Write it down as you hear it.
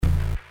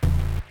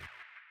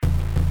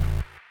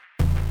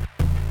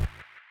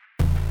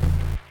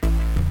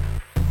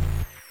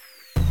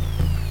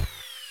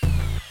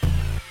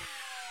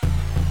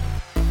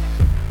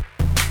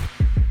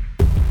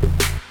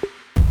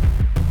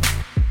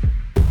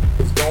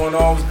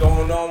What's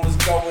going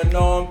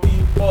on,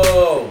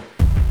 people?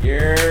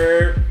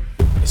 Yeah.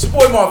 It's your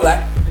boy Marv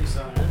Black. Hey,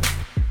 son.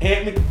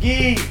 Ant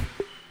McGee.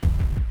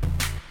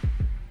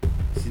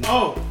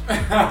 Oh.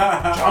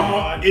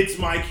 It's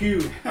my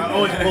cue. I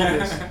always pull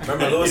this.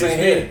 Remember, Lewis ain't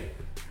here.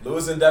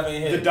 Lewis and Devin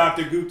ain't here. The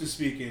Dr. Gupta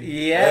speaking.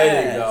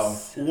 There you go.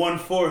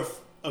 1/4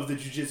 of the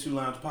Jiu-Jitsu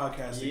Lounge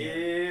podcast.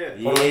 Yeah.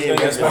 Hold on,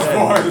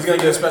 he's gonna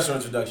get a special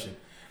introduction.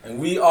 And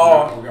we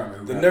are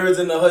the Nerds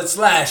in the Hood /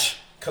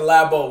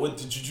 collabo with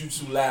the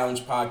Jiu-Jitsu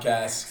Lounge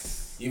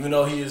podcast. Even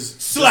though he is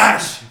 /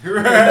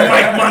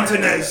 Mike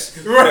Montanez.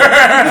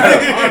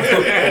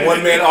 a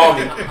one-man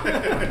army.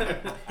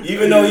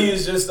 Even though he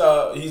is just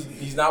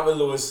he's not with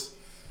Lewis,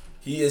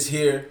 he is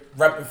here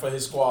repping for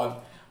his squad.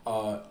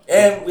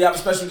 And we have a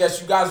special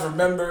guest. You guys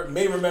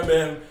may remember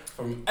him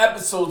from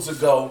episodes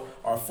ago,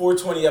 our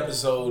 420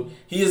 episode.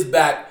 He is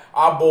back.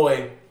 Our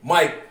boy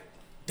Mike.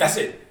 That's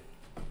it.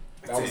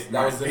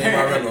 That was the name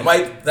I remember.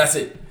 Mike, that's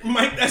it.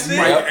 Mike, that's it.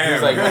 Yep. He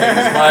was like,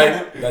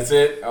 Mike, that's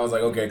it. I was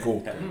like, okay,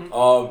 cool.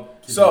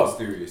 So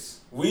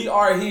we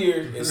are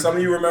here. If some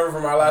of you remember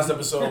from our last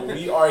episode,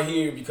 we are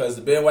here because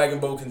the bandwagon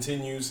boat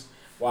continues.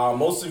 While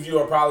most of you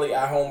are probably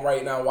at home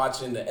right now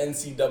watching the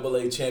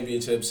NCAA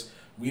championships,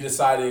 we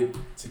decided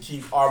to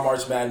keep our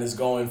March Madness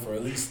going for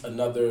at least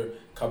another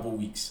couple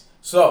weeks.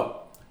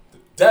 So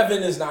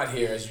Devin is not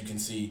here, as you can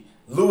see.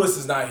 Lewis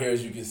is not here,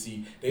 as you can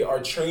see. They are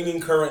training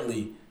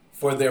currently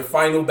for their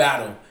final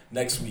battle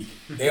next week.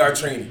 They are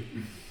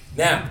training.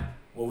 Now,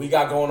 what we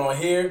got going on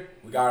here,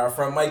 we got our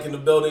friend Mike in the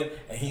building,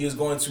 and he is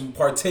going to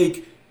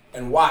partake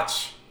and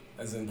watch,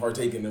 as in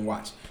partaking and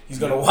watch. He's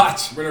going to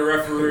watch. Been a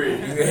referee.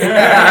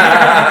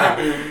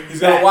 He's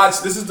going to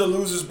watch. This is the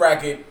losers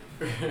bracket.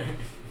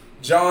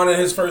 John in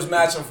his first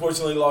match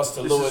unfortunately lost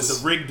to Lewis. This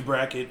is the rigged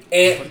bracket.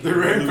 And The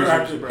rigged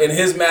bracket. in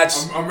his match,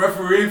 I'm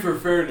refereeing for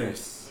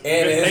fairness.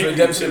 and in his Thank you,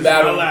 redemption because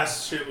battle. My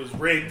last shit was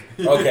rigged.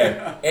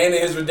 Okay. And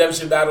in his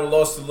redemption battle,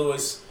 lost to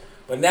Lewis.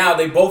 But now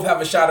they both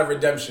have a shot at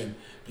redemption.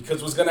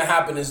 Because what's going to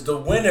happen is the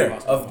winner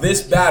of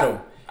this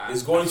battle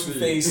is going to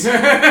face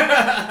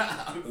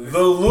the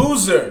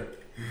loser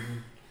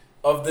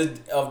of the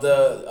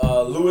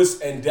Lewis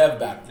and Dev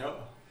battle.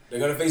 They're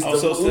going to face the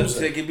loser.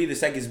 So it could be the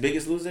second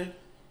biggest loser?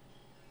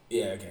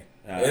 Yeah, okay.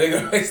 And they're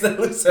going to face the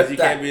loser. You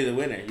can't be the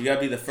winner. You got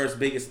to be the first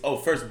biggest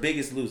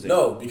loser.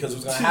 No, because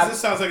what's going to Jeez, happen... this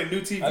sounds like a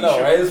new TV I know,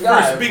 show. right? This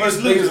guy,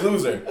 First biggest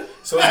loser.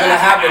 So what's going to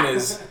happen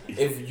is,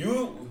 if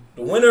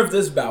the winner of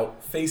this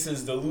bout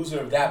faces the loser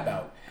of that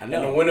bout, and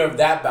the winner of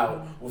that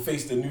bout will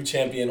face the new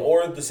champion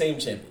or the same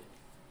champion,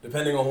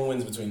 depending on who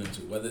wins between them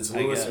two, whether it's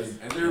Lewis or...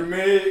 And there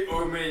may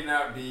or may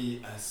not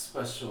be a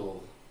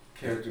special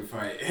character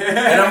fight.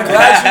 And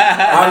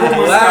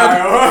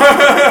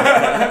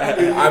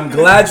I'm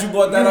glad you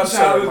brought that up,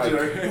 sir,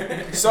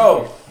 Mike.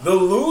 So, the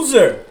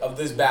loser of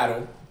this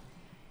battle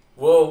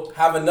will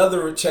have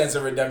another chance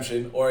of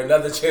redemption or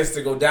another chance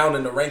to go down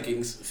in the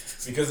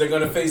rankings because they're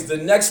going to face the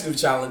next new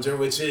challenger,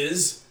 which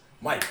is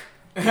Mike.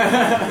 We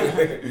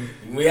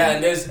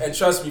had this, and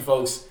trust me,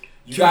 folks,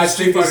 you guys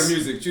think Street Fighter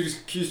music.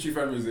 Choose Street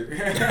Fighter music.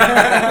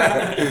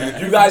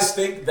 you guys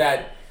think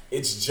that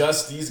it's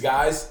just these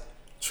guys?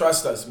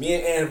 Trust us. Me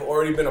and Ann have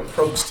already been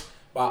approached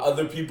by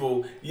other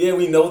people. Yeah,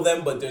 we know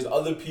them, but there's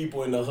other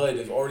people in the hood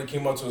that already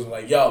came up to us and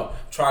like, yo,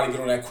 try to get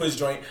on that quiz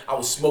joint. I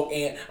would smoke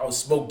Ant, I would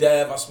smoke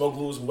Dev, I smoke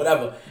Lewis,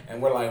 whatever.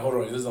 And we're like, hold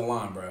on, there's a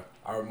line, bro.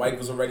 Our Mike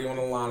was already on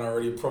the line. I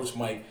already approached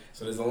Mike.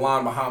 So there's a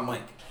line behind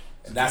Mike.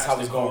 And that's how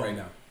it's going right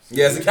now.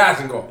 Yeah, it's a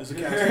casting call.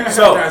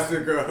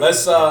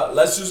 So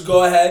let's just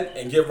go ahead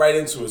and get right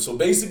into it. So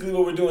basically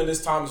what we're doing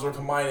this time is we're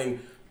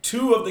combining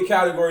two of the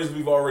categories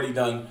we've already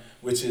done,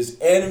 which is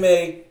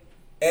anime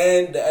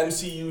and the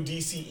MCU,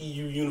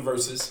 DCEU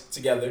universes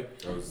together.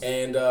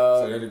 And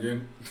say that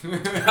again.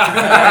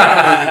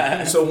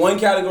 so one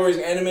category is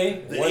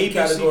anime, The one ABC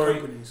category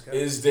companies, guys.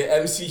 is the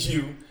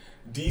MCU,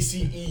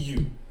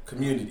 DCEU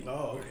community.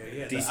 Oh, okay.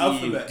 Yeah, the DCU.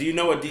 alphabet. Do you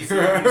know what DCU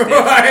stands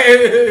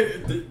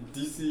for?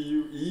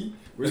 DCUE?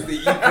 Where's the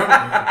E coming?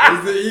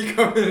 Where's the E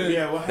coming?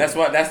 Yeah, what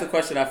That's the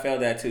question I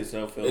failed at too,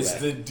 so feel It's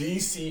bad. the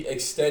DC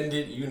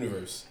Extended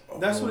Universe.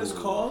 That's what it's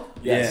called?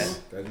 Yes.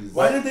 That is.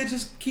 Why did they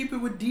just keep it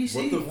with DC?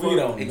 What the We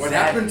don't. fuck? What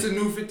happened to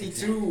New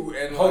 52?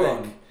 And Hold like,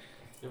 on.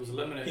 It was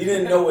eliminated. He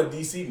didn't know what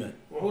DC meant.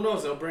 Well, who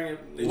knows? They'll bring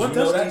it. Did What you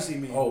know does that? DC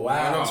mean? Oh, wow.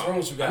 I know. What's wrong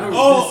with you I guys? know.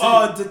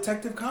 Oh,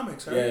 Detective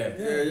Comics, right?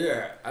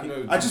 Yeah. I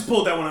know. I just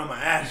pulled that one out of my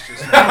ass.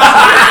 Just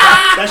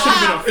that should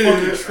have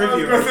been a fucking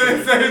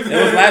trivia.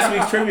 It was last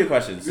week's trivia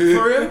questions. For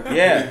real?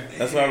 Yeah,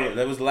 that's why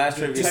that was the last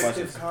trivia Detective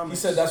questions. Comics.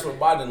 He said that's where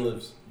Biden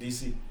lives,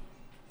 DC. He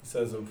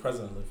says where the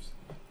president lives.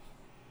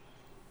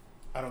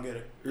 I don't get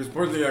it. He was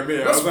pointing at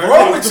me. I What's was like,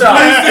 wrong with y'all?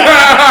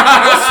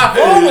 What's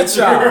wrong with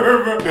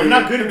y'all? I'm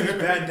not good at these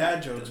bad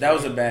dad jokes. That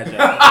was a bad joke.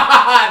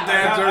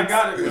 I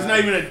got it. It was not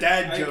even a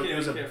dad I joke. can't- It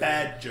was a I can't-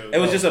 bad joke. It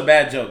was just a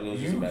bad joke. It was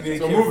just a You bad did-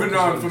 joke. So moving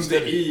on from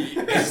the E.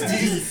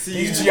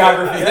 These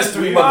geography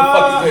history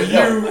motherfuckers.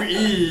 Yo,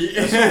 UE.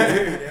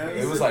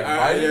 it was like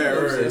Biden. yeah,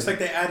 lives right. in- It's like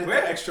they added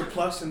the extra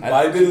plus and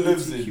Biden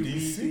lives in LGBTQ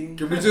DC. thing.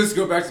 Can we just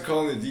go back to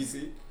calling it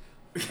DC?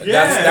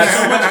 That's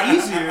so much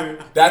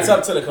easier. That's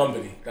up to the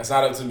company. That's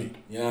not up to me.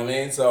 You know what I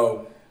mean?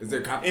 So Is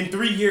there In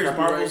 3 years,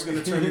 Marvel's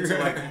gonna turn into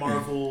like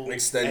Marvel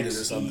Extended or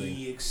XE,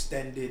 something.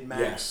 Extended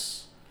Max.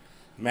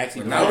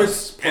 Maxi now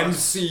Plus. it's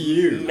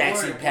MCU.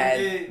 Maxi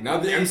pad. Now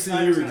the MCU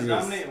Snyder's gonna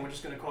exists. dominate, and we're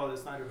just gonna call it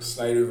Snyderverse.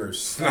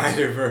 Snyderverse.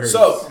 Snyderverse.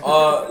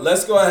 So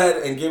let's go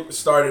ahead and get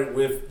started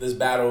with this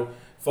battle,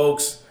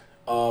 folks.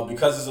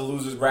 Because it's a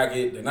losers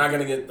bracket, they're not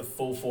gonna get the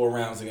full 4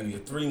 rounds. They're gonna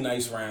get 3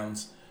 nice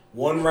rounds.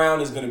 1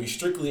 round is gonna be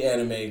strictly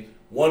anime.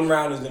 1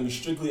 round is gonna be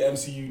strictly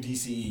MCU,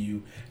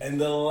 DCEU, and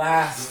the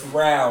last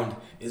round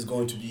is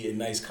going to be a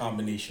nice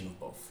combination of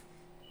both.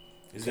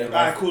 Is there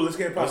Alright, cool. Let's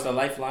get it What's popping.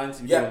 the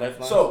lifelines? You Yeah. doing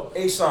lifelines? So,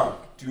 Asan,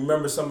 do you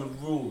remember some of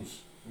the rules?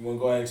 You want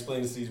to go ahead and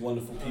explain this to these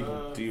wonderful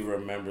people? do you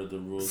remember the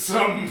rules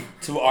Some.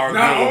 to our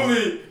Not game?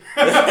 only.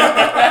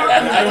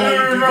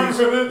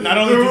 Not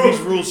only do these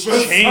rules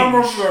change. Some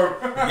of them.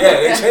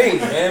 Yeah, they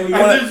changed, man. We I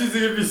want think you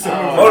said it'd be some of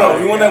them. hold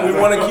on. We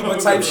want to keep a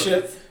tight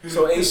ship.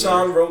 So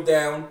Asan wrote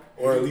down,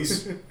 or at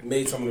least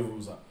made some of the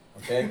rules up.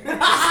 Okay. Go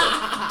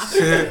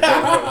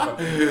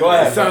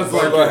ahead. Sounds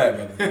brother. like Go it.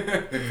 ahead,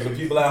 brother. For the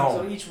people at So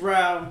home. each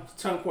round,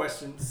 10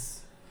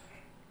 questions.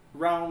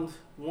 Round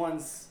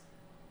 1's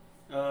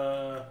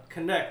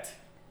connect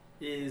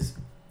is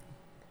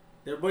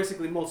they're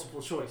basically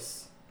multiple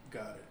choice.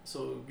 Got it.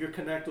 So your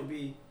connect will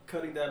be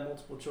cutting that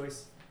multiple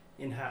choice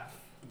in half.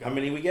 How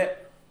many we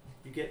get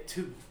You get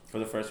 2 for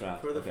the first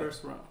round? for the Okay.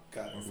 first round.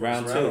 Got it.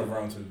 Round First round or 2.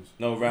 round 2.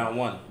 No, round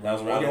 1. That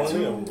was round One 1.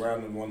 only, or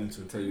round 1 and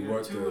 2. Tell you You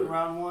what, get 2 in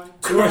round 1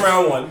 2 in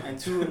round 1. and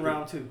 2 in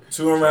round 2.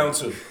 2 in round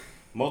 2.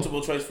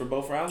 Multiple choice for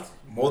both rounds?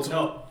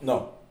 Multiple?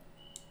 No.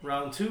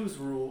 Round 2's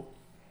rule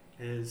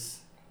is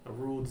a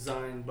rule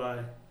designed by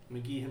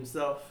McGee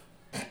himself.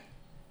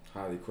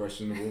 highly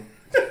questionable.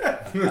 I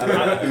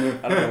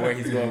don't know where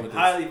he's going with this.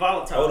 Highly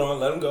volatile. Hold on.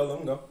 Let him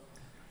go.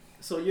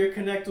 So your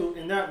connect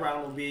in that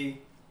round will be,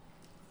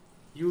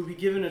 you will be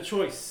given a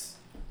choice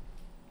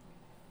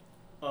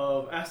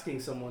of asking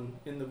someone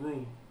in the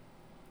room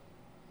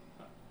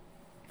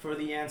for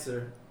the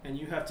answer, and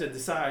you have to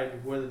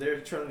decide whether they're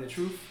telling the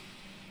truth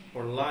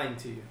or lying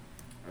to you.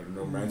 I don't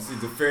know, man. See,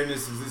 the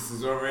fairness of this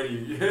is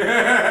already.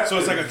 So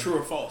it's like a true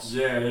or false.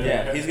 Yeah.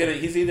 Yeah,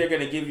 he's either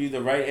gonna give you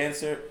the right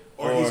answer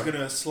Or he's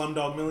gonna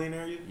Slumdog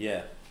Millionaire you.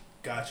 Yeah.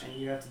 Gotcha. And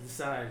you have to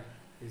decide.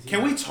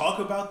 Can we talk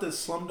about the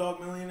Slumdog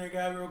Millionaire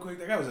guy real quick?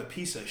 That guy was a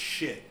piece of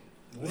shit.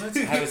 What? I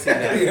haven't seen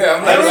that. Yeah,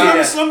 I'm I like, don't seen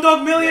remember that.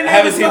 Slumdog Millionaire. I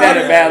haven't seen that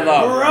in bad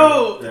law.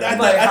 Bro, Yeah. at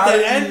Like, the, how at the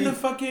did end, he- the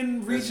fucking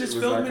That Regis shit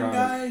was Philbin iconic.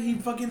 guy, he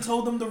fucking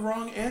told them the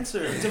wrong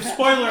answer. It's a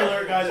spoiler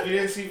alert, guys. If you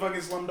didn't see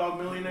fucking Slumdog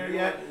Millionaire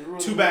yet,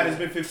 too bad. It's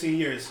been 15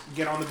 years.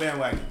 Get on the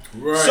bandwagon.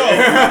 Right. So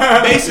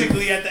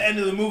basically, at the end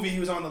of the movie, he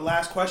was on the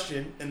last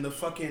question, and the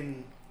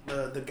fucking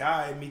the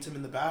guy meets him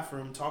in the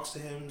bathroom, talks to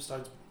him,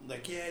 starts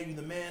like, "Yeah, you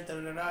the man, da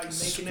da da da, you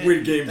making it."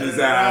 Squid Gamed his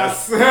da-da-da-da.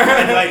 ass.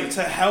 And like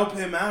to help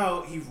him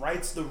out, he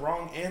writes the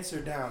wrong answer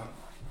down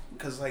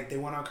because like they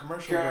went on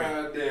commercial break.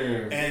 God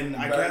damn. And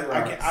I Bad guess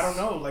rocks. I don't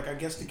know. Like I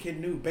guess the kid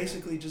knew.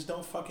 Basically, just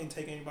don't fucking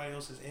take anybody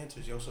else's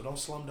answers, yo. So don't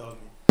slumdog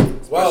me.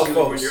 well, Especially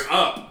folks, when you're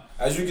up.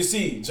 as you can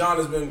see, John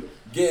has been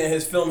getting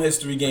his film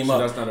history game Actually,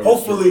 up. that's not a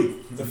Hopefully,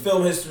 the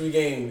film history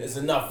game is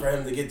enough for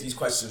him to get these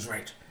questions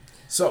right.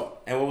 So,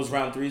 And what was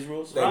round 3's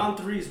rules? Round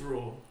 3's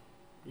rule.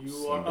 You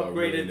are Slumdog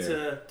upgraded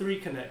Millionaire. to 3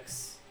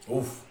 connects.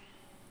 oof.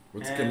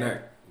 What's And-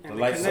 connect? And The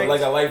the life- So connect,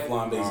 like a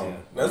lifeline, basically. Oh.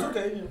 That's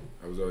okay. Yeah.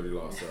 I was already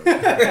lost. Sorry.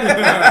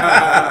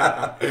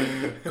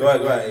 Go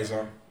ahead,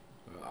 Asan.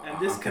 and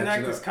this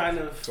connect is kind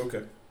of It's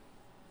okay.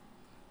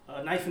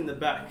 a knife in the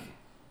back.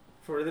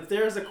 For if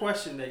there is a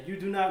question that you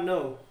do not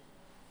know,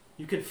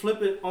 you can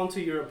flip it onto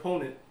your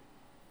opponent,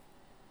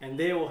 and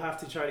they will have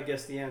to try to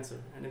guess the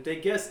answer. And if they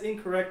guess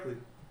incorrectly,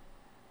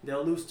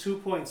 they'll lose 2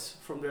 points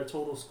from their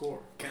total score.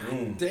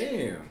 Mm.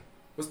 Damn.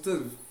 What's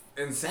the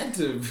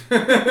incentive?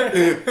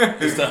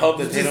 It's to hope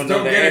that they You don't just know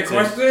don't the get a answer.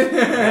 question?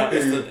 No,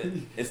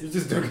 it's You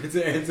just don't get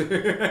to answer.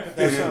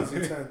 That sounds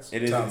intense.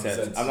 it is Sounds intense.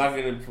 intense. I'm not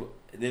gonna put.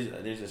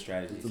 There's a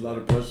strategy. It's a lot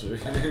of pressure.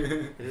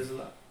 It is a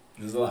lot.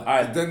 There's a lot. All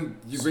right, Then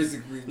you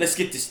basically. let's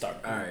get this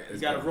started. All right. You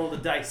gotta roll the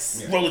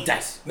dice. Yeah. Roll the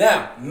dice.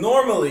 Now,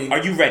 normally,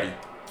 Are you ready?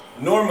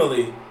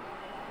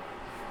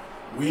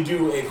 we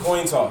do a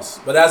coin toss.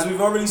 But as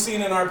we've already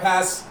seen in our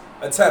past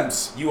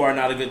attempts, You are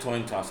not a good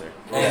coin tosser.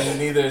 and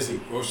neither is he.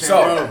 Rochambeau.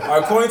 So,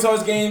 our coin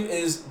toss game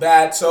is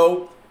bad.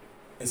 So,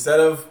 instead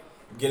of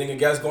getting a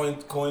guess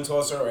coin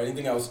tosser or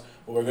anything else,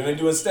 what we're going to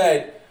do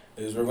instead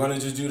is we're going to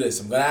just do this.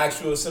 I'm going to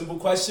ask you a simple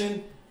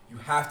question. You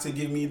have to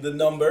give me the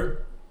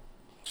number.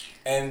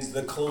 And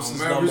the closest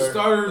Man, number we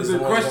started is the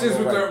the one that's questions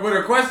gonna with go right. with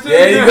a question.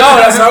 There you go.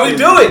 That's how we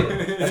do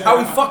it. That's how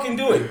we fucking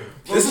do it.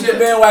 This is the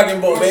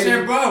bandwagon boat, baby.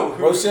 Rochambeau.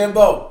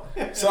 Rochambeau.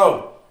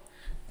 So,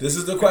 this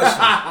is the question.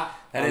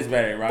 That is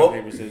better. Rock, Both-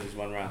 paper, scissors,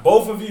 1 round.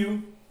 Both of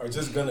you are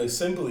just gonna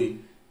simply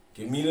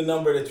give me the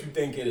number that you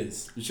think it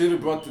is. You should have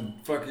brought the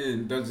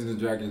fucking Dungeons and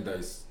Dragons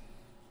dice.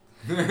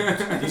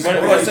 What's the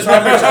number? What's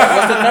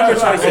the number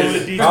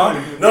choices? Huh?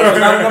 No, it's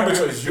not a number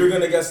choice. You're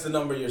gonna guess the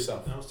number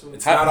yourself. That was too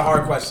It's How- not a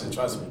hard question.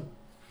 Trust me.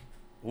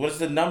 What's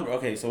the number?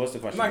 Okay, so what's the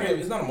question?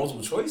 It's not a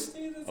multiple choice.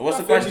 What's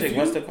the question?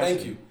 What's the question?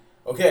 Thank you.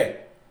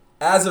 Okay.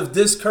 As of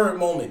this current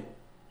moment,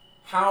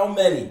 how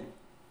many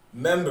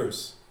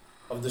members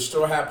of the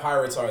Straw Hat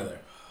Pirates are there?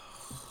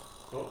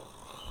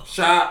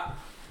 Shot.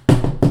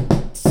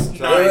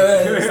 Stop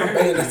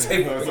banging the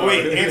table.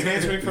 Wait,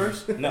 answering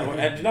first? No,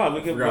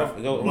 we can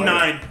go.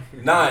 9.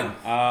 9.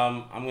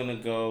 I'm gonna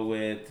go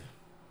with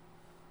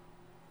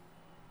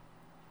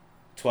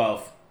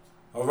 12.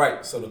 All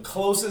right, so the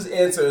closest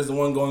answer is the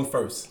one going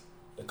first.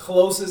 The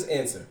closest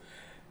answer.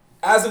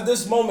 As of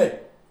this moment,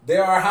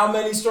 there are how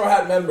many Straw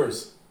Hat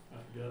members?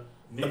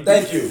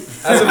 Thank you.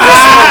 As of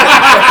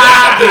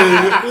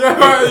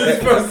You're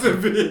supposed to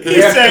be.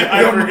 He said,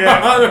 I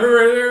forget.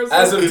 Moderator.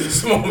 As of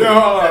this moment,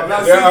 No,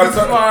 that's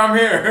why I'm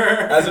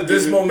here. as of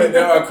this moment,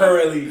 there are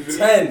currently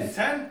 10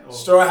 10?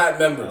 Straw Hat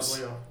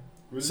members.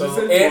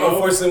 So Ant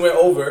unfortunately went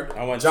over.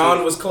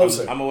 John was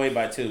closer. I'm away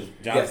by 2.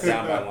 John's Yes.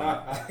 down by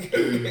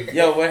 1.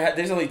 Yo,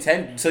 there's only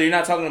 10. So you're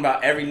not talking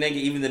about every nigga,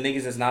 even the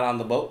niggas that's not on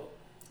the boat?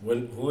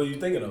 Who are you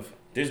thinking of?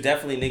 There's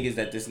definitely niggas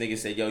that this nigga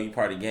said, yo, you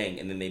part of gang,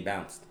 and then they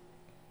bounced.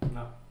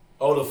 No.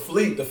 Oh, the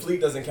fleet. The fleet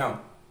doesn't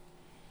count.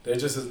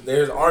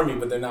 There's army,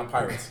 but they're not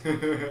pirates.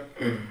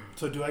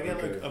 So do I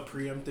get like a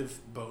preemptive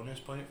bonus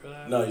point for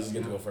that? No, you just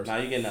get to go first. Nah,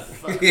 you get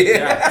nothing.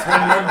 Yeah,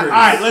 10 members.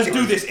 Alright, let's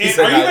do this. said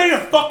Are you that. ready to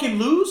fucking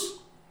lose?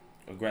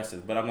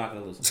 Aggressive, but I'm not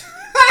gonna lose.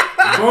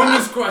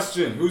 Bonus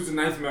question. Who's the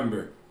 9th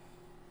member?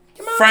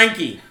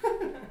 Frankie.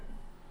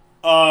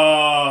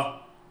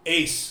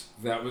 Ace.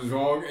 That was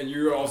wrong, and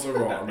you're also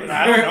wrong.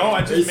 I don't know.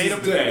 I just Ace made is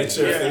up dead. It's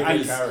your Yeah,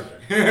 favorite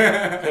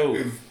character. Who?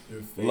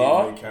 Your favorite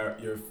Law?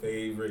 Your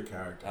favorite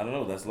character. I don't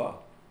know. That's law.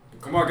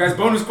 Come on, guys.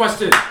 Bonus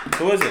question.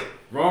 Who is it?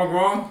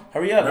 Wrong.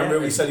 Hurry up, Remember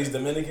man. we said he's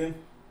Dominican?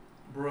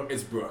 Brooke.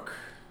 It's Brooke.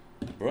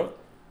 Brooke?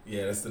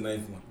 Yeah, that's the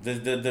 9th one.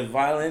 The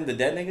violin, the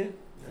dead nigga?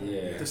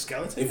 Yeah. The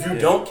skeleton? If you Yeah.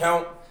 don't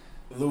count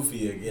Luffy,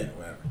 yeah,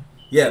 whatever.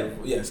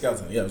 Yeah,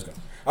 Skeleton. Yeah, let's go.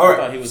 All I right.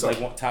 thought he was so-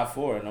 top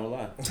 4, no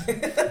lie. He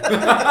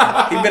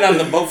been on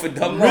the boat for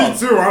dumb long. Me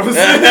too. I was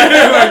sitting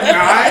there like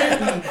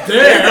 9.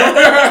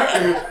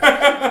 Damn.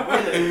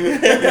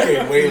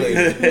 Okay, way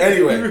later.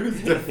 Anyway,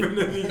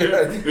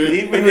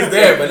 Definitely he was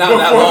there, but not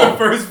that before the long.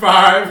 first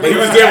 5. He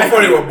was there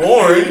before they were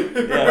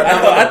born.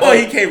 Yeah, I thought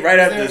he came right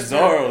after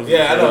Zoro.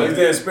 Yeah, I know. He's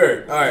there in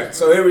spirit. All right,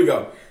 so here we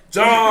go.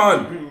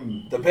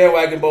 John, the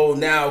Bandwagon Bowl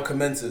now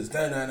commences.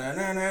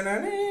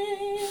 Da-na-na-na-na-na-na.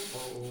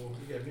 Oh,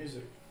 you got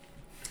music.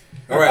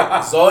 All right,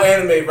 it's all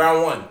anime,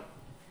 round 1.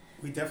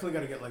 We definitely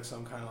gotta get like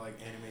some kind of like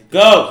anime.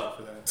 Go!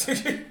 For that.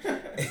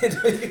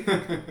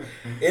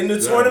 In the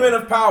Tournament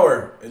of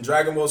Power in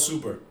Dragon Ball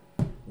Super,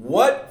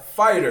 what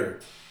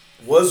fighter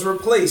was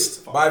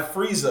replaced by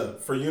Frieza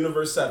for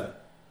Universe 7?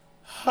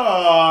 Oh,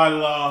 I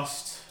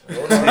lost. Dig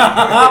deep,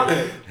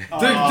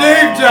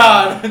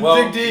 John.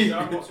 Well, Dig deep.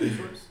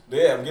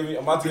 Yeah, I'm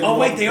about to give you. Oh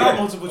wait, they are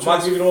multiple I'm about to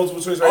choice. give you the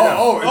multiple choice right now.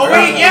 Oh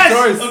wait, yes.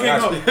 Okay,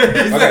 Gotcha. go.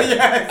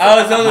 Okay.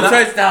 Oh, it's on the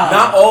choice now.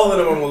 Not all of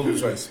them are multiple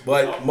choice,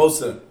 but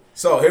most of them.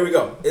 So here we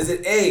go. Is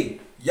it A,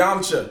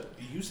 Yamcha?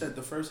 You said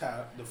the first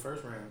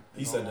round.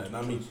 He said that,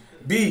 not me.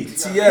 B, Tien.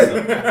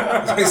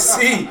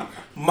 C,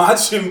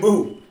 Majin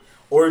Buu.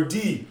 Or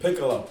D,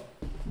 Piccolo.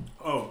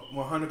 Oh,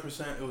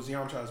 100%. It was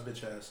Yamcha's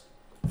bitch ass.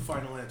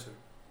 Final answer.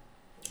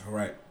 All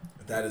right,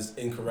 that is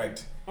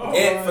incorrect. Oh,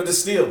 And for the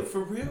steal. For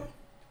real?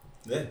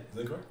 Yeah, it's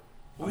incorrect.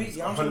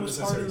 Wait, I'm Yamcha was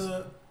 100% part serious. of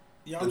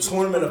the. Yamcha The was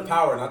Tournament part of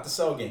Power, not the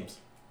Cell games.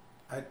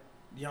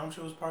 Yamcha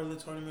was part of the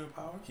Tournament of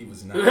Power. He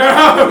was not. What?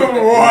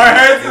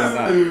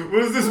 not.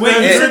 What is this Wait,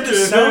 man you said the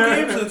drinking? Cell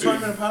games or the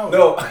Tournament of Power?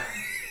 No,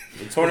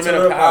 The Tournament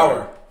of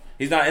Power.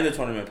 He's not in the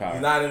Tournament of Power.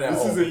 He's not in that This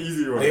hole. is an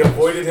easy one. They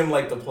avoided him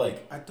like the plague.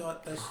 I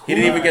thought that's. He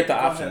didn't even get the Go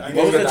option. ahead.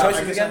 What was the I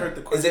choices guess I again? heard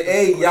the Is question. it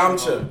A, question wrong.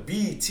 Yamcha,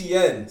 B,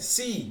 Tien,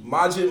 C,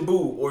 Majin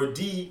Buu, or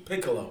D,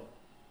 Piccolo?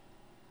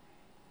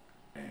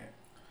 I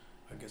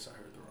guess I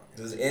heard the wrong.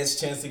 There's Ant's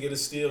chance to get a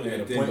steal and Yeah,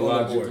 get a think point on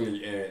the board.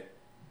 logically, yeah.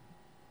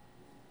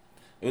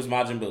 It was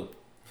Majin Buu.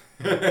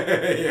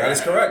 That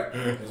is correct.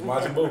 It was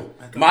Majin Buu.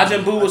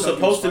 Majin Buu was I thought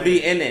he supposed to be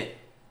fighting. in it,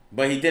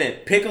 but he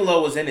didn't.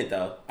 Piccolo was in it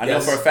though. I know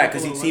Yes. for a fact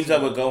because he Piccolo teams was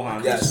up with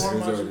Gohan. Yes. Before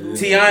Majin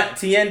Buu.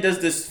 Tien does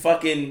this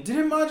fucking.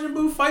 Didn't Majin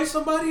Buu fight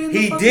somebody in the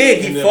He fucking-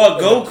 did. He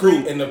fought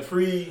Goku.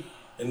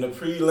 In the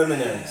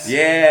preliminaries.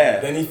 Yeah.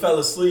 Then he fell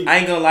asleep. I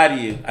ain't gonna lie to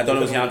you. I thought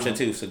it was Yamcha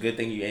too. So good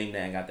thing you aimed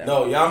that and got that.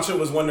 No, right. Yamcha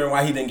was wondering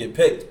why he didn't get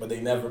picked, but they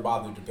never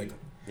bothered to pick him.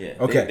 Yeah.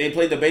 Okay. They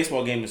played the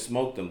baseball game and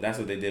smoked him. That's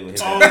what they did with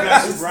him. Oh,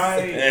 that's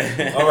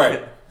right. All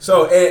right.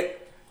 So, Ant,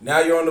 now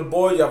you're on the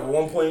board. You have a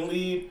 1-point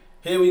lead.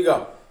 Here we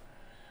go.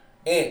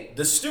 Ant,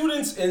 the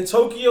students in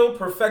Tokyo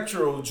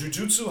Prefectural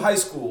Jujutsu High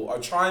School are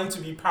trying to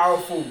be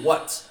powerful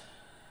what?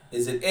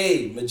 Is it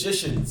A,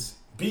 magicians,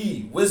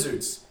 B,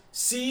 wizards,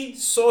 C,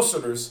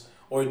 sorcerers,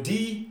 or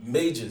D,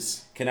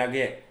 mages? Can I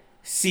get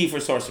C for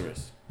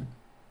sorcerers?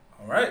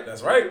 All right,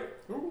 that's right.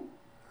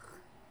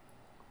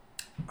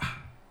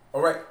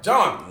 All right,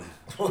 John.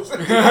 Was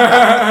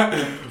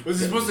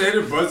he supposed to hit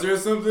a buzzer or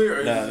something?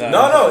 Or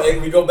No.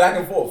 We go back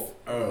and forth.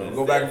 Oh. We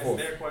go back and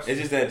forth. It's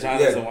just that John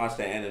doesn't watch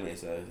the anime,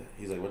 so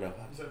he's like, what up?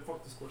 He's like,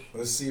 fuck this question.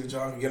 Let's see if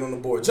John can get on the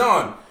board.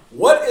 John,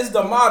 what is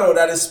the motto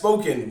that is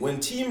spoken when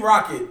Team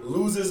Rocket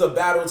loses a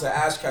battle to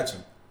Ash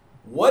Ketchum?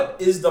 What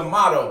is the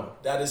motto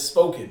that is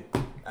spoken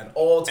at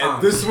all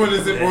times? And this one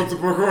isn't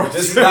multiple choice.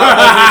 This is not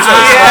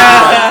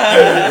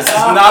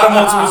a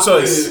multiple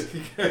choice. This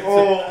is not a multiple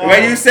choice.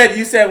 Wait,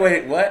 you said,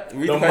 wait, what?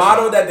 Read The question.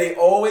 motto that they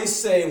always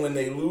say when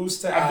they lose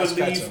to Ash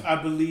Ketchum. I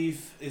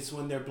believe it's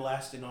when they're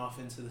blasting off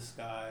into the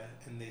sky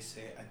and they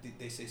say,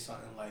 they say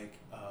something like,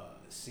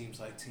 "Seems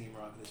like Team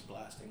Rocket is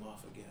blasting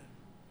off again."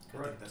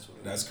 I think that's what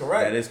it That's is.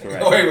 correct. That is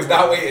correct. Oh, he was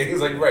not waiting. He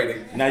was like,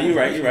 right. Now you're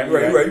right.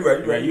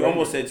 You're right. You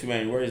almost said too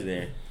many words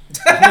there.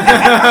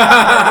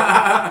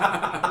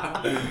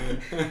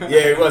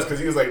 Yeah, it was because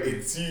he was like,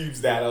 it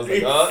seems that. I was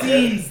like, It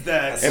seems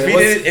that.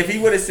 If he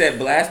would have said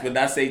blast but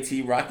not say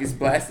T Rocket's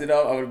blasted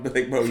off, I would have been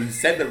like, bro, you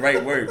said the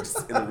right words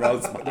in the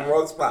wrong spot. The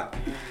wrong spot.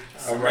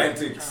 All right.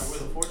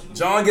 Semantics.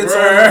 John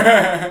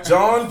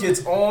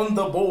gets on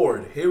the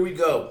board. Here we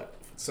go.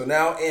 So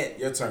now, Ant,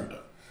 your turn.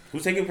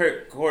 Who's taking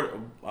points?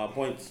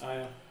 I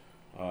am.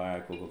 All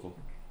right, cool.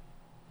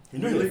 You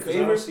know Really? your 'Cause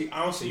favorite?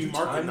 I don't see you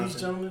marking time these nothing.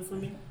 gentlemen for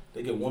me.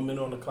 They get 1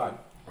 minute on the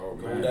clock. Oh,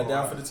 Hold man. that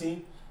down for the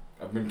team.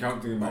 I've been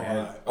counting in my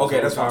head. Okay,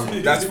 that's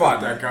fine. That's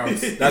fine. That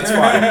counts. That's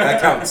fine.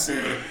 That counts.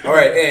 All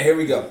right, and here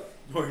we go.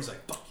 Or he's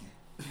like, fuck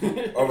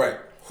you. All right.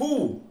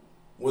 Who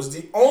was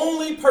the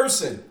only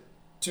person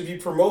to be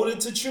promoted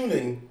to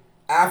tuning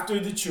after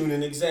the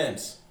tuning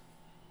exams?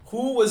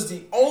 Who was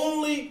the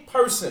only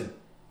person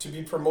to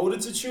be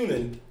promoted to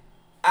tuning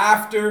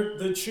after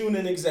the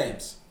tuning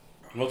exams?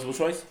 Multiple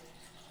choice?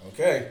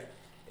 Okay.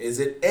 Is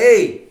it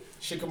A,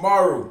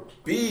 Shikamaru,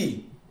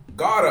 B,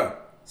 Gaara,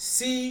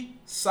 C,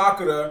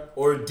 Sakura,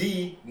 or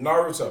D,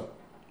 Naruto?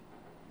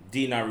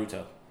 D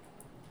Naruto.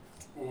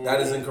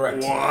 That is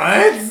incorrect.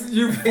 What?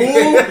 You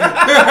fool!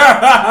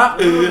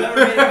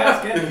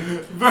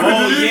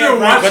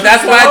 But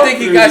that's why I think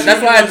he got.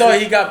 That's why I thought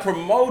he got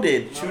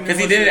promoted because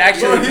he didn't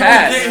actually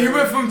pass. He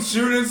went from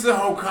Chunin to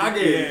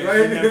Hokage.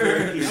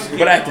 Right?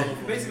 But I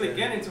Basically,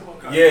 get into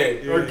Hokage.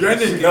 Yeah.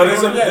 Organic. No,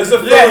 there's a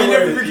filler Yeah, he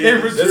where never became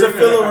a there's a Chunin.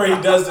 filler where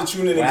he does the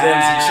tuning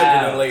exams and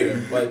shipping them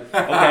later.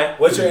 But okay.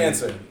 what's your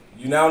answer?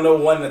 You now know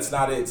one that's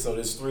not it, so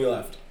there's 3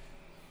 left.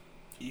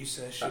 You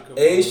said Shikamaru.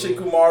 A,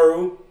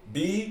 Shikamaru,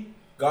 B,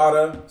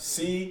 Gaara,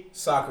 C,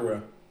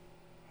 Sakura.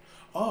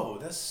 Oh,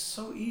 that's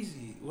so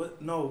easy. What?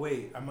 No,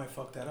 wait. I might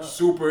fuck that up.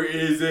 Super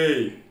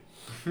easy.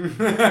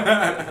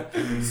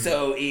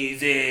 So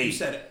easy. You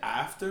said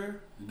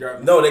after? You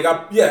got No, they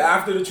got,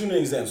 after the tuning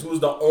exams. Who was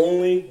the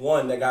only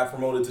one that got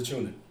promoted to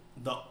tuning?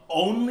 The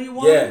only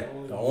one? Yeah,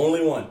 the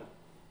only one.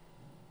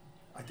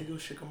 I think it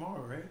was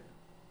Shikamaru, right?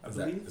 I Is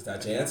believe.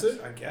 that your answer?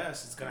 I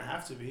guess. It's going to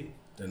have to be.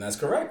 Then that's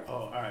correct. Oh,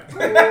 all right.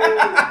 Thank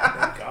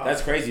God.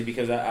 That's crazy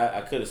because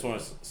I could have sworn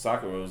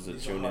Sakura was the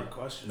These are tuner. hard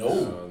questions. No.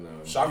 no.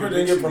 Sakura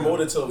didn't get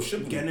promoted till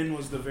Shippuden. Genin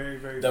was the very,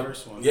 very The-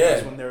 first one. yeah.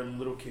 That's when they were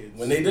little kids.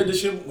 When they did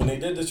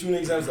the tuning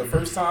exams the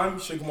first time,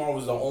 Shikamaru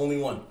was the only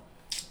one.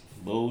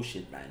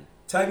 Bullshit, man.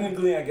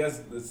 Technically, I guess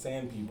the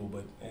Sand People,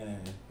 but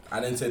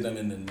I didn't take them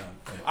in the no.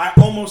 I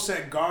almost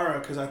said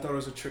Gaara because I thought it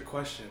was a trick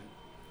question.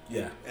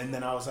 Yeah, And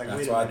then I was like, that's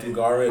wait a why I minute.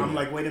 threw Gaara in I'm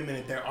there. like, wait a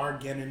minute. There are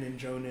Genin and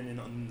Jonin and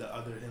on the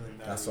other healing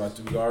battles. That's why I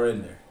threw Gaara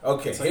in there.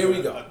 Okay, It's like here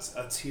we go.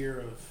 A tier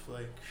of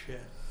like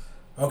shit.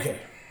 Okay,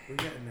 We're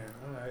getting there.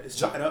 All right. It's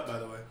tied up, by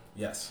the way.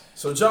 yes.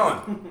 So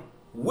John,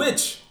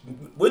 which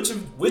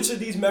of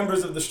these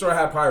members of the Straw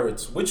Hat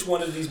Pirates, which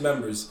one of these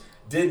members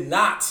did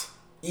not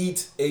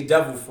eat a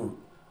devil fruit?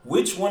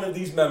 Which one of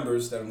these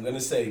members that I'm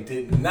gonna say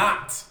did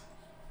not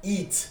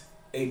eat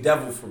a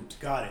devil fruit?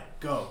 Got it.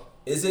 Go.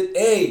 Is it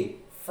A,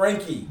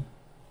 Frankie,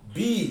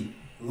 B,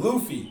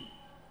 Luffy,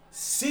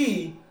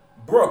 C,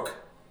 Brooke,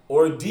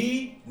 or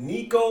D,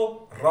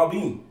 Nico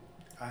Robin?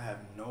 I have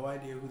no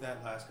idea who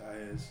that last guy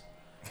is.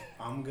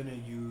 I'm gonna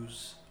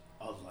use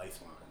a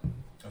lifeline.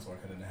 That's one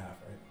cut in half,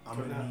 right?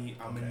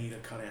 I'm gonna need a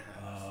cut in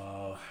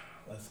half.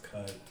 Let's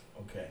cut.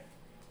 Okay.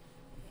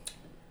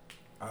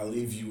 I'll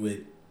leave you with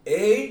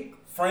A,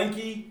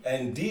 Frankie,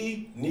 and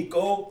D,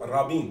 Nico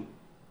Robin.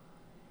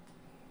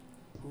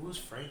 Who was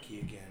Frankie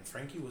again?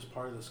 Frankie was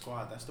part of the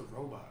squad. That's the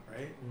robot,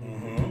 right?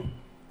 Mm-hmm.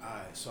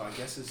 Alright, so I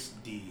guess it's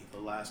D, the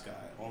last guy,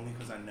 only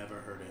because I never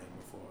heard of him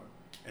before.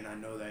 And I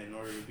know that in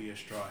order to be a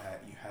Straw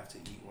Hat, you have to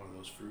eat one of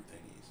those fruit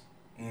thingies.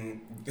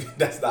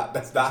 That's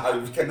not how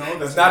you can. No,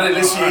 that's not an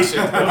initiation.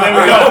 There we go.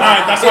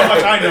 Alright, that's how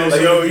much I know. Like, So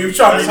yo, you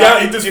trying me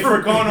down? Eat this if we're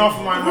fruit. going off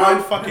of my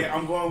mind, fuck it.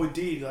 I'm going with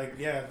D. Like,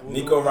 yeah.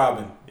 Nico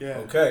Robin. Yeah.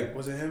 Okay.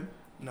 Was it him?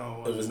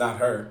 No. It was not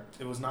her.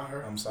 It was not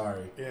her? I'm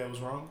sorry. Yeah, it was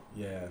wrong?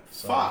 Yeah.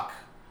 Fuck.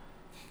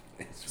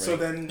 So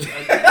then.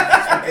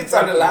 It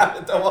started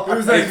laughing. It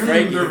was like It's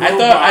Frankie. the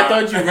I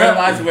thought you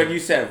realized when you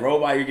said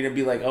robot, you're gonna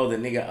be like, oh, the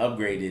nigga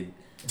upgraded.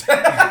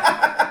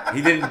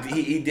 He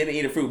didn't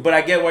eat a fruit, but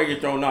I get why you're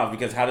thrown off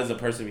because how does a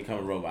person become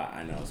a robot?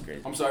 I know it's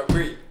crazy. I'm sorry,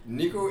 wait,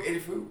 Nico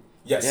ate fruit?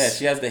 Yes. Yeah,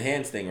 she has the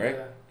hands thing, right?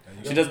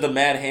 She does the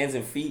mad hands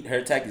and feet. Her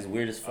attack is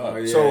weird as fuck. Oh,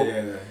 yeah, So-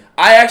 yeah.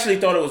 I actually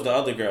thought it was the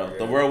other girl,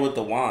 the girl with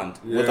the wand,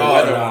 with the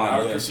weather no,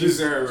 wand. no, She's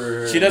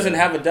her. She doesn't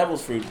have a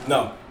devil's fruit.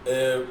 No.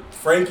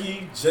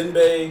 Frankie,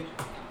 Jinbei,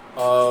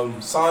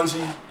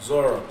 Sanji,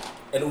 Zoro,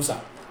 and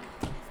Usopp.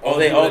 Oh,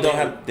 they all all don't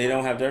have. They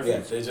don't have their Yeah,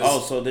 fruits. they just- Oh,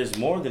 so there's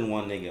more than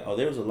one nigga. Oh,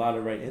 there was a lot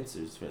of right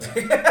answers for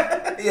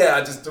that. Yeah,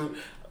 I just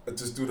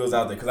threw those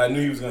out there because I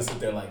knew he was gonna sit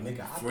there like,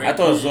 nigga. I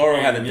thought Zoro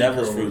had a and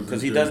devil's Nico fruit was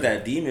because the he does three.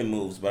 that demon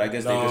moves, but I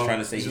guess they're just trying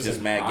to say he's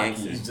just mad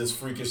gangster. He's just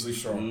freakishly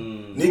strong.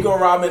 Mm. Nico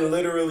Ramen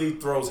literally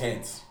throws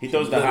hands. He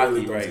throws the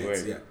Literally hockey, throws right?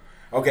 hands, Where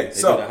Yeah. Okay, they do the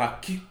so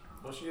hockey.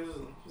 Well,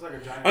 she's like a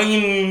giant.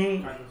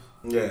 Mm.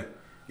 Kind of.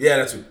 yeah,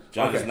 that's it.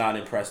 John Okay. is not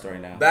impressed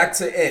right now. Back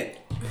to Ant.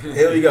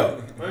 Here we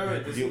go.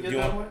 Wait. Does You- he get you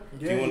that want- one?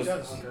 Do you want to?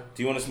 does. Okay.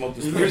 Do you want to smoke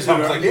the He spliff? gives I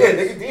was like, yeah,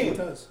 nigga, He damn.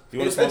 does. Do you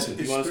want to Pay smoke? attention.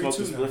 Do you want to smoke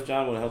the It's 3-2 spliff,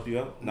 John? Will it help you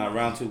out? Nah,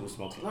 round 2 we're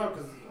smoking. No,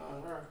 because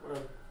alright,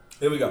 whatever.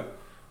 Here we go.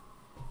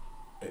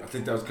 I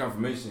think that was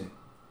confirmation.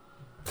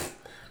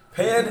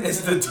 Pan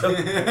is the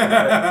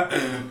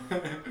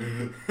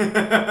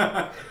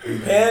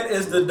Pan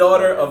is the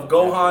daughter of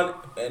Gohan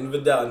and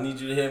Videl. I need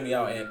you to hear me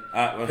out, Ant.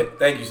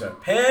 Thank you, sir.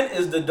 Pan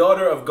is the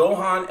daughter of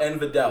Gohan and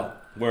Videl,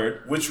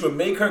 Word. which would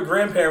make her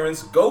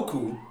grandparents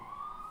Goku,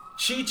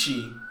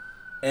 Chi-Chi,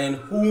 and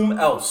whom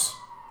else?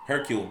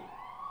 Hercule.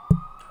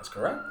 That's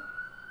correct.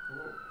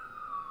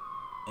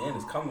 And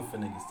it's coming for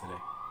niggas today.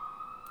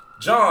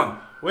 John,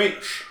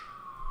 Wait, shh.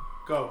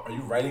 Go. are you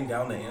writing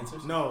down the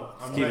answers? No,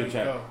 I'm Keep ready it to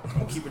track. go.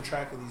 I'm keeping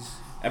track of these.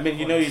 I mean,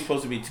 you know you're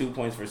supposed to be 2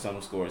 points for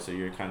some score, so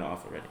you're kind of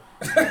off already.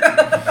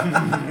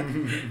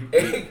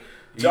 Hey,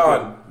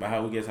 John, But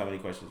how who gets how many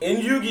questions?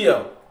 in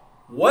Yu-Gi-Oh,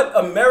 what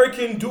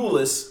American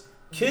duelist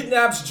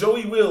kidnaps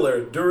Joey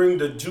Wheeler during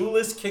the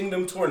Duelist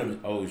Kingdom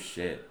tournament? Oh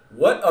shit.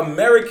 What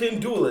American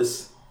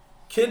duelist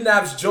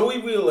kidnaps Joey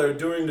Wheeler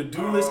during the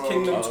Duelist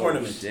Kingdom Oh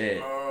tournament?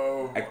 shit.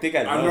 Oh, I think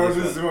I know, I know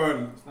this this one.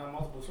 one. It's not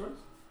multiple choice?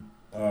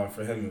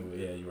 For him,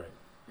 yeah, you're right.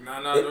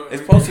 No.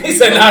 It's supposed to be. He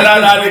said, nah,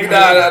 nigga,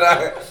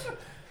 nah.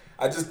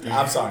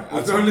 I'm sorry. I'm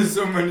There's sorry. only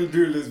so many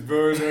duelists,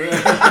 bro.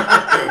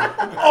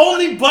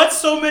 Only but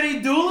so many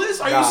duelists?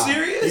 Are Nah, you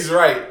serious? He's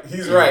right,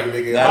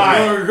 nigga.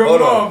 Nah, Bro, come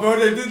Hold on, on. bro.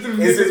 They did them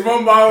Is niggas it-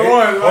 one by one.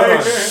 Hold on.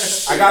 Like,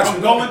 I got you.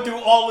 I'm going through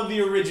all of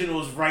the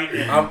originals right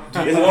now.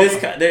 There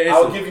is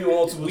I'll some- give you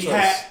multiple We choice.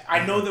 had.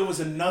 I know there was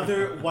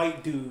another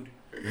white dude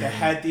that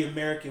had the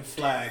American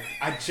flag.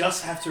 I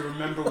just have to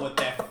remember what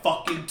that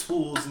fucking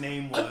tool's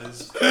name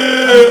was.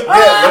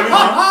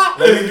 Let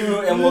me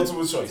do a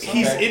multiple choice.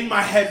 He's okay? in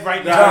my head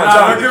right John, now.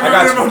 John, give I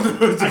got him you.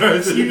 multiple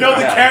choice. You know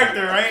the Yeah.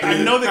 character, right?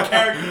 I know the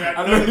character.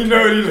 I know you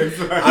know what he looks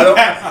like. I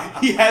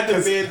don't. He had the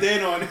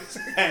bandana on his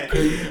head.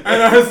 And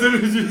as soon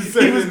as you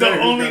say He was the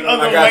only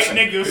other I got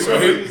white you. nigga. So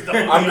he was the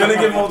only I'm gonna other-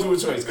 give multiple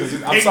choice because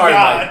I'm Thank sorry,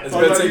 God. Mike. It's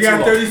gonna take you too got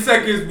long. 30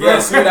 seconds, bro. Yeah,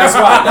 see, that's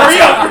why. That's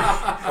Hurry up!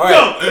 why.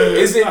 All right.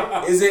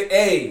 Is it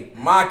A,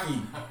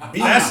 Maki, B,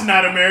 That's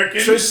not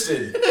American.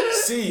 Tristan,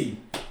 C,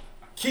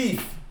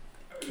 Keith,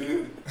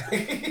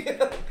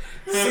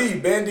 C,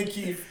 Bandit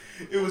Keith.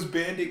 It was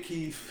Bandit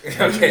Keith.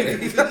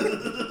 Okay.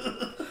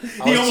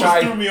 He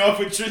almost threw me off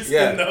with Tristan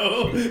Yeah.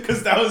 though,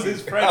 because that was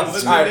his friend, I was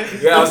wasn't trying,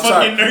 it? yeah, I The was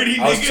trying. fucking nerdy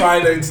I was nigga.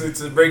 trying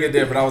to bring it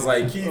there, but I was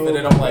like Keith, and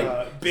then I'm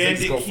like, Bandit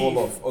let's go Keith. full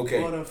off.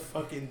 Okay. What a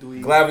fucking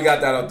dweeb. Glad we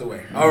got that out the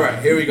way. All right,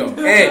 here we go.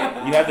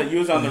 And You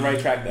was on the right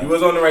track he though.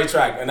 was on the right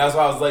track, and that's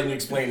why I was letting you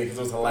explain it because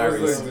it was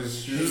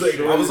hilarious.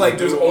 He I was like,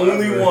 there's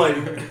only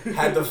one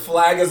had the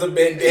flag as a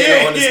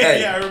bandana on his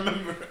head. Yeah, I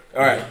remember.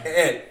 All right,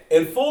 and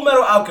in Full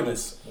Metal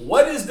Alchemist,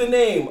 what is the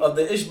name of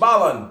the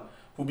Ishbalan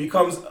who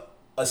becomes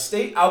a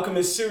state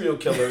alchemist serial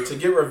killer to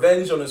get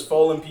revenge on his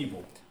fallen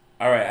people?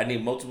 All right, I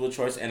need multiple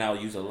choice and I'll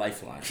use a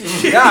lifeline.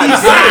 God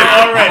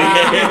damn.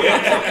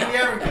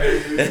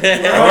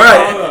 Already. All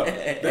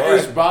right. The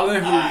Ish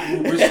Ballin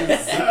who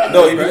wishes.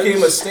 No, he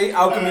became a state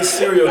alchemist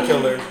serial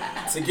killer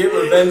to get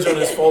revenge on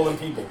his fallen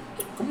people.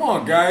 Come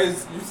on,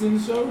 guys. You seen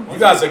the show? You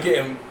guys are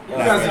getting. You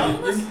guys are,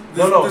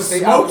 No, the State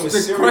smoke, Alchemist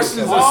the serial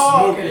questions killer. are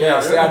smoking. Yeah,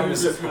 state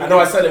alchemist. I know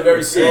I said it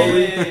very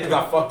slowly Yeah. because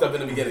I fucked up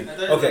in the beginning. I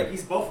thought Okay.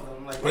 He's both of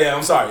them. Like, Yeah,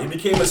 I'm sorry. He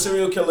became a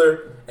serial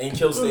killer and he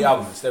killed state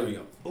alchemists. There we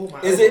go. Oh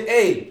my Is it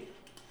A?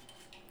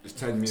 Just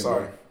tell me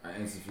Sorry. about it. I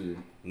answer for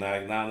you. Nah,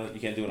 you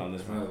can't do it on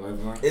this round.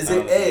 Lifeline? Is I it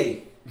don't know.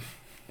 A?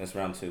 That's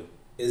round 2.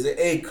 Is it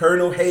A,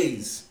 Colonel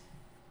Hayes?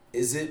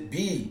 Is it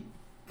B,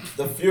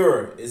 the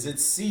Fuhrer? Is it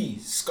C,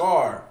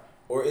 Scar?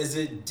 Or is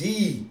it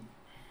D?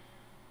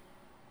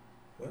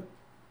 What?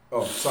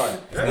 Oh, sorry.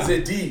 Is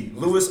it D,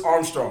 Louis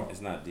Armstrong?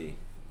 It's not D.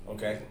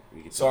 Okay.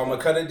 We can So I'm going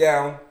to cut it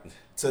down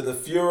to the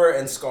Fuhrer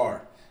and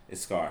Scar.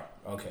 It's Scar.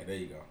 Okay, there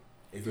you go.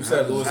 If you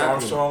said Louis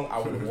Armstrong, I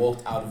would have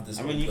walked out of this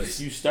I mean, you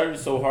place. started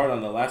so hard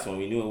on the last one,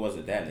 we knew it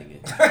wasn't that nigga.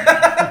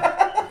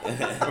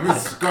 I mean,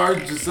 Scar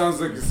just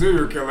sounds like a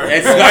serial killer.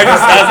 And Scar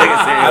just sounds like a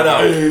I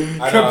serial.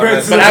 know.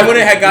 Compared to But I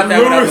wouldn't have got that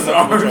without Louis the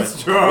multiple choice.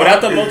 Armstrong.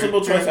 Without the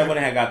multiple choice, I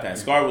wouldn't have got that.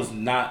 Scar was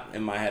not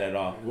in my head at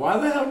all. Why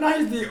the hell not?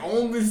 He's the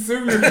only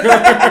serial killer.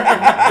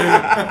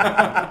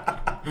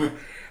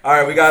 All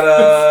right, we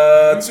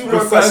got 2 more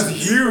Besides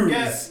questions. Hughes.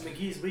 Yes,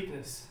 McGee's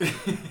weakness.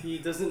 He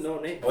doesn't know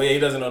names. Oh, yeah, he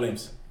doesn't know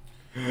names.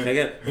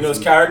 He knows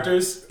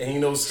characters and he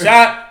knows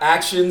Shot.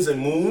 actions and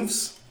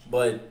moves.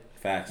 But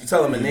Facts. you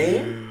tell him a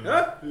name.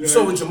 You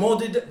saw what Jamal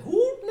did.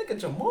 Who? Nigga,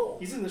 Jamal.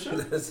 He's in the show.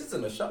 He's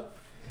in the show.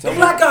 The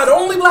black guy, the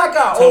only black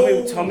guy.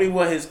 Tell me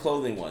what his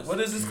clothing was. What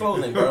is his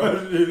clothing,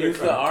 bro? He was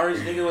the orange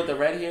nigga with the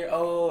red hair.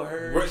 Oh,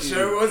 her. What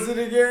shirt was it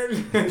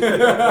again?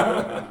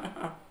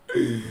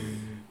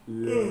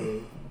 Yeah.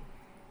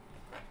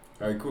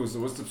 Alright, cool. So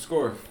what's the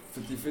score?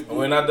 50-50?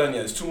 We're not done yet.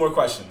 There's 2 more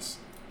questions.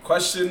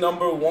 Question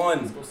number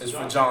 1 is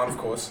for John, of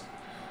course.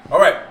 All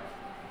right.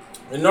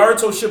 In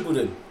Naruto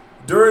Shippuden,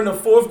 during the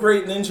 4th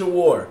Great Ninja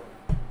War,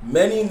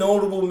 many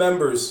notable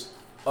members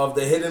of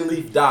the Hidden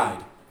Leaf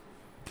died.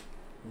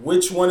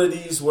 Which one of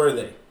these were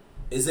they?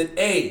 Is it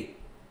A,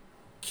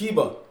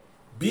 Kiba,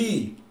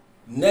 B,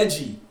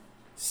 Neji,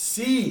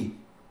 C,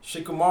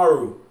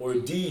 Shikamaru, or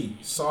D,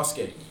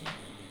 Sasuke?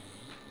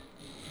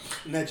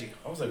 Neji.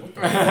 I was like, what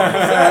the fuck is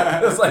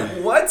that? I was like,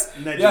 what?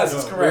 Neji, yes,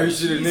 it's go. correct. You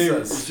should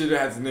have Jesus.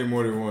 had to name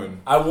more than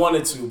one. I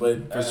wanted to,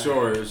 but For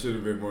sure, it should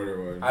have been more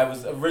than one. I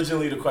was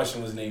originally the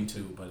question was named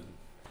 2, but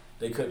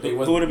they could. They Who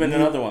would have been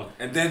another one?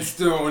 And then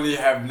still only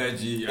have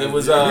Neji. It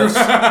was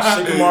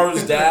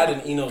Shikamaru's dad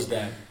and Ino's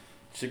dad.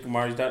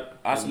 Shikamaru's dad.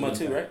 Asuma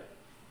too, right?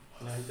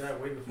 He died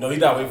way before. No, he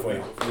died way before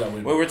you.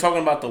 Wait, we're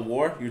talking about the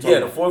war? You Yeah,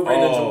 the 4th Great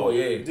Ninja War.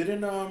 Yeah.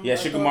 Didn't Yeah,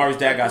 Shikamaru's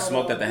dad got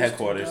smoked at the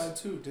headquarters. Died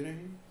too, didn't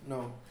he?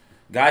 No.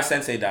 Guy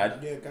Sensei died.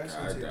 Yeah, guys.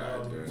 I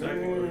died,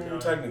 Technically,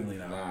 Technically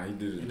not. Nah, he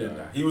did He it. didn't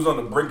die. He was on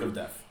the brink of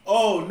death.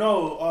 Oh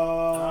no.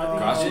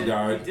 Kashi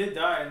died. He did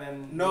die, and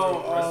then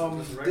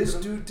No. This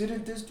dude.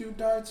 didn't this dude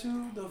die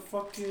too? The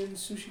fucking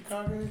Sushi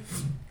Kage,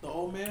 the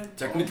old man.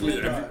 Technically, The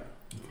old man died.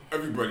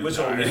 Everybody Which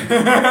died. old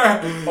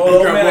man? He Oh,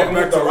 the got man that brought can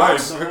back move the to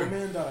rocks. life. The old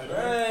man died.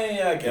 Right?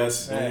 Yeah, I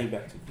guess.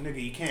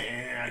 Nigga, you can't.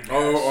 I guess.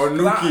 Or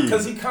Nuki.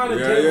 Because he kind of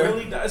Yeah, did yeah.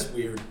 really. That's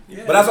weird.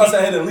 Yeah. But that's why I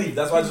said Hidden Leaf.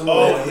 That's why I just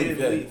Oh, moved Hidden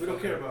Hidden Leaf. Leaf. We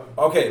don't care about him.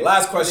 Yeah. Okay,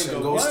 last question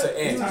Nigga, goes what? to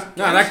Ant.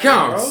 Nah, that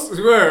counts.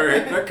 Swear,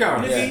 that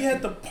counts. Nigga, he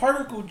had the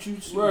particle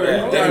juice. Swear,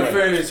 Yeah, he died anyway.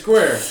 fair and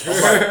square.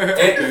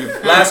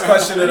 Ant, last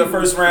question of the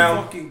first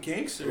round. Fucking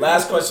gangster.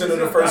 Last question of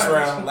the first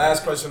round.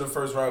 Last question of the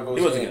first round goes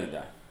He to wasn't Ant.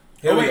 gonna die.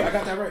 Here Oh we wait, go. I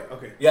got that right.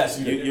 Okay. Yes,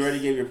 you You did. already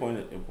gave your point,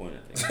 I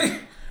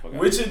think.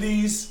 Which of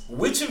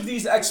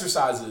these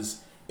exercises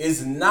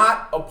is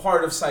not a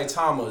part of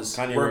Saitama's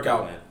Kanye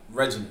workout plan.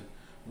 regimen?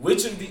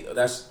 Which of the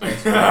that's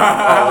that's your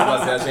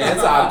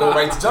answer. I'll go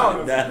right to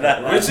John.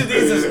 Which of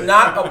these is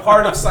not a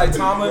part of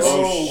Saitama's?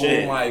 Oh,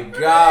 shit. My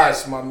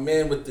gosh, my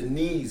man with the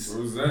knees.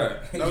 Who's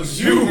that? That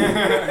was you.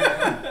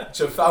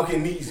 Your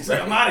Falcon knees.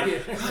 Like, I'm out of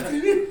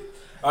here.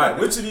 All right,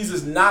 which of these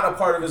is not a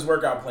part of his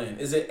workout plan?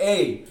 Is it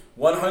A,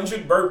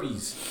 100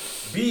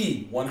 burpees,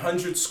 B,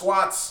 100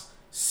 squats,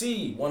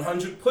 C,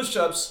 100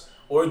 push-ups,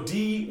 or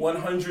D,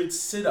 100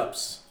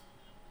 sit-ups?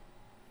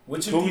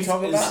 Which of Who we these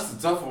talking is about? That's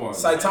a tough one.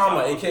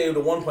 Saitama, aka the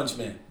One Punch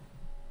Man?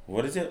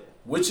 What is it?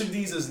 Which of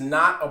these is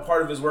not a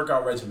part of his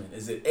workout regimen?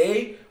 Is it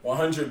A,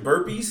 100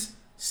 burpees,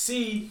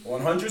 C,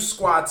 100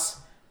 squats,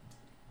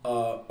 B,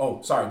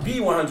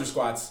 100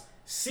 squats,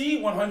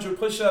 C, 100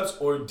 push-ups,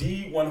 or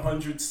D,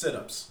 100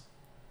 sit-ups?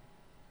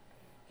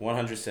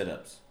 100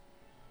 sit-ups.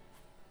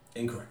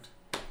 Incorrect.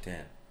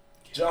 Damn.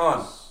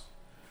 John,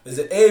 is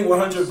it A,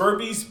 100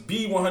 burpees,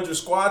 B, 100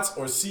 squats,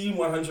 or C,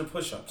 100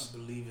 push-ups? I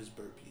believe it's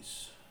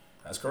burpees.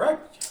 That's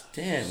correct.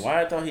 Damn,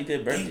 why I thought he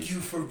did Thank birthdays? you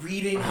for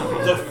reading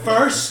the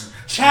first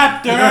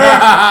chapter.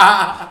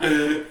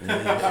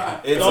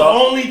 It's The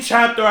only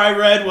chapter I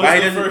read was Why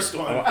he the didn't- first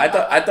one.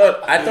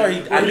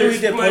 I knew he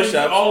did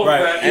push-ups. All Right.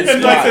 of that. And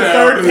And like the squat.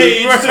 third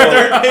page, was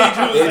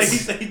like, It's- he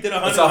said he did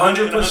 100. It's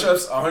 100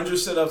 push-ups, 100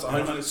 sit-ups,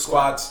 100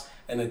 squats,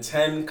 and a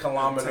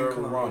 10-kilometer 10 run.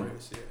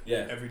 kilometers,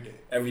 Yeah, every day.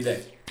 every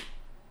day.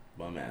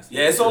 Bum ass.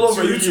 Yeah, it's all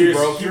over 2 YouTube, years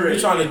bro. straight. You're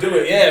trying to do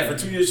it. Yeah, for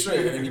 2 years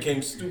straight, and it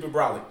became stupid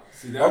brolic.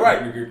 See, that All would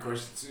right. be a good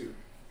question too.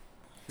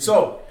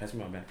 So, Pass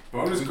me my back.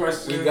 Bonus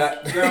questions. we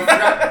got-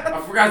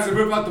 I forgot to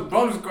whip out the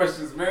bonus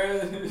questions,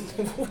 man.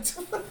 You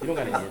don't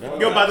gotta hear that.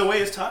 Yo, by the way,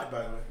 it's tied. By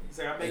the way, He's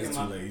like, I'm making it's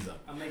too my. late. He's up.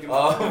 I'm making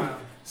Um, my.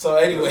 So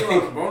Let's anyway,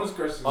 go on bonus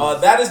questions.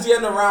 that is the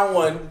end of round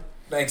 1.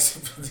 Thanks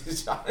for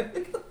this shot.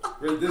 Wait,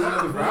 there's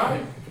another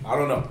round? I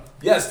don't know.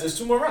 Yes, there's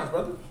 2 more rounds,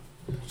 brother.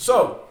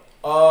 So,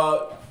 that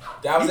was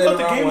you the thought end the of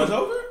round game 1. was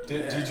over? Do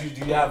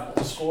you have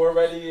the score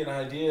ready? An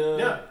idea?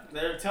 Yeah,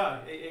 they're tied.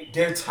 8-8.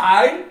 They're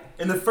tied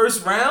in the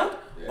first round?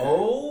 Yeah.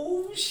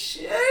 Oh,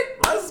 shit.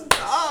 Let's go.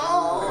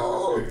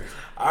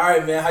 All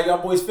right, man. How y'all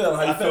boys feeling?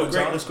 How you I feel feeling,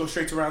 great. John? Let's go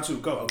straight to round 2.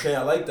 Go. Okay,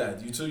 I like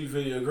that. You two,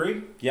 you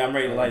agree? Yeah, I'm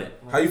ready to light it.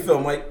 How you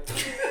feel, Mike?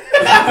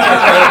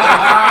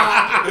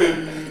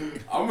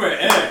 I'm gonna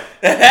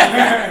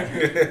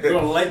end.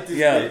 Gonna light this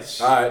Yeah.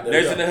 bitch. All right, there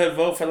There's you in go. the hood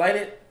vote for light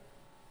it?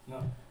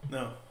 No,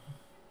 No.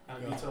 I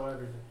veto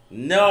everything.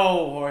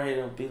 No, Jorge,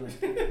 don't be like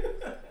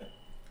that.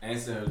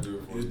 Answer her, do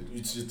it for you.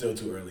 You're still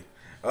too early.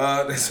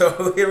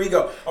 So here we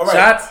go. All right.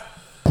 Shots?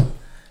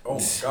 Oh, my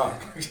God.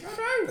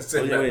 That's Oh,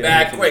 it. yeah, wait,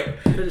 Back wait.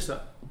 quick. Finish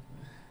up.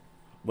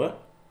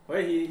 What?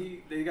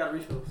 Wait, they got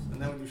refills,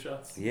 and then we do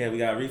shots. Yeah, we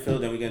got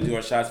refilled, then we're gonna do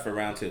our shots for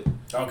round 2.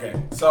 Okay.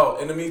 So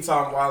in the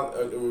meantime, while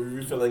we're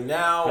refilling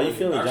now. How you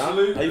feeling, John?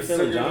 Actually, How you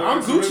feeling, John?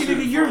 I'm Gucci,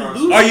 nigga. You're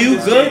losing. Are you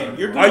this good? game.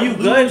 You're Are you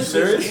good? lose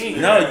this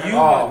game. No,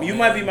 Oh, you man.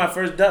 might be my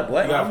first dub.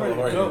 What? Yeah. I'm ready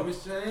to Right. go.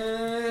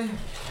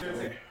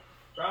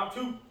 Round 2.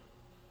 All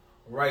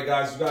right,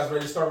 guys. You guys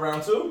ready to start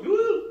round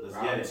 2? Let's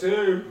Round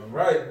 2. All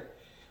right.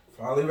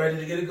 Finally ready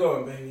to get it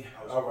going, baby.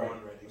 All right.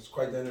 It's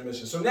quite the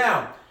intermission. So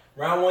now,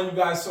 round 1, you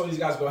guys saw these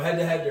guys go head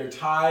to head. They're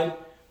tied.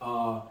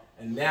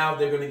 And now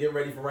they're going to get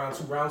ready for round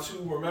 2. Round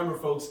 2, remember,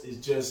 folks, is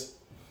just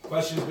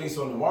questions based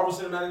on the Marvel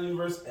Cinematic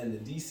Universe and the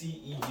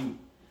DCEU.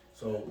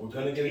 So we're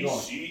going to get it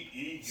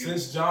going.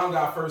 Since John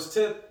got first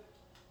tip,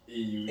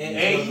 EU.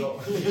 and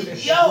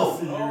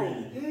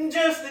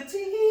Just the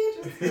tea.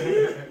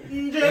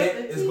 Ant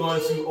is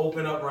going to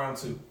open up round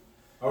 2.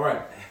 All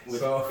right.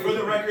 So For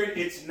the record,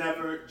 it's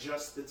never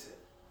just the tip.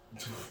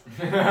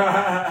 We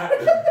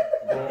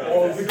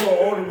go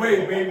all the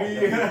way,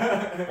 baby.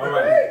 all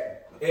right.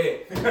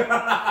 Ant.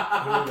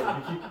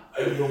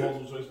 You go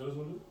multiple choice for this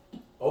one?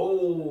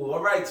 Oh,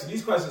 all right. So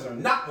these questions are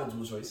not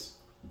multiple choice.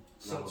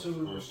 So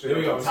Here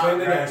we go.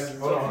 Explain it again.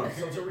 Hold on.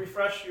 So to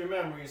refresh your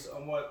memories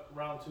on what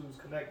round 2's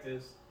connect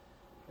is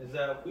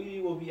that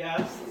we will be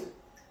asked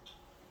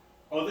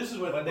Oh, this is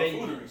when when the they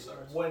buffoonery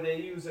starts. when they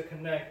use a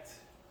connect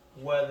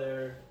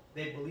whether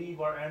they believe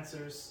our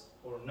answers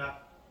or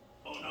not.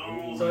 Oh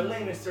no. So in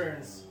layman's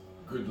terms,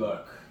 Good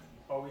luck.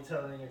 are we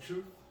telling a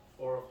truth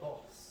or a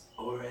false?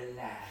 Or a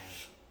lie.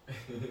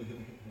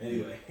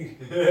 Anyway. All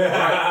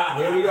right.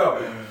 Here we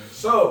go.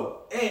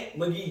 So, Ant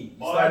McGee.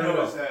 All I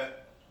know is that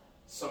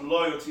some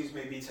loyalties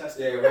may be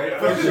tested. Yeah, right?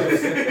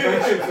 Friendships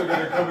are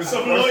gonna come into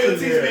Some question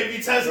loyalties here. may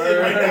be tested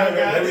right now,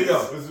 guys. Here we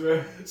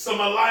go. Some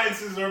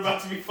alliances are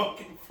about to be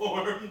fucking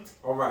formed.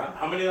 All right.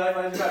 How many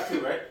lifelines you got? 2,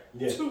 right?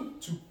 Yeah. Two.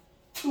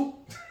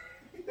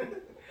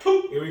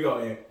 Here we go,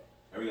 Ant.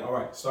 There we go. All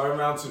right. Starting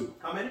round 2.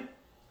 How many?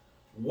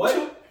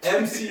 What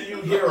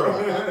MCU hero?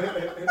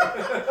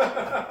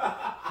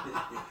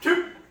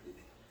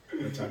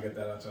 Let y'all get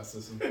that out your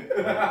system.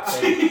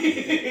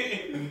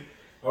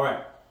 All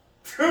right.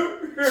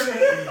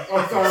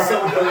 Oh, sorry.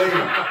 So delayed.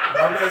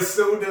 My man's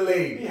so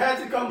delayed. He had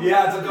to come. He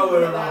had to go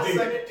with a last routine.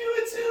 second. Do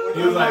it too.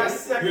 He was like, I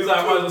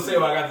might as well say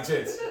what I got the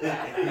chance.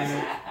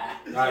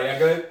 All right, y'all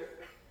good?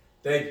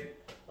 Thank you.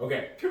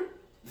 Okay.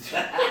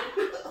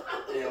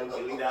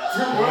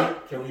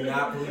 Can we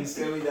not, please?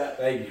 Can we not?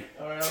 Thank you.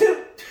 All right.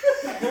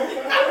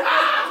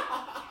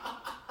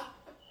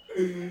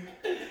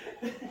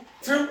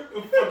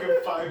 Fucking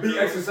 5 Be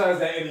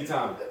exercised at any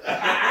time.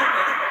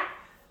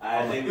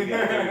 I think we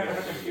got it.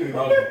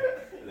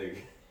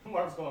 Okay.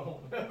 Mark's going home.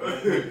 I'm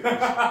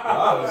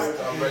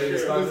ready to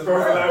start this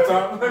First round.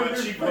 laptop. My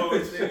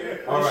cheekbones,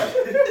 nigga. All right.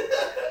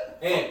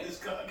 And This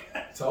cock.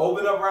 to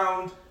open up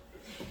round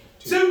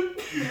 2. Two.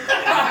 He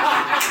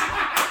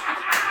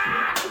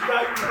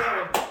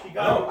got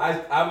No,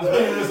 I was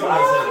waiting for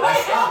somebody to say it. I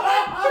stopped.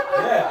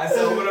 Yeah, I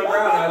said open up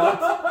round.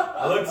 I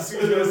looked to see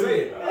who's gonna say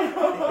it.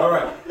 All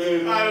right.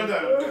 I'm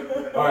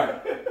done. All right.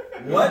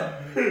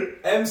 What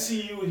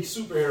MCU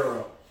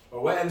superhero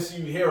or what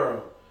MCU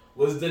hero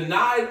was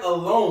denied a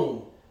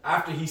loan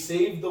after he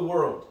saved the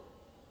world?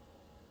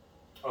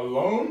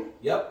 Alone?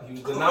 Yep, he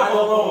was denied a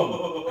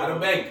loan at a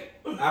bank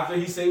after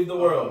he saved the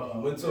world. He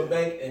went to a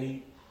bank and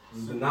he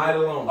was denied a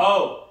loan.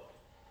 Oh,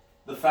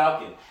 the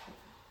Falcon.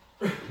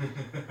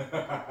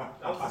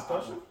 that was his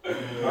question.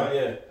 Oh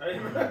yeah.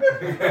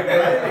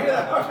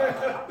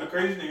 The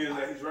crazy thing is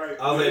that he's right.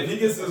 I was like, if he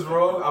gets this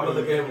wrong, I'm gonna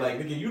look at him like,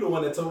 nigga, you the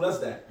one that told us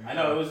that. I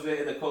know, it was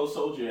the Cold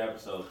Soldier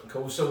episode.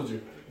 Cold soldier.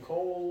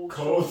 Cold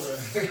Cold.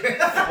 shoulder.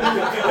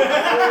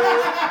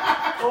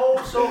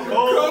 Cold shoulder.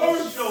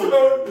 Cold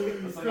shoulder.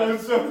 It's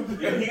like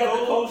he got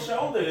the cold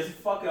shoulder. It's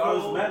fucking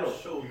all metal.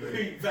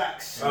 Big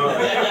vax. All right.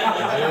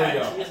 There we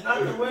go. It's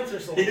not the winter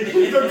soldier.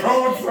 The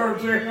cold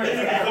surgery.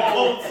 The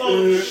cold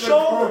soldier.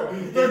 Shoulder.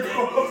 The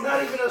cold. He's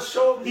not even a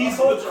shoulder. He's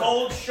the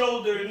cold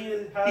shoulder.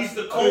 He's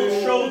the cold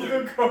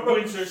shoulder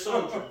winter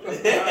soldier.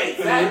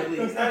 Exactly.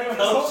 He's not even a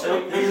Cold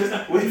soldier.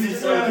 shoulder. He's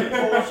just a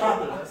cold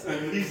shoulder. That's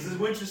it. He's the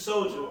winter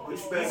soldier, which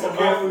means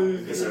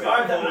He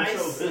survived the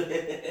ice.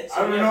 I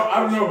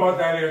don't know about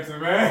that answer,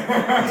 man.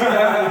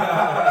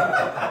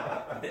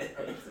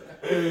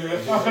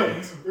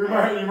 You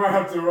might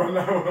have to run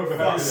that one back.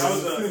 I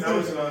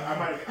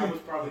was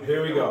probably.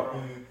 Here we go.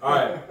 All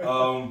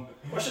right.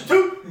 Question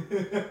 2.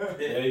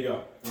 There you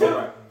go. All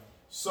right.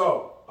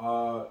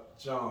 So,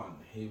 John,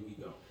 here we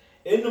go.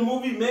 In the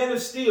movie Man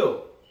of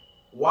Steel,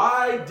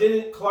 why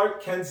didn't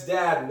Clark Kent's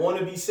dad want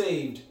to be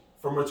saved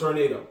from a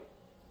tornado?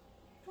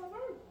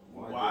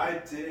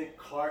 Why didn't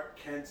Clark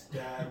Kent's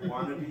dad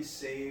want to be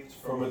saved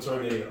From a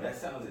tornado. That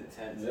sounds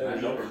intense. Yeah,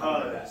 I don't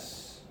remember that.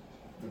 Because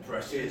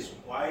Depression. his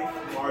wife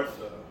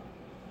Martha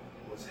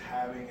was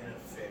having an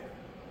affair.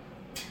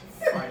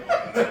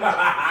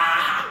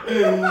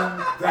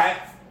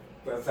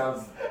 That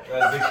sounds.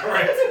 That's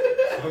incorrect.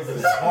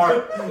 It's a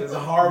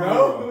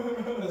horrible.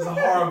 It's a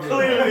horrible.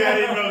 Clearly, I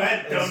didn't know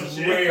that dumb It's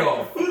shit. way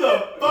off. Who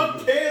the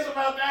fuck cares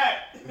about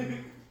that?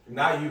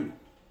 Not you.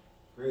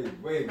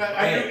 Wait.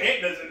 I knew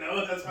Ant doesn't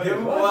know. That's why.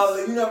 Well,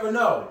 you never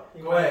know.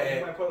 He Go might, ahead, he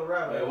Ant. might put a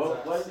rabbit. Wait, on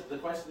his what ass. was the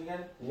question again?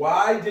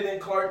 Why didn't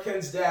Clark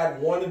Kent's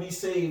dad want to be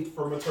saved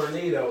from a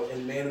tornado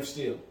in Man of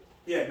Steel?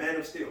 Yeah, Man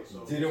of Steel. So.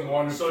 Didn't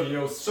want to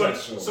feel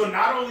special. So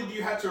not only do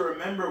you have to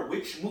remember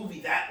which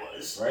movie that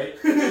was, right?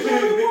 There's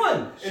only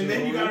one. and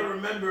then you gotta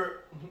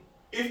remember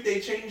if they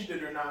changed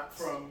it or not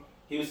from.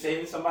 He was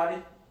saving somebody?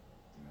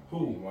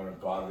 Who? Want to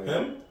bother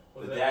Him?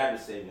 The dad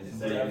was saving his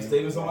dad was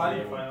saving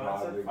somebody?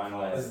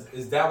 Final answer.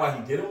 Is that why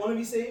he didn't want to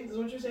be saved? Is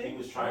what you're He saying?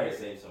 was trying to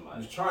save He somebody.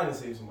 was trying to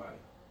save somebody.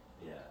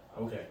 Yeah.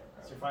 Okay.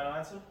 That's your final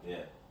answer? Yeah.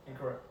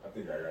 Incorrect. I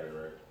think I got it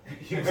right.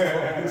 He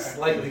was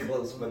slightly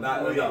close, but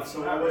not enough.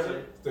 So what was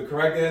it? The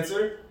correct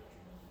answer?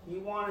 He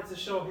wanted to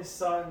show his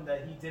son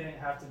that he didn't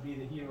have to be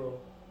the hero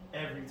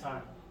every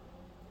time.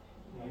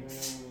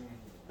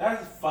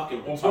 That's fucking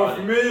One point for retarded.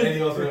 And me.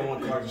 he also didn't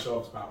want Clark to show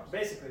off his powers.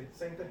 Basically,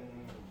 same thing.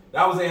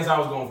 That was the answer I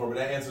was going for, but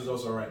that answer is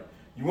also right.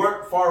 You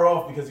weren't far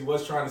off because he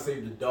was trying to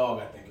save the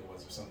dog, I think it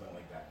was, or something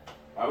like that.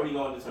 Why would he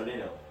go in the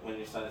tornado when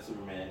your son is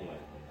Superman anyway?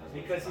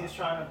 Because he's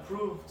trying to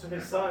prove to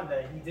his son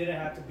that he didn't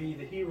have to be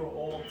the hero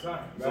all the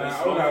time. Man,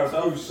 I don't have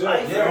to prove shit.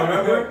 Life, Yeah,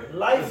 remember?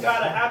 Life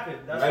gotta happen.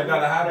 That's Life what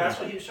gotta happen. That's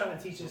what he was trying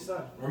to teach his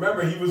son.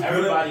 Remember, he was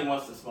Everybody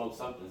wants to smoke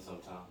something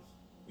sometimes.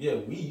 Yeah,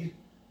 weed.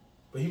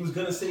 But he was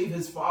gonna save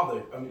his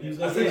father. I mean, he was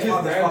I gonna think save his his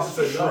father. His dad's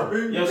father said no.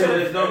 tripping. Yo, so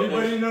there's no-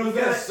 Everybody knows you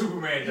that gotta-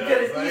 Superman You does.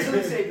 could have Like-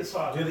 easily saved his Could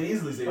father. have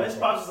easily saved But his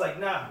his father. pops was like,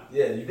 nah.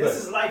 Yeah, you This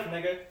could. is life,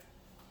 nigga.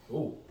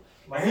 Ooh.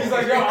 And he's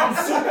like, yo, I'm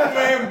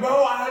Superman,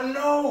 bro. I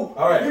know.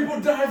 All right. People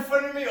die in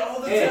front of me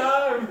all the Hey.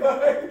 time.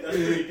 That's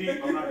pretty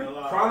deep. I'm not gonna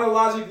lie.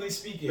 Chronologically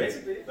speaking,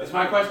 Basically. That's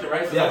my question,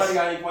 right? So Yes. nobody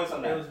got any points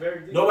on It that. was very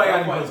deep. nobody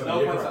got No any points, points on no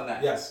that. You're points correct. on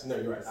that. Yes, no,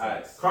 you're right.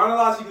 Alright.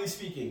 Chronologically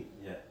speaking,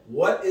 Yeah.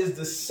 what is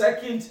the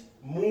second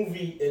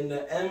movie in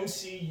the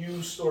MCU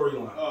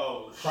storyline?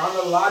 Oh.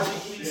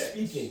 Chronologically shit.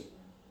 speaking.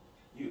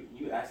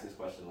 You asked this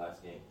question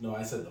last game. No,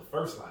 I said the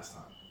first last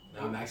time.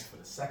 Now I'm asking for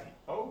the second.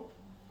 Oh.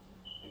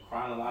 In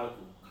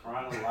chronological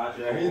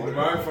Yeah, he's order.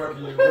 mind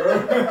fucking you, bro.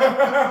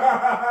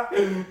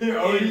 He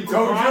already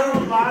told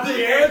you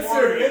the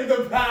answer in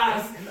the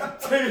past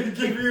to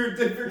give you a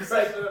different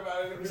question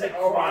about it. He's like,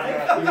 oh my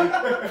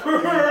god.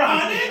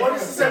 Chronic? What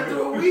is this after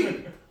a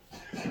week?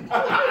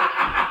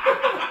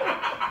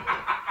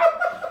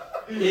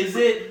 Is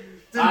it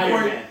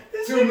Iron Man?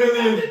 2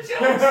 million.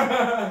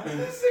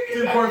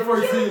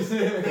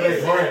 2.14.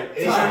 Wait,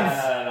 alright.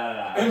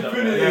 Nah.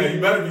 Infinity. Yeah, you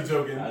better be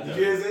joking. I Did you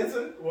hear his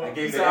answer? I He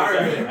gave said the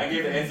Iron answer. Man. I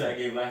gave the answer I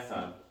gave last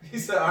time. He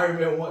said Iron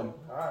Man 1.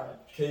 Alright.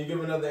 Can you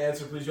give another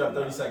answer, please? You have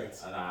 30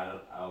 seconds. No, I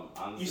don't.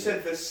 Honestly, You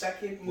said the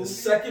second movie? The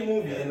second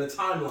movie Yeah. in the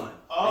timeline.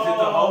 Oh, Is it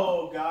the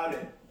Hulk? got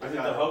it. I Is it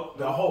got the Hulk?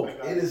 The Hulk. I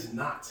got It is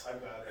not. I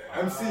got it.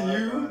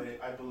 MCU? I got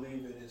it. I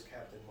believe it is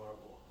Captain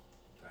Marvel.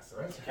 That's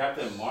the answer.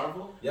 Captain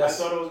Marvel? Yes.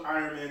 I thought it was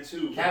Iron Man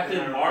 2. but Captain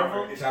then I Marvel?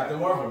 remembered it's Captain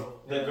Marvel.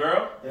 The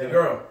girl? The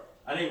girl.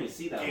 I didn't even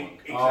see that one.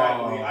 Exactly.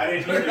 Oh. I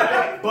didn't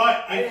either.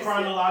 But I in didn't see-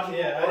 chronological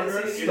yeah, I didn't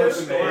order, see in it. the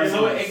story.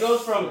 So it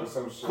goes from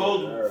Some shit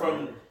Cold there.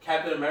 from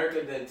Captain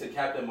America then to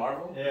Captain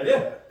Marvel.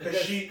 Yeah.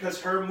 Because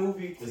her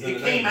movie, It's in it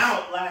the came 90s.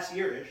 out last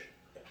year-ish,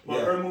 but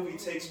Yeah. her movie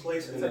takes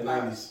place in In the the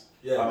past. 90s.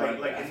 Yeah. Alright.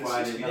 Like in That's the why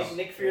I didn't 60s. know.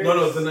 Nick Fury.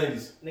 No, it's the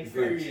 90s. Nick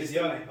Fury is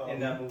young in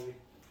that movie.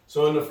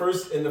 So in the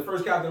first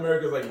Captain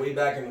America is like way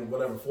back in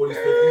whatever 40s,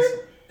 50s,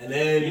 and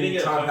then You didn't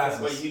get a time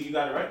point. Wait, passes. you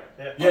got it right?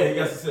 Yeah, he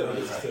gets the tip.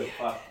 He gets the tip.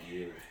 Fuck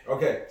you.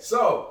 Okay,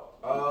 so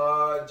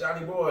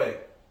Johnny Boy,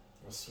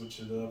 let's switch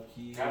it up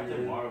here.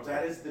 Captain Marvel.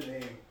 That is the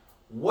name.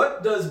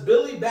 What does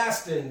Billy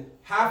Baston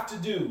have to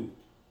do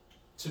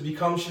to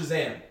become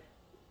Shazam?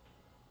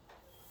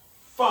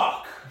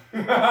 Fuck.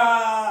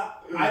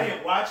 I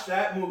didn't watch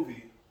that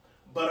movie,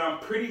 but I'm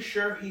pretty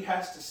sure he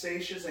has to say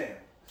Shazam.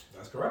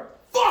 That's correct.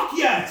 Fuck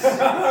yes!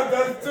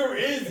 That's too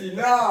easy.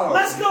 No.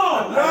 Let's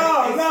go!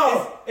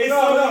 It's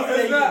No, so no,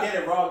 easy it's that not. you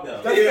get it wrong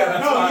though. That's Yeah, not-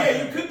 that's No, fine.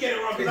 yeah, you could get it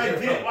wrong because I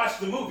didn't watch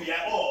the movie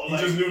at all. He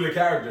Like, just knew the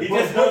character. He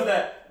just knows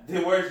that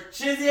the word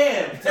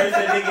Shazam turns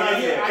the nigga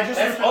in Yeah, I just-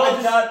 That's I all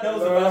just- John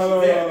knows about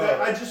No.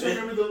 Shazam. I just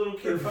remember the little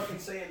kid fucking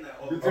saying that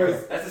all the time.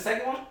 Because That's the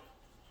second one?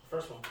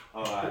 First one.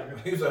 Oh, alright.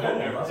 He was like,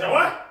 hold on, Is bro. So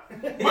what?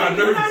 Mike, Mike,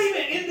 you're not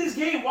even in this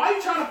game. Why are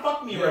you trying to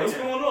fuck me Yeah, right what's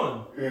now? going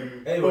on?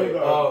 Anyway,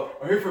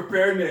 I'm here for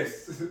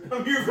fairness.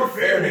 I'm here for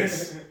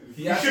fairness.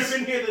 He You has should have to-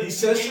 been here the he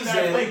says game that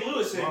I Shazam. played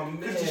Lewis in Oh,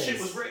 because the man.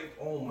 shit was written.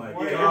 Oh my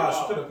Word.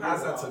 gosh, could have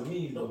passed that to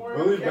me. Don't The worry.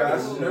 Billy I'm careful.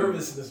 Baston.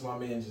 nervousness my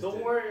man just Don't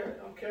did. worry.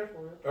 I'm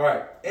careful. All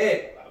right,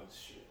 Ed, Oh,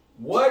 shit.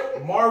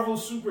 what Marvel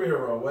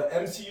superhero, what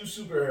MCU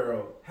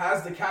superhero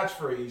has the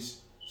catchphrase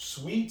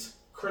 "Sweet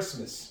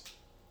Christmas"?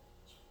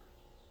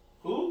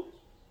 Who?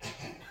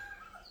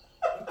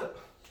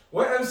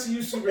 What MCU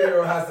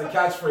superhero has the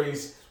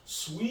catchphrase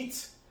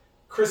 "Sweet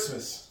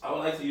Christmas"? I would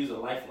like to use a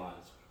lifeline.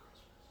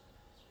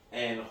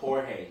 And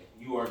Jorge,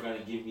 you are gonna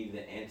give me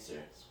the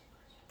answer.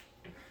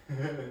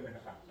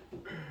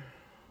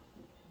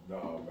 No,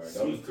 man. That was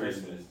Sweet too easy.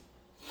 Christmas.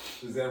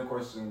 Shazam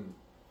question.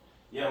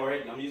 Yeah,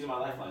 Jorge, I'm using my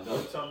lifeline. Go.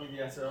 Don't tell me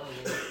the answer. I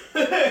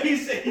don't know. He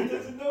said he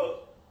doesn't know.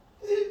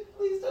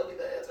 Please tell me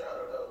the answer. I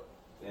don't know.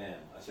 Damn,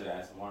 I should have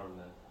asked Marvin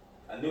then.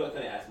 I knew I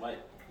couldn't ask Mike.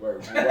 Wait,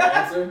 what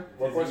answer?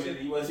 What question?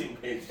 He wasn't even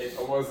paying attention.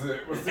 What was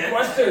it? What's the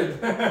question?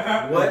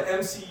 What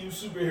MCU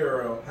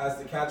superhero has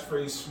the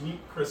catchphrase "Sweet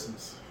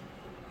Christmas"?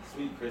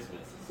 Sweet Christmas.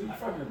 Sweet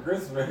fucking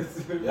Christmas.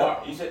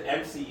 What? You said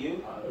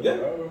MCU? Yeah.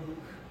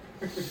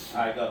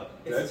 Alright, go.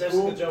 It's That's Jessica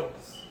cool.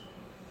 Jones.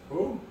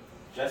 Who?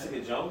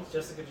 Jessica Jones?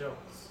 Jessica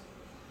Jones.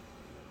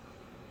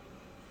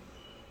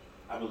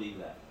 I believe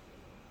that.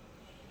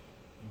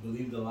 You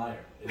believe the liar.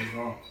 It is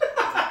wrong.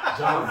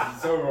 John,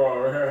 so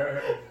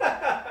wrong.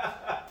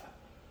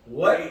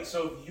 What? Wait,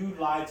 so if you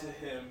lied to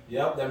him,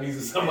 Yep, that means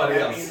it's somebody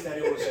that else. means that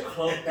it was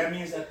close. That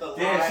means that the lie.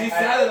 Damn, she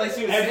sounded like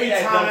she was every saying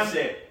that dumb time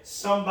shit.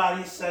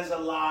 somebody says a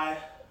lie,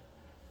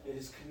 it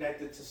is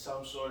connected to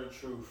some sort of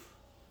truth.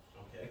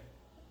 Okay.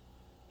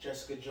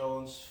 Jessica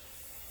Jones,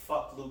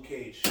 fuck Luke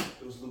Cage.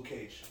 It was Luke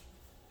Cage.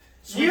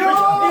 Yo! It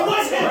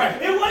wasn't.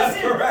 Correct. It wasn't.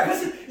 That's correct.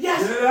 Listen,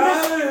 yes. Get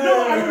Yes. out of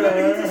No, I here.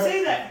 remember he did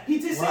say that. He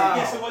did say Wow.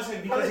 yes. It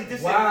wasn't because he did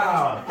say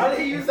Wow. How did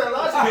he use that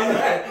logic?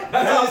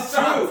 That's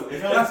true.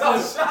 That's all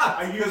shot.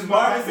 I Because used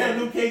Marvin said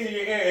Luke Cage in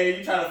your ear and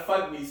you trying to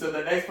fuck me, so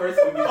the next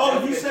person would be Oh,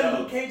 Jessica you said Jones.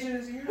 Luke Cage in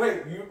his ear?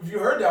 Wait, you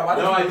heard that? Why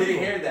No, didn't I you didn't believe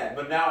hear him? that.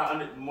 But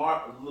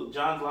now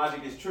John's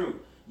logic is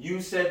true.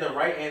 You said the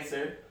right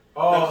answer.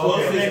 Oh, the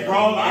closest okay.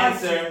 wrong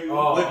answer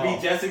Oh, would be oh.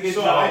 Jessica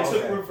So Jones. I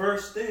took okay.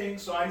 reverse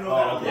things, so I know Oh,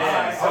 that okay.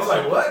 yeah. I was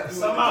like, what?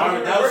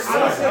 Somehow That was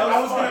smart. Honestly, I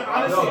was gonna No,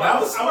 honestly,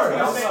 that was smart.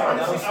 That was say smart.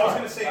 That honestly, was I was smart.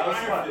 gonna say That was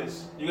Iron smart.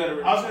 Fist. You gotta.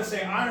 I was gonna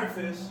say Iron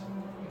Fist,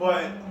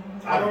 but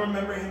I don't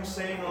remember him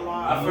saying a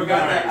lot. I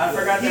forgot that. I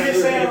forgot He that.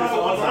 didn't say a Luke lot Cage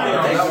was of on Iron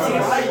time. Fist. Fist. He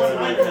didn't say what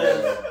Iron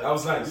Fist. That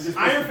was nice.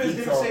 Iron Fist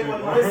didn't say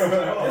what Iron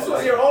Fist. This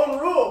was your own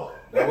rule.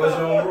 That was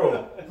your own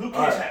rule. Luke Cage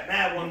All right. had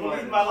mad You one believe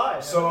line. my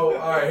lies. So,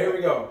 all right, here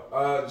we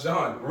go.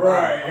 John.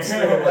 Right. I'm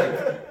still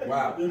like,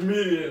 wow.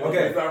 Immediately.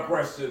 Okay. Without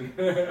question.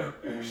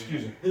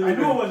 Excuse me. I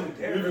knew it wasn't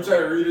You there. even try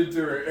to read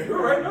into it.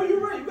 You're right. No, you're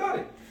right. You got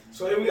it.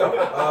 So here we go.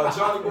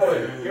 Johnny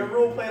Boy. Your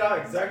rule played out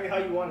exactly how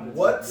you wanted it.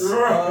 What's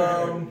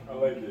I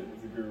like it.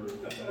 It's a good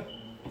word.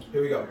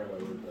 here we I go. like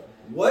that.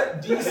 What I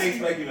didn't DC?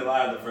 expect you to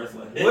lie on the first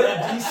one. What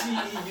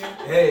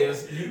DCEU? Hey,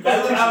 you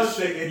That's what I was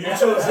thinking. You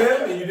chose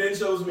him and you didn't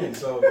chose me.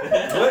 So,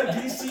 what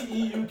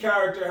DCEU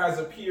character has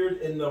appeared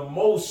in the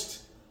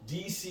most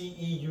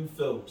DCEU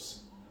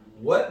films?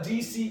 What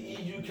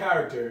DCEU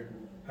character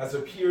has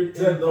appeared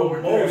in the Deadpool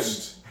again.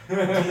 most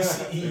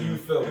DCEU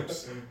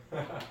films?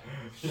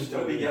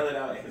 Don't be yelling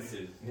out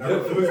answers. I mean,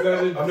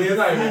 it's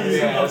not even,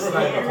 yeah, it's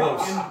not even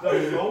close. In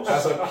the most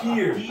Has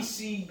appeared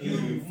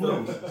DCU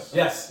films. movies.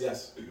 Yes,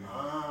 yes.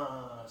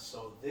 Ah,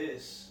 so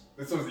this.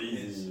 This was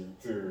easy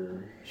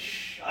too.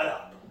 Shut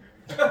up.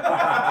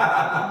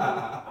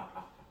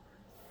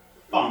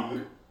 Fuck.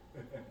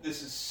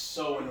 This is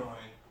so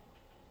annoying.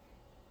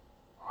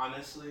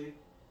 Honestly,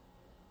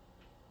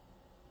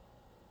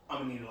 I'm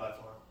gonna need a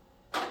lifeline.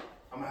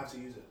 I'm gonna have to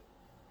use it.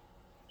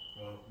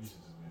 Well, you should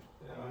just win.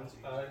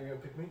 You gonna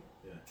pick me?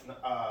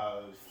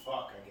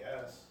 Fuck, I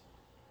guess.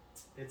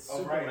 It's Oh,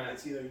 Superman. right.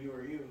 It's either you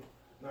or you.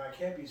 No, it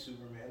can't be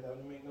Superman. That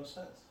would make no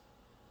sense.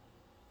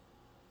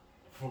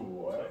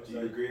 What? Do you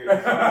agree?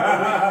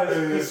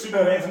 Because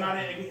Superman's not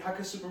in. How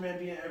could Superman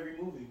be in every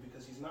movie?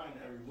 Because he's not in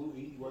every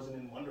movie. He wasn't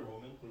in Wonder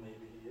Woman,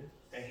 Maybe he is.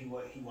 and he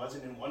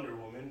wasn't in Wonder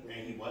Woman,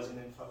 and he wasn't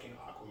in fucking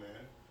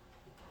Aquaman,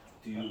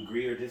 Do you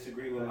agree or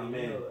disagree with my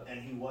man?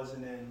 and he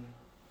wasn't in.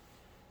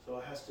 So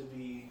it has to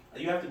be.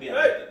 You have to be.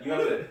 Hey! You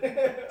have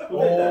to.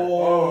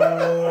 Oh,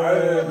 I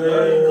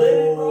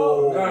didn't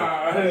oh,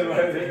 Nah, I didn't like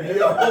it.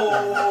 Yo.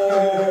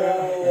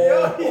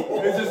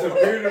 It just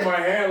appeared in my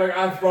hand, like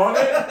I thought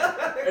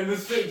it, and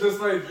this shit just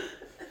like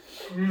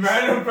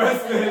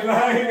manifested. He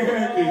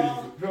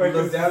Like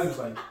looked down and was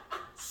like,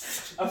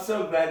 I'm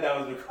so glad that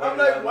was recorded. I'm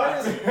like, why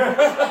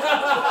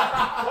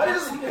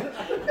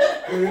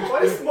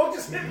does smoke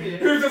just hit me?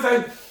 he was just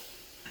like.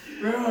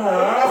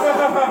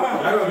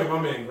 I don't get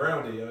my man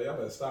grounded, yo. Y'all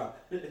better stop.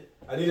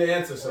 I need an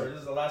answer, So sir. this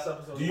is the last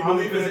episode. Do you I'm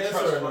believe his gonna answer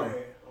trust or no?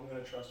 Jorge. I'm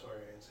gonna trust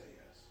Jorge and say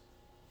yes.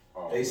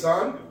 Oh, Hey,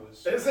 son? It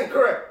was. It's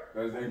incorrect.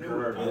 That's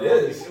incorrect. It bro.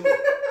 is.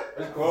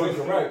 It's Close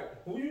close. correct.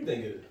 Who you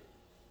think it is?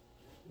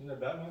 Isn't that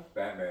Batman?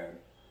 Batman.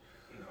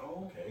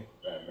 No. Okay.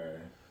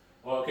 Batman.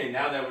 Well, okay,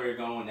 now that we're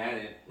going at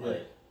it,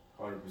 Right.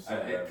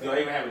 100%. do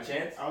I even have a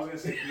chance? I was gonna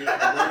say.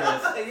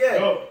 Yeah.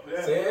 Go.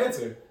 Yeah. Say an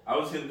answer. I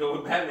was gonna go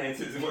with Batman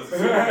since it was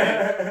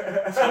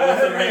Superman. So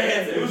what's the right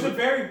answer? It was a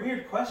very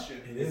weird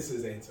question. It is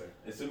his answer.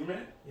 It's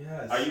Superman?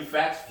 Yes. Are you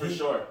facts for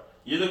sure?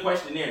 You're the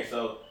questionnaire,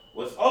 so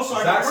what's Also,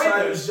 I Zack can rate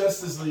Snyder's this.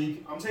 Justice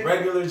League, I'm taking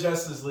regular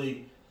Justice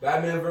League,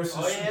 Batman versus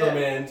Oh, yeah. I'm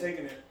Superman,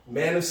 taking it.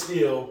 Man of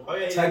Steel, Oh,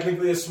 yeah, yeah.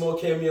 technically a small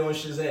cameo in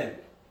Shazam.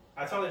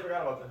 I totally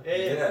forgot about that.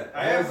 Yeah. Yeah.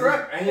 I am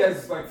correct. And he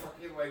has like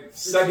fucking like.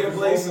 Second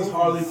place is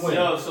Harley Quinn.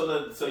 Yo,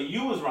 so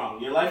you was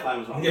wrong. Your lifeline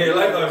was wrong. Yeah, your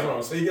life was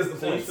wrong, so he gets the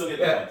So you point. still get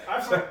Yeah. the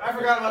I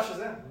forgot about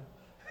Shazam.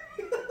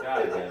 point.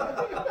 God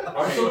damn.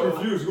 I'm so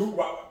confused. Who?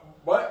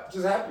 What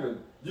just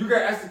happened? You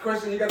got asked the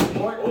question. You got the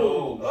point.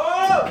 Oh.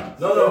 Oh!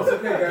 No, It's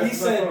okay, guys. he It's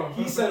said not wrong.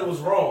 he said it was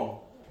wrong.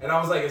 And I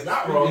was like, it's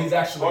not wrong. He's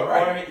actually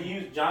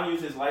right. John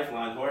used his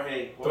lifeline.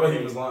 Jorge thought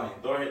he was lying.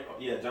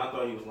 John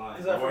thought he was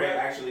lying. Jorge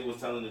actually was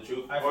telling the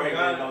truth. I Jorge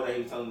forgot. didn't know that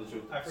he was telling the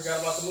truth. I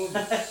forgot about the movie.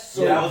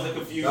 So that was a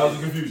confusion. That was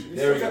a confusion.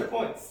 There we go.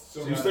 Points.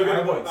 So you still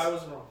get the points. I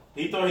was wrong.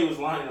 He thought he was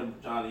lying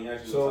to John. He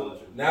actually was telling the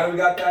truth. Now that we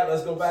got that,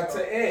 let's go back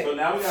to Ant. So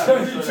now we got. So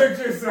you tricked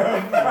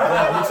yourself.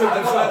 Yeah, you took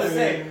I'm this about out. to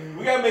say,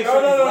 we gotta make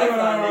sure these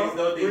lifeline niggas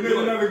know what they We need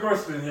doing. another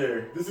question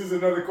here. This is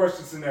another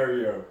question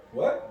scenario.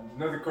 What?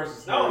 Another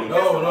question No,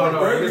 scenario. No.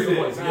 Buried He gets the it.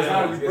 points. He Nah,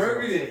 gets we the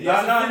buried points. it. No,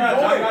 John got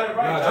it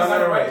right. John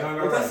got it right. John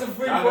got But it that's a right.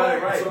 free John point. got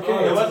it right. It's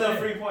okay. It wasn't a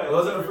free point. It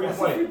wasn't a free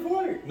That's a free point.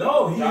 point.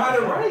 No, he had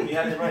it right. He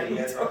had it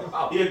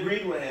right. He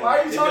agreed with him. Why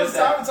are you It's trying to just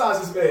that-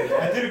 sabotage this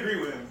man? I did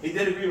agree with him. He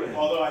did agree with him.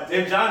 Although I did.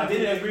 If John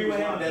didn't agree with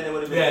him, then it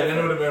would have been. Yeah, then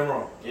it would have been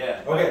wrong.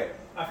 Yeah. Okay,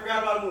 I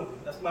forgot about a movie.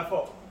 That's my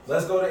fault.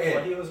 let's go to But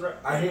Ant. he was right.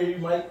 I hear you,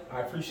 Mike.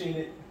 I appreciate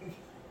it.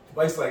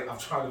 Mike's like, I'm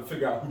trying to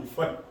figure out who to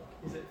fight.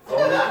 Is it?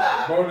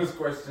 Bonus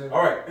question.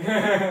 All right.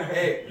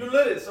 Hey, You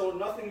lit it, so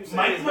nothing you said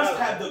Mike is must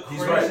valid. have the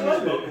He's craziest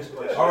right. bonus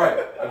question. all right.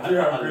 I do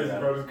have a crazy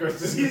bonus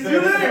question. He's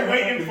literally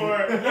waiting for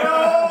it.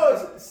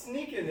 Yo, it's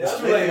sneaking. It's Yeah.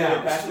 too late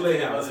now. It's too late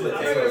now. It's I'm lit.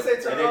 not gonna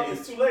say turn And then off. you-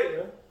 It's too late,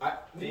 yo. I,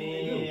 Damn,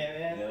 You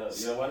man.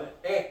 know what?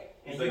 Ant,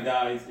 He's like,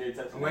 nah, he's scared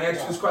to touch I'm gonna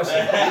ask you this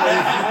question.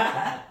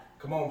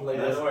 Come on, play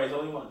That's this. all right. It's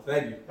only one.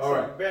 Thank you. All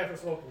right. Banned from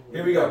smoking.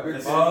 Here we go.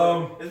 It's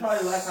probably the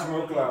last time.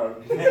 Smoke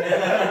cloud.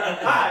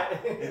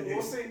 Alright,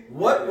 we'll see.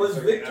 What was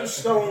Victor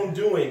Stone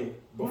doing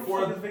Who the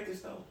before? fuck is Victor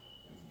Stone?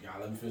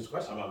 God, let me finish the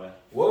question. Oh, my bad.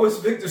 What was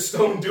Victor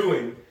Stone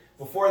doing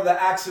before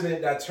the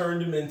accident that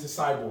turned him into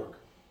Cyborg?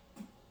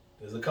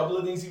 There's a couple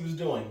of things he was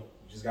doing.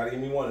 You just gotta give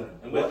me one of them.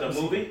 And with What the was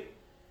he movie? doing?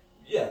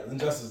 Yeah, in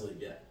Justice League,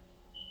 yeah.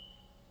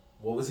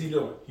 What was he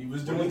doing? He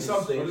was doing What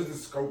something. is the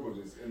scope of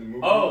this in the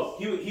movie? Oh,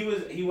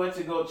 he went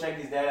to go check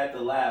his dad at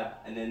the lab,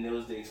 and then there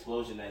was the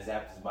explosion that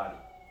zapped his body.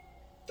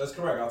 That's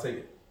correct, I'll take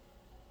it.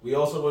 We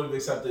also would have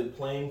accepted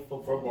playing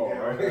football.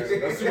 Right?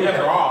 That's super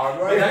Yeah. broad,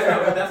 But right?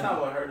 that's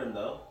not what hurt him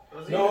though.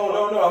 No.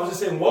 I was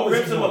just saying, what was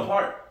rips he him doing?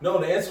 apart? No,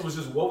 the answer was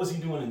just, what was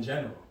he doing in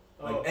general?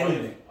 Like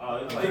anything. Oh, I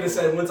could have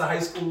said went to high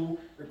school.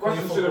 The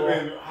question played should have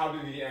football. been, how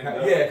did he end Yeah,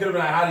 up? it could have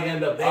been like, how did he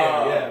end up there?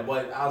 Yeah,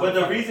 but I was But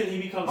the like, reason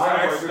he becomes My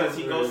cyborg is accident because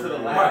he goes to the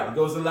was- lab. right, he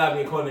goes to the lab and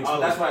he caught an Oh,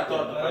 explosion. that's what I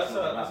thought the That's question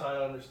was how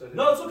about. I understood it.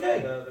 No, it's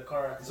okay. The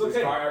car accident. It's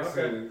okay. Car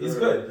accident.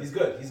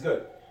 He's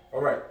good.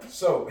 All right.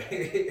 So,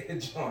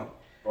 John,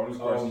 Bonus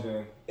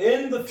question.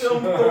 in the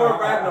film Thor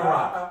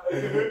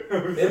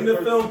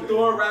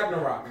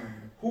Ragnarok,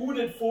 who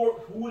did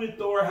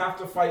Thor have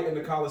to fight in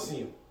the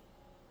Colosseum?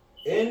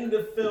 In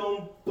the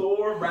film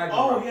Thor Oh,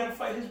 Ragnarok. he had to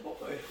fight his boy.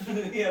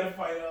 He had to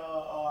fight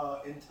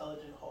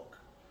Intelligent Hulk.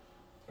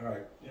 All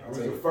right. Who I'll was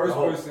take the it. first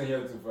Oh. person he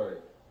had to fight?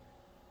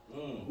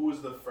 Who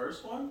was the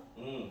first one?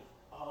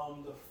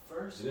 The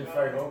first. He didn't guy-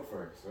 fight Hulk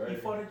first, right? He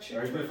fought a chick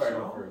Or he did first, fight no?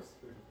 Hulk first.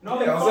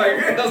 No, Yeah,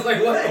 I was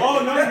like, what?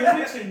 Oh no, you're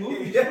mixing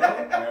movies, bro.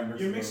 Yeah,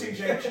 You're mixing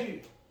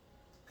Shang-Chi.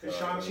 Because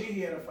Shang-Chi,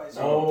 he had to fight.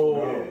 Oh,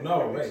 Yeah.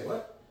 no, wait,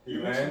 what? He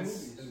You're mixing lands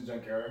movies. in the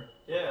junkyard.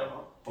 Yeah.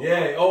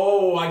 Yeah,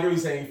 oh, I get what you're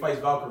saying. He fights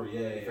Valkyrie.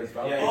 Yeah.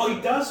 Yeah. Oh, he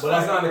does. But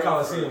that's fight not in the her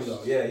Coliseum, first.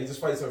 though. Yeah, he just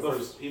fights her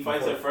first. He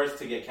fights her first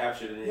to get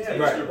captured and then Yeah, takes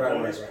he's Right, the her. right,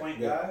 bonus right, point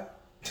yeah. guy.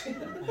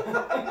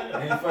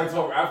 And he fights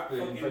Hulk after.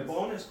 He Fucking fights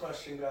bonus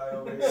question guy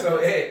over here. So,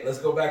 hey, let's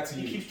go back to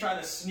He you. keeps trying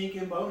to sneak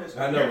in bonus.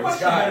 I know, Your this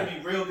question guy- better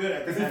be real good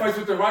at Because that. he fights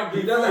with the rock.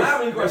 He doesn't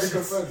have any That becomes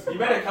questions. sense. You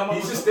better come up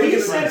He's with just some- He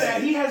thinking said about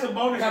that he has a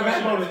bonus I have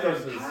question. bonus on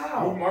his questions.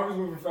 How? Marvel's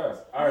moving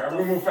fast. Alright, I'm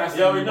gonna move faster.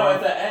 You than already know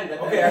Marvel. at the end.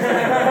 Okay, I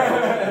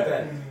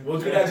that. We'll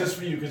do that just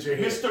for you because you're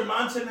here. Mr.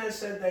 Montanez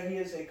said that he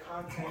is a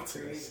content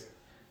creator.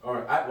 All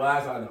right, well,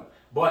 that's how I know.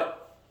 But,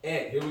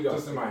 and here we go.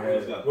 Just in my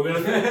head. We're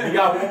gonna. We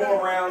got one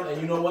more round,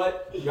 and you know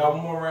what? We got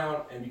one more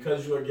round, and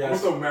because you're a I'm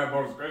guest, so mad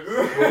bonus questions.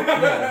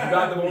 yeah, you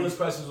got the bonus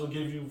questions. We'll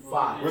give you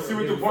 5. We'll see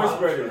what We'll the give you point 5.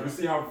 spread is. We'll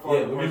see how far.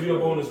 Yeah, we'll give you a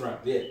bonus round.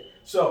 Yeah.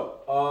 So,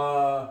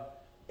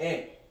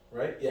 Ant,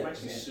 right? Yeah. I'm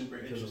actually Ant, super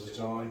because it was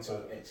interested. John.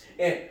 So,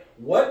 Ant,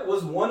 what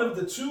was one of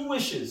the 2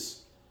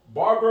 wishes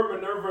Barbara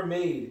Minerva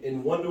made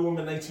in Wonder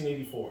Woman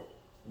 1984?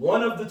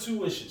 One of the 2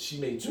 wishes. She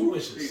made 2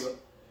 wishes.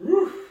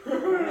 The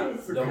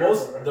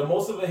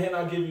most of a hint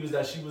I'll give you is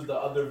that she was the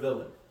other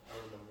villain. I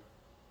remember.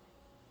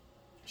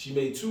 She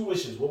made 2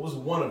 wishes. What was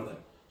one of them?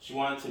 She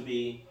wanted to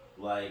be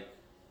like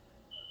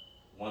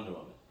Wonder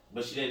Woman,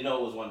 but she didn't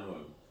know it was Wonder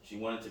Woman. She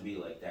wanted to be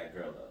like that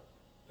girl though.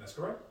 That's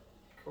correct.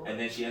 And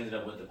then she ended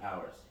up with the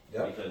powers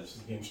Yep. because She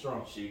became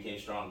strong. she became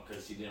strong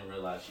because she didn't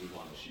realize she was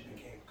Wonder She Woman.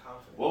 became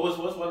confident. What's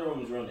Wonder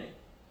Woman's real name?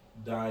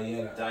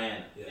 Diana.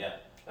 Diana. Yeah. Yeah.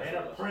 That's And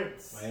what a it was.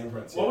 prince. My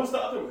Prince. What Yeah. was the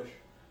other wish?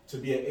 To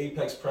be an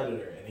apex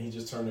predator, and he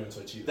just turned her into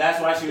a cheetah. That's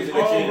why she was in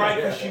the Oh, cheetah. right,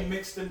 because Yeah. she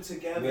mixed them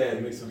together. Yeah,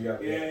 it makes them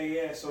together. Yeah,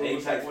 yeah. So it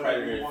was like Apex whatever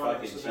Predator, you wanted,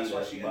 fucking so that's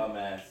why cheetah, she bum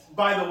ass.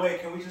 By the way,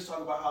 can we just talk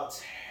about how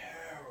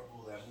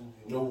terrible that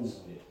movie No, was?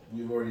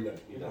 we've already done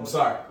it. You know I'm what-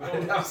 sorry.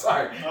 you know I'm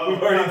sorry. Oh,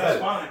 We've already no, done that's it.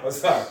 fine. I'm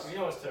sorry. You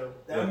know it's terrible.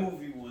 That Yeah.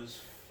 movie was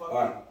fucking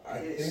All right, I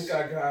piss. think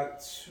I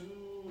got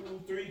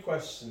 3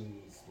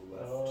 questions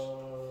left.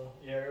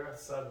 Yeah, you're at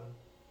 7.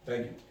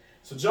 Thank you.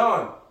 So,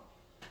 John,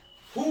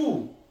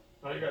 who?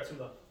 Oh, you got 2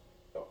 left.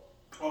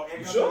 Oh, and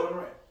You got sure? that one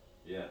right.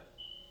 Yeah.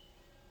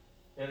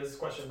 Yeah, this is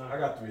question 9. I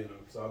got 3 of them,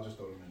 so I'll just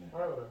throw them in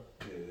there. Alright,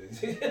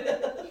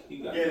 whatever.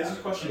 Yeah, Yeah, this is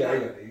question you 9.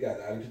 got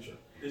it out of control.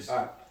 This- All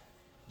right,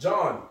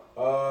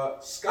 John.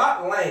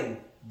 Scott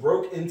Lang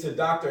broke into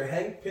Dr.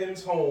 Hank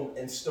Pym's home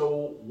and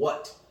stole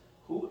what?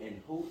 Who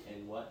and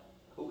what?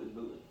 Who and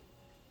who?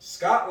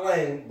 Scott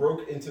Lang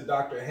broke into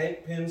Dr.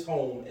 Hank Pym's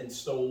home and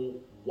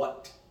stole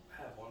what?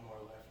 I have one more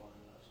lifeline,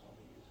 and I just want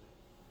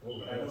to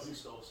use it. I know he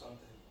stole something.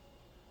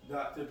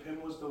 Dr.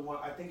 Pym was the one.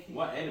 I think he.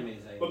 What anime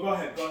is that? But go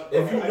ahead.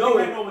 If you I know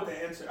think it- I know what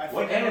the answer. I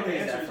What think I know anime the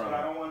is that answer, from? but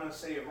I don't want to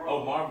say it wrong.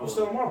 Oh, Marvel. We're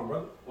still on Marvel,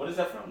 brother. What is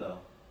that from though?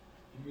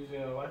 You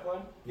using a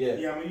lifeline? Yeah.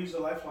 Yeah, I'm gonna use the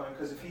lifeline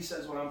because if he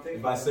says what I'm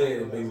thinking, If I say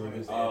it, I'm basically gonna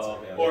gives the know. answer.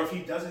 Oh, okay. Or if he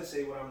doesn't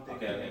say what I'm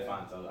thinking, Okay, then-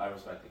 fine. So I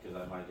respect it because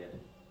I might get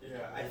it.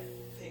 Yeah, I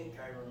think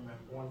I remember.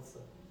 One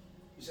second.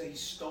 You said he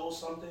stole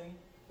something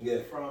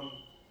Yeah. from.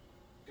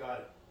 Got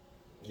it.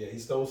 Yeah, he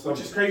stole something.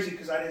 Which is crazy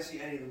because I didn't see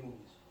any of the movies.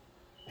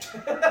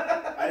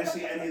 I didn't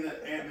see any of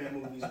the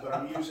Ant-Man movies, but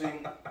I'm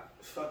using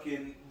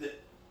fucking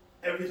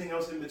everything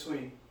else in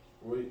between.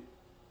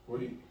 What?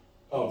 He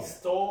Oh,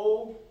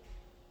 stole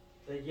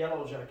the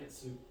yellow jacket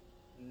suit.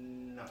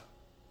 No.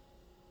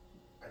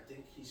 I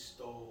think he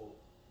stole.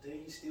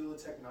 Didn't he steal the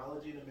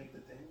technology to make the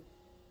thing?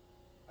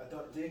 I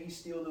thought. Did he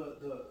steal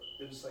the?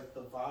 It was like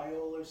the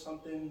vial or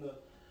something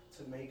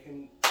to make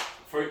him.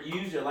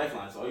 Use your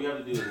lifeline. So all you have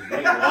to do is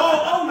break.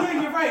 Oh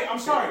yeah, you're right. I'm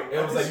sorry.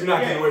 It was like, you're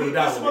not getting away with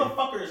that This one.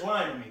 motherfucker is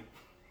lying to me.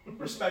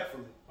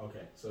 Respectfully.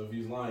 okay. So if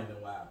he's lying, then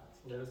what happens?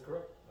 That is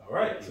correct. All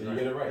right, so you get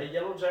it The right.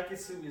 yellow jacket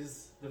suit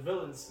is the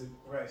villain's suit.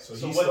 Right. So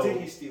So he what stole- did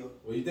he steal?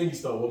 What do you think he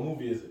stole? What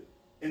movie is it?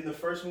 In the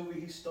first movie,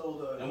 he stole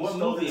the. And he what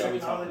stole movie the are we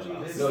talking technology.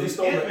 about? This No, he is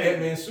stole the Ant-Man.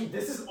 Ant-Man suit.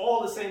 This is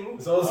all the same movie.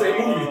 It's all the same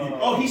movie.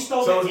 Oh, he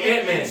stole So the it's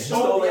Ant-Man. He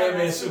stole the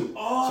Ant-Man suit.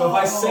 Oh. So if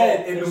I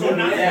said in the So movie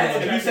not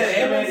Ant-Man, if you said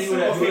Ant-Man, he would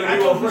have. Okay, I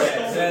you thought over he it.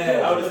 stole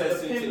Yeah. I would have the said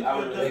suit pin- too. I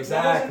would the- have.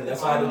 Exactly.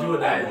 That's why I had to do it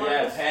that way.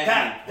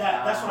 Yeah,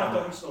 That's what I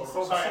thought he stole.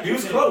 So Sorry, He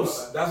was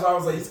close. That's why I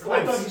was like, he's I thought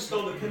he close.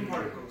 stole the pin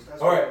particles. That's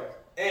All what right, it was.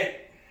 Ant.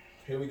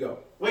 Here we go.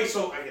 Wait,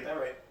 so I get that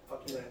right?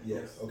 Fuck you, man.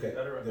 Yes. Okay.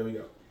 Got it right. There we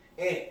go.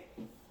 Ant.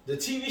 The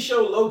TV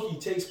show Loki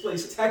takes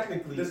place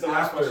technically This is the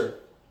last question. after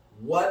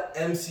what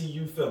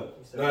MCU film?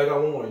 No, I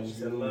got one more. You You just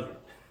said gotta 11.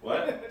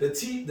 What? The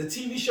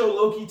TV show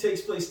Loki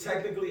takes place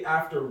technically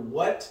after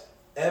what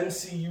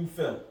MCU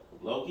film?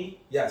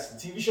 Loki? Yes, the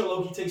TV show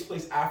Loki takes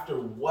place after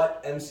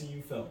what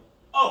MCU film?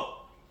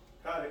 Oh,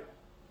 got it.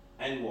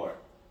 End War.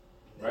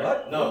 Right?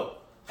 What? No.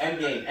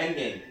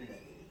 Endgame.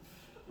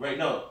 Right,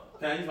 no.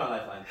 Can I use my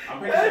lifeline? I'm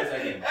pretty sure it's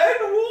Endgame. And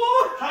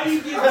what? How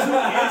you give two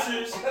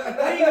answers?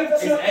 How you give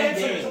two It's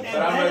answers Endgame, and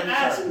but I'm then really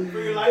ask sorry. for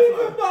your You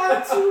lifeline?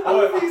 combined two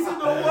movies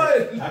into one.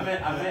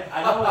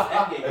 I know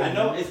it's Endgame. I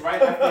know it's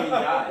right after he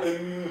dies.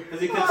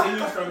 Because it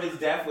continues from his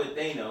death with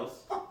Thanos.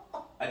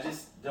 I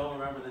just don't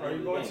remember the Are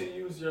name you of going the to game.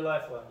 use your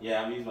lifeline?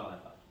 Yeah, I'm using my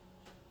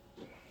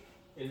lifeline.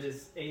 It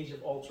is Age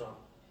of Ultron.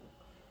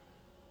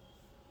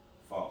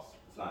 False.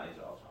 It's not Age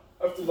of Ultron.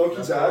 After Loki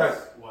That's dies.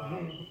 correct. Wow.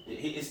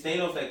 It's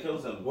Thanos that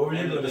kills him. What were you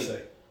And going to the-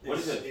 say? What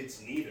is it?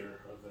 It's neither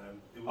of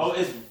them. It was Oh,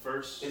 it's- the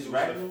first. it's it was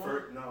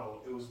Ragnarok? No,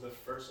 it was the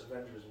first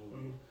Avengers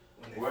movie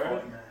when they Where?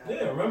 fought in Manhattan.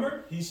 Yeah,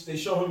 remember? They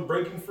show him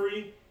breaking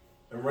free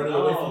and running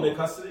away from their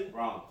custody.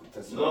 Wrong.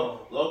 That's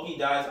Loki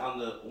dies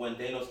when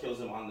Thanos kills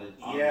him on the.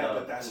 Yeah,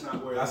 but that's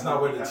not where. That's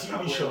not where the that's TV not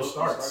where show Loki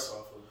starts. off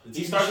of. The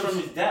He TV starts show- from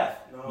his death.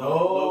 No, No.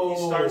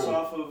 Loki starts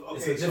off of. Okay,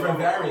 It's a different so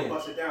variant. I'll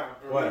bust it down.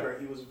 What? Remember,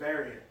 he was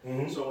variant.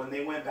 Mhm. So when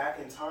they went back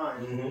in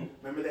time, Mhm.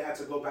 remember they had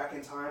to go back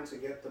in time to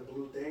get the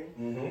blue thing.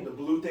 Mhm. The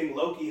blue thing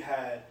Loki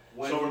had.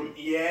 When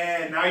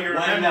Yeah, now you're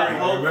When remembering. the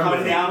Hulk remember.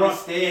 comes down the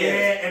stairs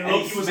Yeah, and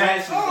Loki he was like,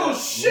 smashes "Oh the-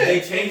 shit!" They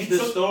And changed he the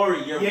took-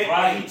 story. You're Yeah,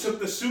 right. and he took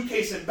the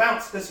suitcase and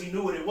bounced because he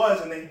knew what it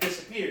was, and then he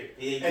disappeared.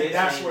 They And did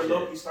that's change where it.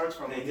 Loki starts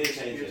from. They when did he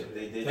change disappears it. with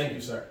They did. Thank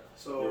change you, it. sir.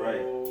 So You're right.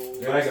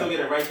 Yeah, But I I still got get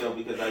it right though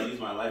because I use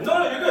my life.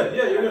 No, you're good.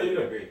 Yeah, you're good. You're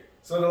good. Agree.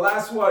 So the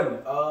last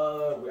one,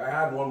 I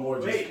had one more.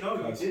 wait, no, you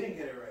because- didn't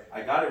get it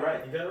right. I got it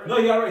right. You got it right? No,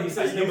 you got it right. He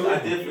said he didn't I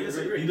believe did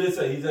him. agree. He did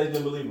say he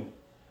didn't believe him.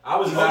 I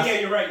was just Oh asking. yeah,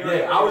 you're right. You're Yeah,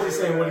 right, I was you're just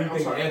right, saying, what do you you're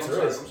think right. the I'm answer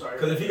sorry, is? I'm sorry.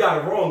 Because if he got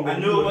it wrong, then I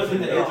knew it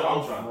wasn't the Yeah. Age of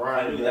Ultron.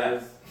 I knew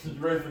that. You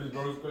ready for these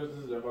bonus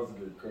questions? That must have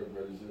been Kirk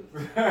ready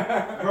shit.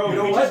 Bro, You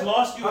know we what? just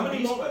lost you How in many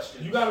these more-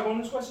 questions. You got a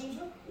bonus question, you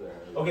said?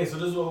 Yeah. Okay, so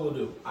this is what we'll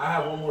do. I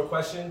have one more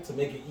question to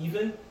make it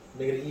even.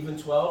 Make it an even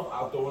 12.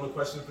 I'll throw in a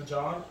question for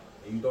John,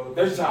 and you throw in a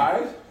They're question.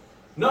 tied?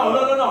 No.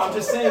 I'm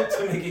just saying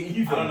to make it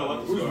even. I don't know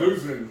what the Who's score is.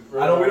 losing? We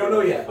don't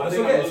know yet. But I it's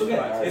think okay. I'm It's losing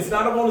okay. by It's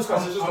not a bonus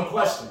question. It's just a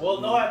question.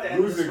 Well, no, at the end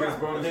of Losing this is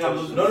round. bonus I think I'm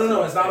losing. question.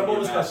 No, it's not a And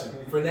bonus you're question.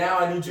 For now,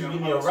 I need you to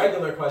give me a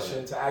regular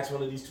question to ask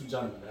one of these two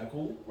gentlemen. That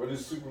cool? What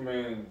is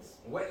Superman's?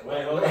 Wait,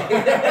 hold on.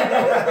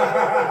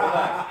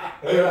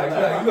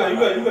 Relax.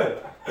 You good.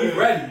 You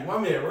ready. My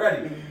man,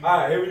 ready. All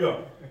right, here we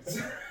go.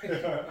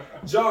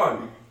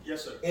 John,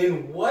 Yes, sir.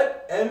 in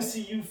what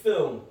MCU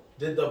film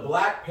did the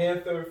Black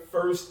Panther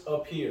first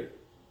appear?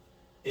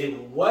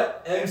 In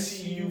what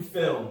MCU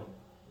film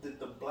Did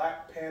the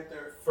Black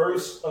Panther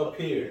first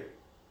appear?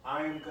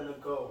 I am gonna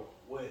go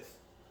with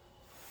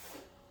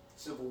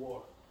Civil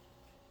War.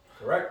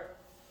 Correct.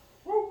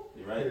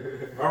 You're right.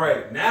 All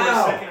right, For a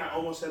now. second, I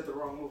almost almost said the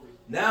wrong movie.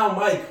 Now,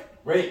 Mike.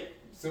 Wait,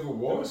 Civil It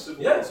War? was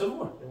Civil Yeah, War. Civil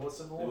War. It was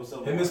Civil It War. was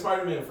so Him and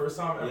Spider-Man, first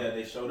time ever. Yeah,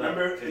 they showed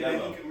Remember, up and then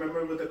together.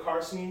 remember with the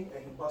car scene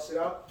and he busted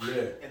out,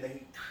 Yeah. and then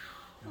he.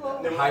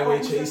 The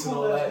highway chase and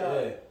all that.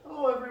 Yeah.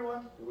 Hello,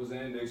 everyone. It was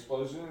in the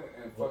explosion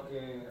and fucking.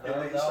 And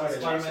then he That was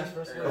started Spider-Man's chasing.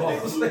 first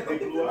They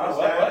movie. blew up his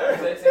What?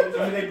 dad.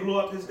 Remember they blew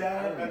up his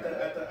dad at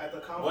the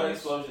What conference.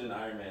 explosion in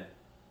Iron Man?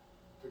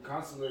 The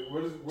consulate.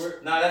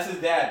 What? No, that's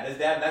his dad.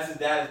 That's his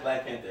dad is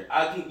Black Panther.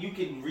 You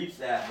can reach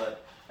that,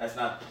 but that's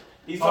not.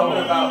 He's Oh.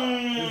 talking about.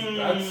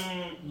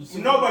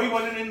 No, but he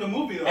wasn't in the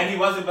movie though. And he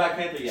wasn't Black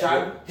Panther yet.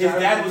 Chad- His Chad-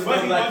 dad was but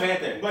still he Black wasn't-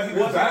 Panther. But he His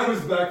wasn't. dad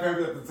was Black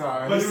Panther at the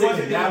time. But He's he wasn't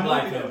thinking in that the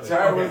Black movie though. Panther.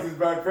 Chad Okay. was his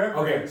Black Panther.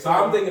 Okay, so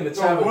I'm thinking the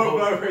Chad What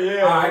was. Black-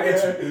 yeah, I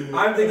get yeah. you.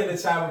 I'm thinking the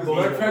Chad was.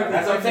 Black Panther-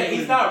 That's what I'm saying.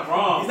 He's not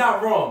wrong. He's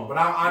not wrong, but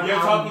I'm You're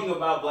talking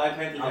about Black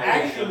Panther.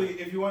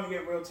 Actually, if you want to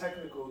get real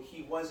technical,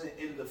 he wasn't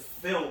in the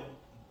film,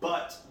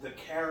 but the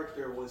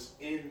character was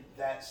in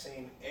that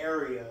same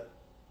area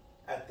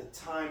at the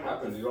time. of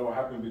Happened. the It all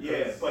happened because.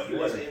 Yeah, but he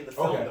wasn't in the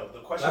film Okay. though. The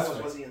question That's was,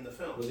 fair. was he in the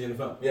film? Was he in the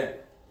film? Yeah.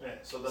 Yeah.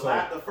 So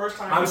So, the first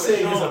time he I'm was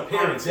saying his shown on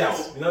appearance.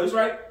 Yes. film You know he's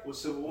right. was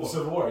Civil War. The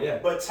Civil War. Yeah.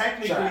 But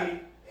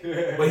technically,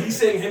 But he's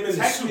saying him in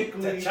the suit.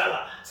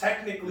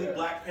 technically, Yeah.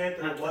 Black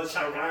Panther was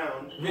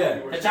around. Yeah.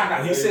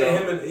 T'Chaka. He's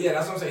saying him in. Yeah,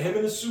 that's what I'm saying. Him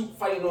in the suit,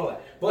 fighting all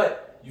that.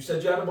 But you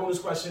said you had a bonus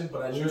question,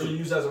 but I need you to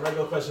use as a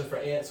regular question for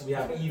Ant. So we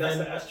have That's even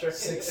the asterisk.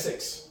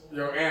 6-6.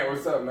 Yo, Ant,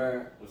 what's up,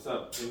 man? What's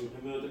up?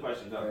 Hit me with the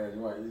question, dog. Man,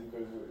 you want easy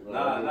question?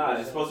 Nah.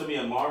 It's supposed to be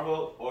a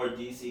Marvel or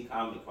DC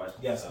comedy question.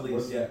 Yes, So,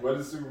 please. Yeah. What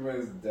is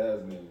Superman's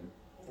dad's name?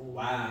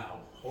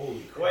 Wow.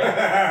 Holy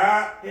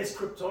crap. Wait, his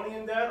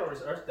Kryptonian dad or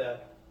his Earth dad?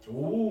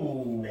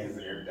 Ooh. His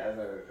dad.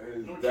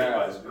 Don't His care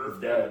about dad. his birth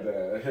His dad.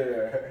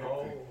 Yeah.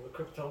 Oh, the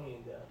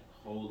Kryptonian dad.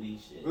 Holy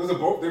shit. Those are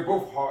both. They're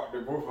both hard.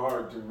 They're both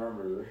hard to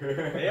remember.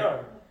 They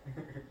are.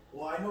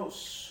 Well, I know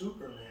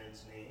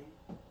Superman's name.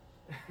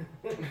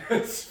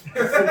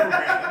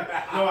 Superman.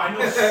 No, I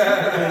know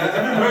Superman's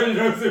Everybody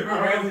knows I know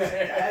Superman's his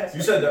name. dad's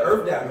You said the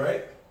Earth Dad,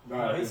 right?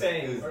 Nah, he's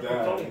saying his or dad.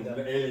 Kryptonian dad.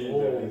 The alien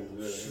Oh, dad.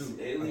 Yeah. shoot.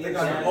 Alien I think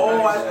dad. I know.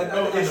 Oh, I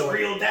No, his know.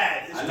 real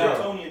dad, his I know.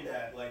 Kryptonian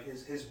dad, like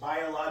his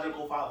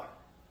biological father.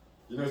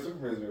 You know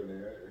Superman's real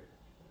name, right?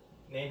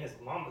 Name his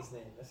mama's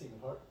name. That's even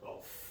hard. Oh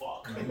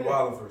fuck. You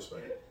wildin' for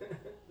respect.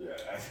 Yeah.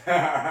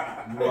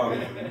 You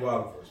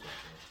wildin' for respect.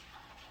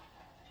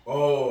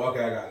 Oh,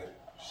 okay, I got it.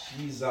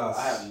 Jesus.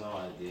 I have no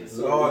idea.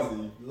 So Lord,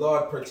 easy.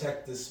 Lord,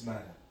 protect this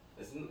man.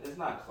 It's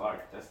not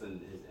Clark. That's his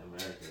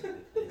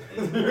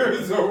American.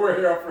 You're so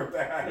way off with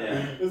that. Yeah.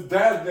 His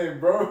dad's name,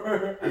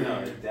 bro. I know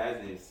his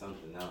dad's name is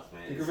something else,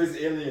 man. Think of his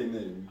alien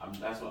name.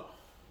 That's what.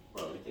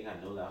 Bro, you think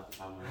I know that off the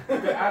top of my You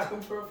head? could ask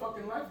him for a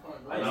fucking lifeline,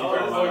 bro. I No, know.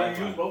 that's why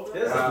you use both of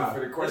This them. is- For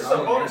the This question. is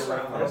a bonus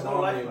round. I There's don't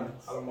no mom name.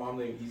 lifelines. I don't mom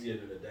name easier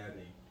than a dad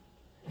name.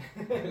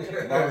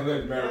 Mom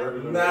name,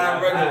 man. Nah,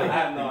 I regular.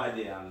 have no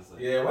idea,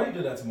 honestly. Yeah, why you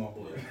do that to my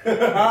boy?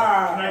 Can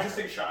I just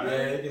take a shot Yeah, at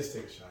it? he just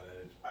take a shot at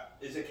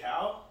it. Is it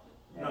Cal?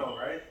 No,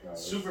 right? No,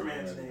 that's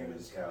Superman's Superman's name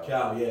is Cal.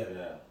 Cal, yeah.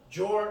 Yeah.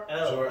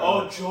 Jor-El. Jor-El.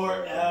 Oh,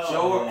 Jor-El.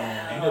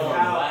 Jor-El. You did my-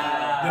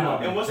 Wow. did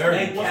my And what's dirty.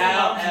 the name?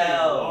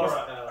 Cal-El.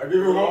 Laura-El. I'll give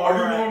you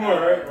one more,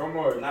 right? One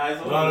more. Nah,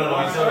 it's No,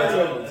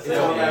 it's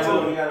all- it's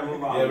all- we gotta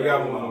move on. Yeah, we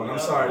gotta move on. I'm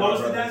sorry. What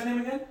was my the brother. dad's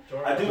name again?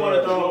 I do want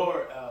to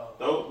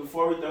Jor-El.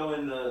 before we throw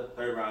in the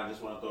third round, I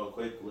just want to throw a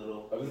quick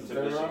little Oh, this is the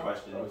third intermission round?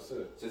 question. Oh,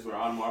 shit. Since we're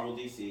on Marvel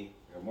DC,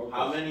 Yeah, more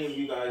how questions. many of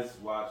you guys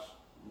watch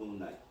Moon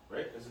Knight?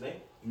 Right? That's the name?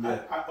 Yeah.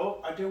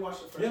 I did watch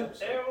the first Yeah.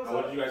 episode. It was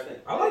What did you guys think?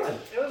 I liked it.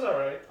 It was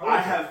alright. I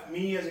have,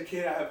 me as a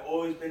kid, I have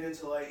always been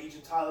into like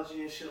Egyptology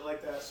and shit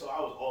like that, so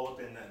I was all up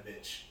in that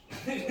bitch.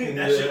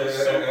 That shit was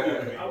so cool.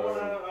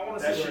 I man. wanna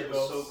That see where shit it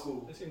was goes. so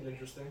cool. It seems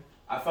interesting.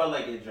 I felt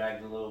like it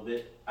dragged a little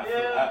bit. I feel,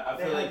 Yeah, I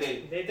feel like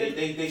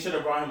they they should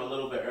have brought him a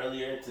little bit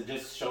earlier to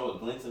just show a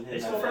glimpse of him.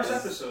 It's as the a- first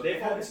episode. They They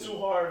had focused to. too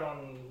hard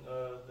on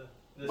the.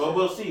 But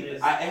we'll see.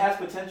 his It has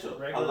potential. A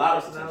regular lot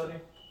of personality.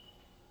 potential.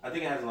 I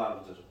think it has a lot of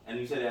potential. And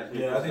you said it has good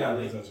Yeah, I think I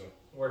personality. think so.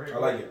 Where he- I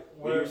like it.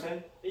 What you were Where,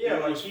 saying? yeah, Yeah,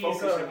 it like was he's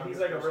focusing on he's his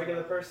like a personality.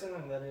 regular person,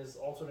 and then his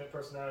alternate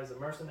personality is a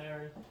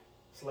mercenary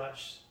 /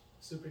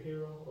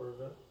 superhero or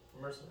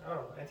mercenary. I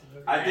don't know,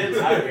 anti-villain.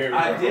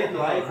 I did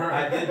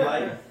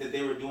like that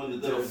they were doing the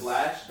little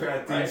flash. Bad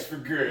Right? things for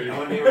good. And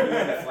when they were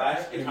doing the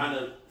flash, it kind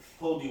of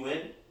pulled you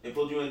in. It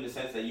pulled you in the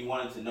sense that you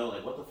wanted to know,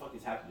 like, what the fuck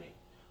is happening?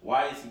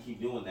 Why does he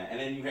keep doing that? And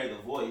then you hear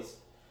the voice.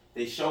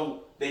 They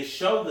show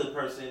the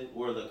person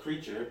or the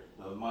creature,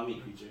 the mummy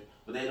creature,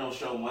 but they don't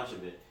show much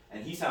of it.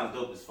 And he sounds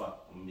dope as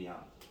fuck. I'm gonna be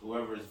honest.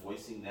 Whoever is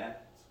voicing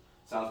that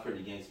sounds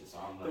pretty gangster. So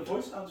I'm The like,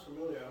 voice sounds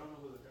familiar. I don't know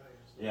who the guy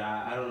is.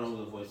 yeah, I don't know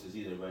who the voice is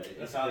either, but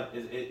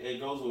it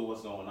goes with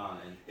what's going on.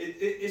 And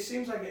It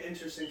seems like an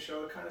interesting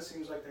show. It kind of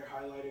seems like they're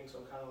highlighting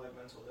some kind of like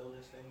mental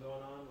illness thing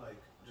going on, like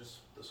just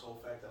this whole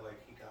fact that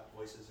like he got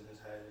voices in his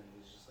head and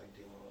he's just like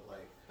dealing with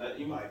like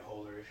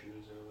bipolar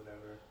issues or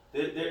whatever.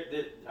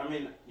 I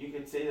mean, you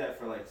can say that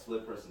for like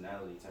split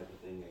personality type of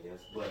thing, I guess.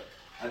 But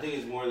I think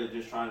it's more they're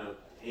just trying to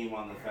aim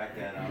on the fact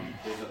that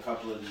there's a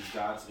couple of these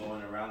gods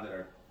going around that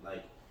are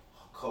like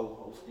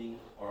co-hosting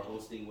or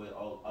hosting with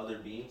all other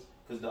beings,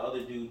 because the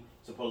other dude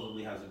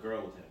supposedly has a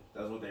girl with him.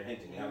 That's what they're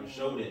hinting. They haven't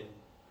showed it,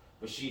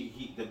 but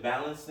the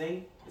balance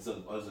thing is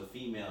a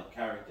female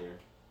character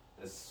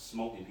that's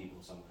smoking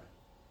people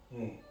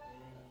somewhere.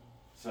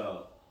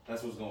 So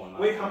that's what's going on.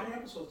 Wait, how many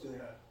episodes do they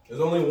have? There's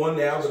only one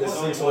now, but it's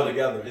 6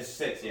 altogether. It's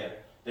 6, yeah.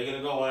 They're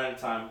gonna go one at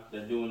a time.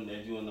 They're doing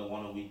the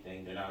 1 a week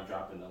thing. They're not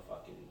dropping the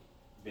fucking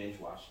binge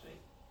watch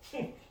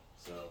thing.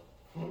 So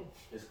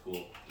it's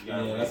cool.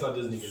 Yeah, that's how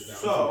Disney gets down.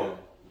 So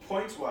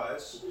points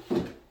wise,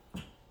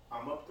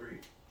 I'm up 3.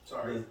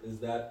 Sorry. Is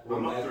that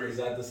I'm up 3. Is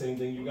that the same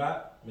thing you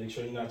got? Make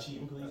sure you're not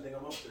cheating, please. I think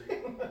I'm up 3.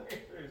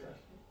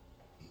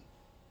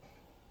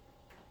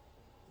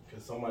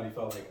 Because somebody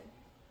felt like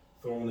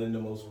throwing in the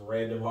most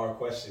random hard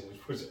question,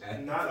 which was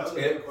That was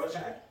a good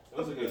question. That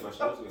was a good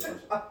question.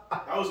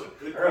 That was a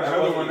good Alright, question.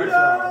 another one next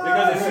round.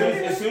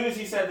 Because as soon as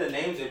he said the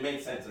names, it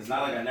made sense. It's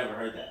not like I never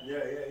heard that.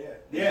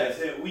 Yeah,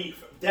 we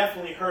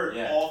definitely heard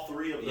all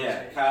 3 of those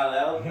Yeah, names. Kyle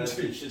L.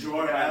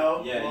 Jordan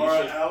L. Yeah, Laura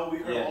you should. L. We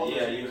heard all those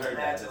Yeah, names. you heard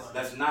that.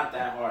 That's not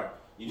that hard.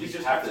 You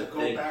just have to go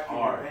think back in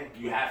hard. your bank.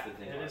 You have to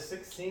think It hard. is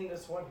 16 to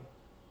 20.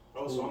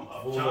 Oh, so I'm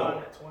up. John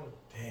at 20.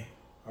 Damn.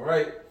 All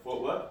right.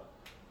 What?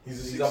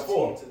 He's up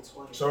 4. 16 to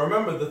 20. So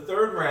remember, the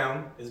third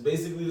round is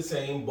basically the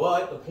same,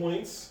 but the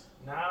points.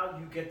 Now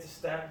you get to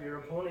stab your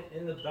opponent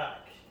in the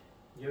back.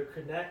 Your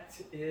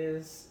connect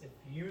is if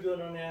you don't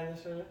know the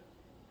answer,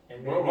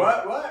 and maybe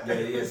What?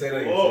 Yeah, say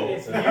that again. Whoa.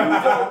 if you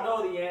don't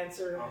know the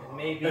answer, and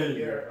maybe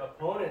your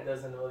opponent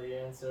doesn't know the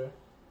answer,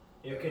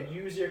 you can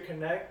use your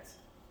connect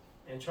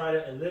and try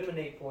to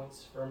eliminate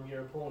points from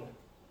your opponent.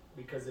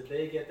 Because if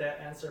they get that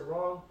answer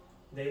wrong,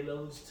 they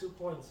lose 2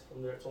 points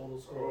from their total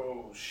score.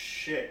 Oh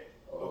shit.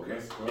 Okay.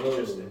 Let's go.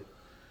 Interesting.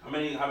 How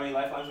many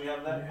lifelines we have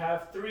You left?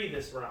 have 3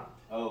 this round.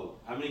 Oh,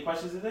 how many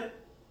questions is it?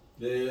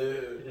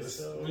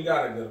 We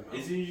got a good amount.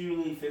 Is it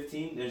usually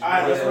 15? There's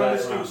Alright, let's Yeah, run right,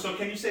 this through. right. So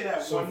can you say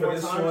that So one for more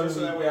this time one, just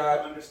so that we way I got-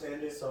 can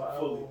understand it So I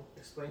fully? will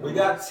explain. We it.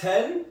 got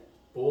 10,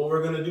 but what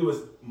we're gonna do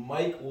is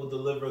Mike will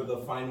deliver the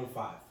final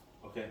 5.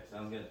 Okay,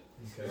 sounds good.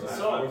 Okay.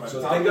 So-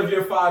 So think of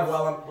your 5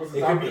 while I'm. What's the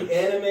It could be topics?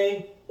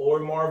 anime or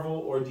Marvel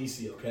or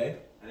DC. Okay.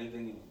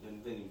 Anything you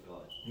feel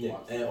like. Yeah.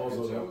 And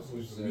also,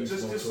 Just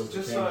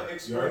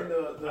explain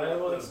the I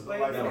will the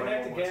explain life the one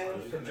connect more again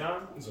time. for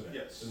John. It's okay.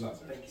 Yes. It's not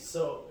serious. Thank you.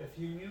 So if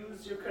you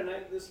use your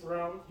connect this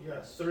round, you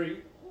have Yes.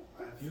 3.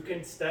 You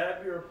can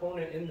stab your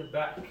opponent in the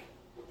back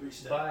 3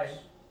 steps. by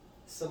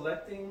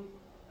selecting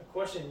a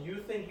question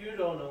you think you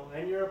don't know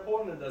and your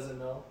opponent doesn't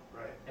know,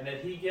 Right. and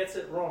if he gets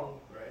it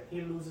wrong, Right.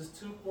 he loses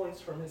 2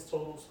 points from his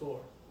total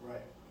score.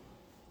 Right.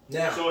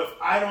 Now. So if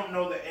I don't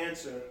know the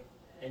answer,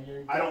 And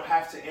you're I don't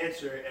have to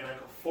answer it, and I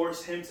can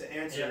force him to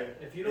answer it.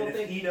 If you And don't if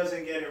think he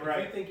doesn't get it if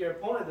right, you think your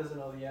opponent doesn't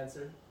know the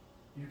answer,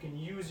 you can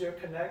use your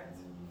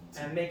connect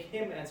and make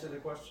him answer the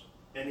question.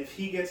 and if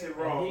he gets it If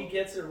wrong, he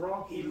gets it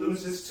wrong, he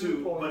loses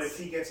 2. points. But if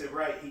he gets it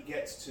right, he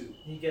gets 2.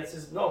 He gets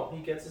his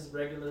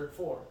regular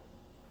 4.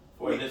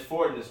 There's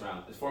 4 in this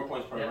round. There's 4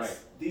 points per Yes. right.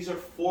 These are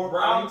 4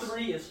 Round points.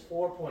 3 is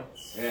 4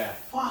 points. Yeah.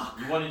 Fuck.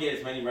 You want to get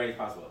as many right as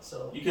possible.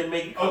 So You can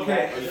make it come Okay.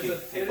 back, or it you is can a,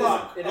 take it is,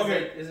 Fuck. it is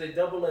Okay. a, is a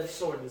double-edged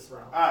sword this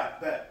round.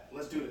 Alright, bet.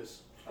 Let's do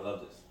this. I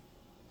love this.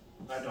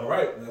 I know. All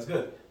right, that's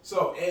good.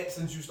 So, Ed,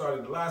 since you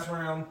started the last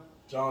round,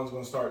 John's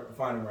going to start the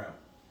final round.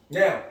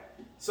 Now,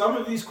 some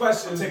of these I'm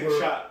questions taking were... a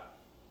shot.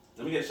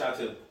 Let me get a shot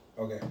too.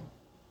 Okay.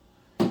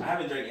 I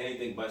haven't drank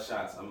anything but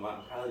shots. I'm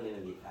probably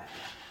gonna be back.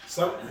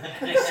 Some of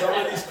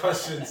these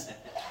questions...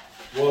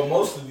 Well,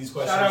 most of these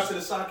questions... Shout out to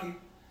the Saki.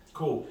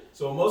 Cool.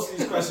 So, most of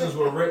these questions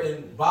were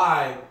written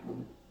by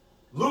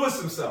Lewis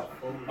himself.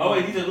 Oh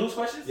wait, these are loose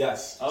questions?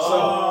 Yes. Oh, So,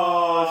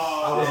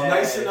 I was shit.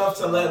 nice enough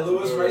to let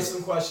Lewis write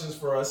some questions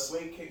for us.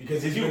 Wait,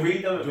 Because Did he's you been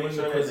read them and doing make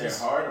the sure that they're quizzes.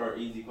 hard or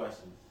easy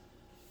questions?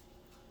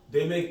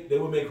 They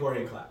would make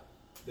Jorge clap.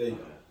 There you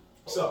go.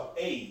 So,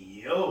 Hey,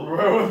 yo.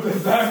 Bro, what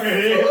does that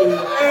mean?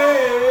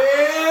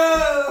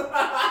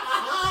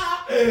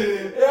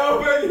 Yo,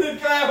 make it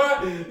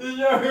clap. Yo,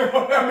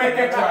 make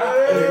it clap.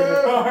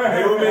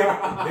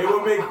 they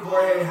would make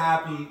Jorge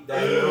happy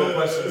that he wrote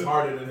questions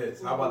harder than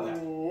his. How about that?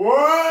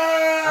 What?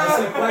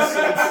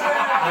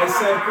 I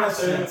said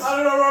questions. I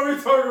don't know what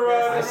we talking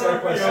about. I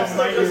said questions. Yo,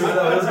 Mike is I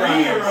know, it's a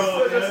bad.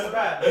 3-year-old. Just man.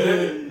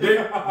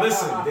 bad.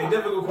 Listen, they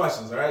difficult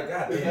questions, all right?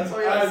 God damn. That's all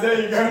you gotta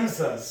There you go.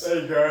 Jesus.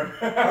 There you go.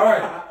 All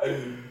right.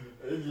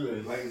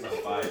 English. Like it's on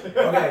fire.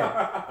 Okay.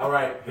 All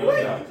right. Here we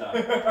go.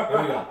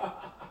 Good job.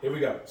 Here we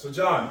go. So,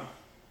 John,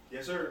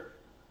 Yes, sir.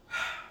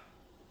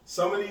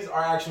 some of these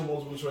are actual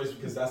multiple choice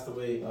because that's the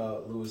way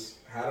Lewis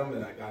had them,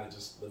 and I gotta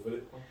just live with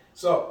it.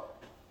 So,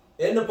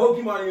 in the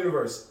Pokemon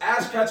universe,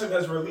 Ash Ketchum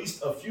has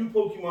released a few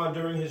Pokemon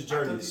during his I thought these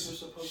were journeys.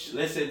 supposed to.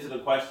 Listen to the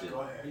question. Go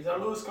ahead. These are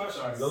loose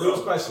questions. The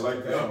Lewis question.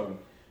 Like this one.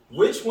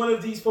 Which one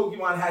of these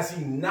Pokemon has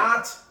he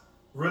not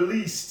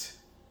released?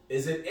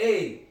 Is it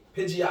A,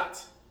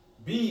 Pidgeot,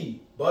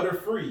 B,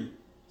 Butterfree,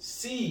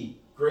 C,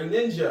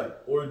 Greninja,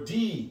 or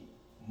D,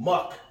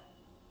 Muck?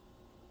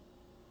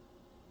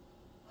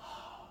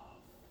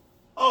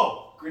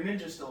 Oh,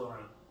 Greninja's still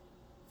around.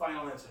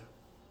 Final answer.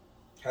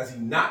 Has he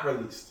not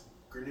released?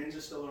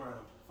 Greninja's still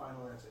around.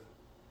 Final answer.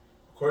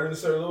 According to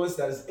Sir Lewis,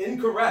 that is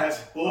incorrect.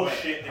 That's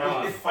bullshit. And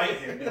I would fight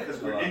him because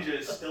Greninja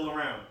is still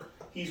around.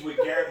 He's with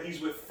Garrett. He's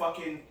with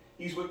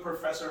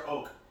Professor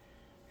Oak.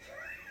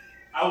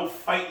 I will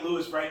fight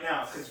Lewis right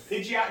now because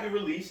Pidgeot he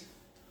released.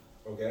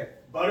 Okay.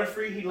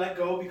 Butterfree he let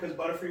go because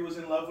Butterfree was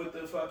in love with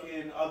the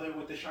fucking other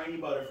with the shiny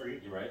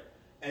Butterfree. You're right.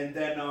 And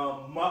then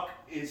Muck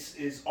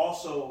is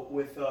also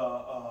with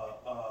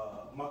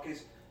Muck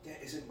is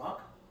it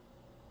Muck?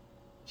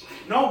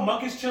 No,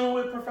 Muck is chilling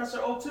with Professor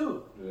Oak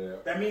too. Yeah.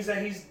 That means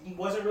that he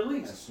wasn't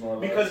released.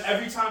 Because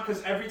every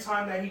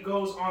time that he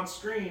goes on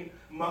screen,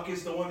 Muck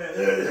is the one that.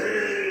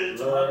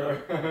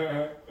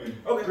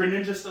 Okay.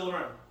 Greninja's still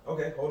around.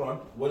 Okay, hold on.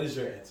 What is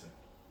your answer?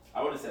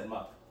 I would have said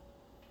Muck.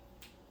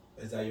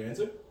 Is that your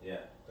answer? Yeah.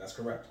 That's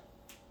correct.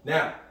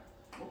 Now.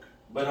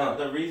 But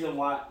the reason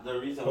why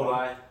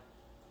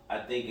I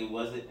think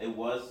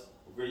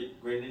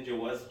Greninja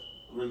was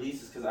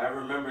released is because I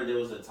remember there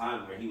was a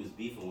time where he was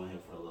beefing with him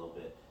for a little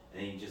bit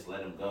and he just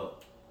let him go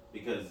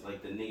because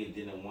like the nigga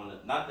didn't want to.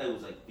 Not that it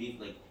was like beef,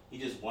 like he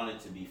just wanted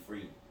to be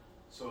free.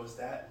 So is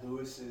that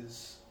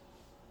Lewis's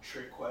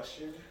trick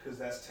question? Because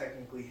that's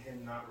technically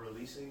him not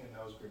releasing, and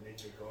that was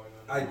Greninja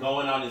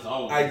going on his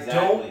own. I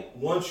exactly. don't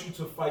want you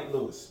to fight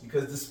Lewis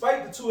because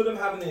despite the two of them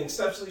having an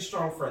exceptionally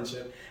strong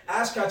friendship,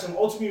 Ash Ketchum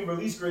ultimately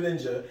released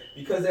Greninja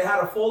because they had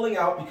a falling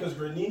out because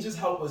Greninja's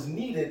help was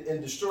needed in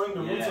destroying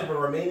the roots of a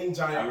remaining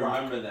giant rock. I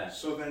remember that.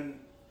 So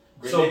then,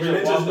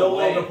 Greninja's no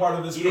longer part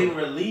of this He group.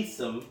 didn't release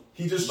him.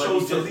 He just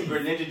chose to leave.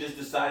 Greninja just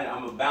decided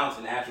I'm gonna bounce,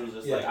 and Ash was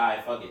just like,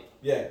 alright, fuck it.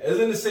 Yeah,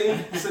 isn't the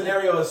same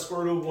scenario as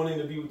Squirtle wanting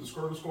to be with the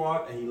Squirtle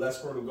squad and he let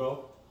Squirtle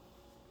go?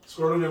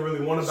 Squirtle didn't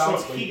really want to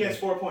bounce. So he gets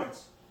 4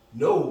 points.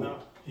 No,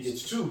 he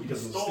gets 2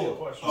 because it was steal.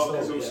 Oh,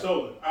 because it was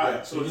stolen.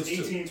 Alright, so it's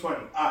 18-20.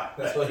 Alright,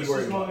 that's what he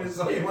worried about. That's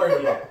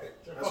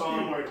all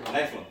I'm worried about.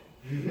 Next one.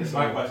 It's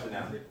my question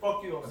now.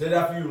 Fuck you. I did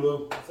that for you,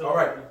 Lou. All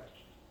right.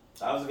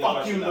 That was a good Fuck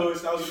question. you,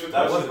 Lewis. That was a good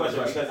That was a question.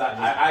 good question because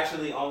I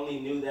actually only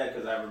knew that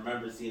because I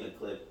remember seeing a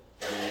clip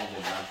of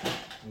Greninja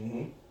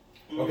bouncing.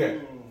 Okay.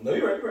 No,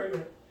 you're right. You're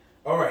right.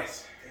 All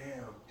right.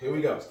 Damn. Here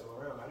we go. Still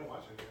around. I didn't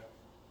watch it yet.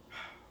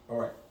 All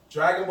right.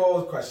 Dragon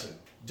Ball question.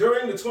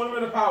 During the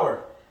Tournament of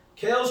Power,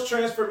 Kale's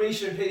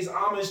transformation pays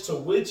homage to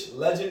which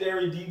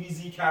legendary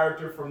DBZ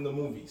character from the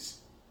movies?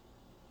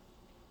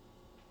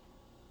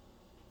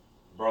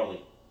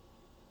 Broly.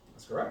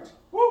 That's correct.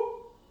 Woo!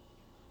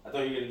 I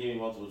thought you were gonna give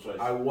me multiple choice.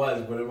 I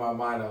was, but in my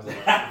mind I was like,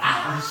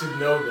 you should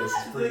know this.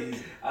 It's pretty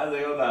easy. I was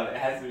like, hold on, it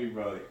has to be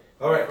Broly.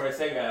 All right. For a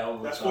second, I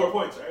almost That's thought 4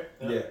 points, right?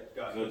 Yeah.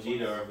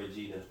 Gogeta or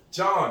Vegeta.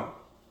 John.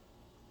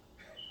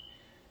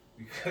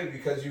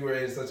 Because you were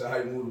in such a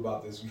hype mood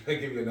about this, we're going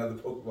to give you another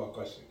Pokemon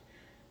question.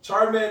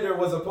 Charmander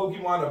was a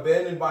Pokemon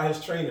abandoned by his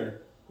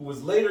trainer, who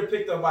was later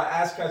picked up by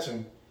Ash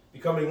Ketchum,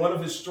 becoming one of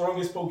his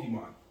strongest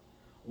Pokemon.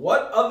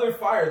 What other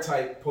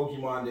fire-type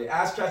Pokemon did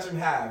Ash Ketchum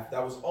have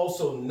that was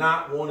also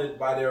not wanted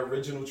by their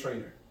original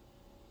trainer?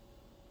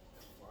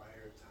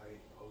 Fire-type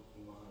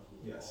Pokemon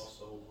who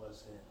also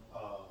wasn't...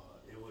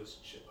 it was a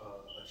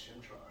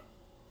Chimchar,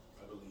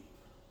 I believe.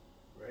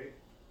 Right?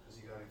 Because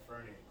he got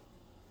Infernape.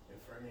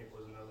 Infernape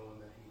was another one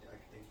that I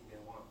think he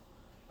didn't want,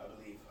 I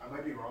believe. I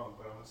might be wrong,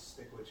 but I'm going to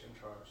stick with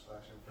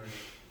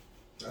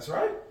Chimchar/Infernape. That's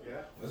right.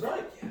 Yeah. That's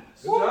right.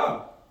 Yes. Good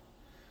job.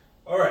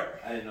 All right.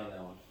 I didn't know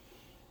that one.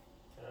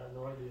 I have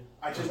no idea.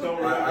 I just don't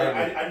remember.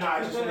 I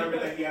just remember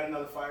that he had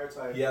another fire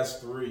type. He has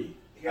 3.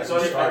 I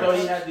thought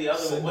he had the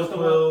other one. What's the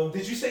one?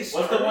 Did you say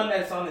What's the one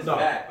that's on his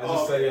back? I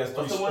just said he has 3.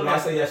 What's the one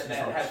that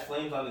has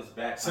flames on his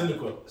back?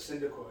 Cyndaquil.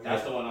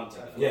 That's the one I'm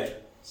talking about. Yeah.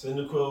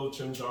 Cyndaquil,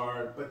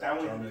 Chimchar. But that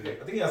one, I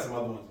think he has some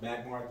other ones.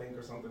 Magmar, I think,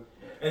 or something.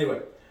 Yeah.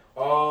 Anyway.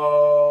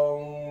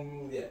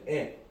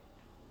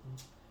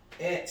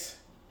 Ant.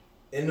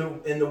 In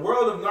the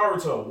world of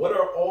Naruto, what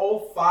are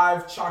all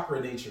 5 chakra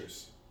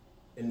natures?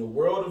 In the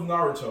world of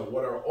Naruto,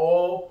 what are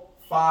all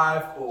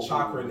 5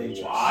 chakra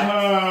natures?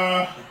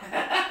 What?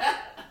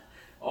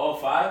 All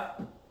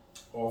 5?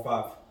 All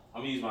 5.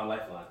 I'm gonna use my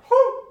lifeline.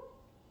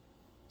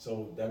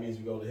 So that means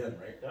we go to him,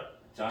 right? Yep.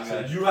 John,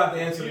 so you have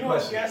to answer the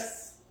question. You don't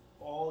guess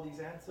all these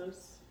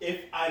answers.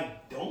 If I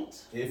don't,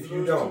 if you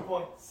lose don't, 2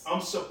 points.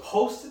 I'm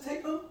supposed to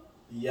take them?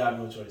 You have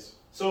no choice.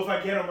 So if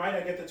I get them right,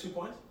 I get the 2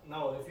 points?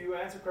 No, if you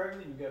answer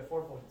correctly, you get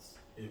 4 points.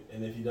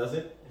 And if he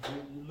doesn't? If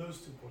you lose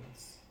 2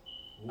 points.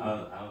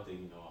 I don't think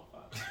you know all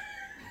 5.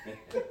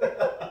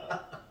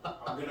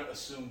 I'm gonna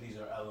assume these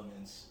are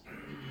elements.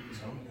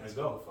 So I'm Let's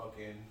gonna go.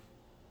 fucking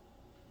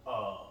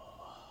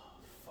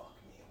fuck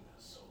me, I'm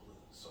gonna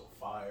so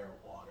fire,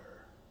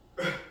 water,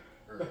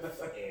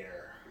 earth,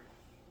 air,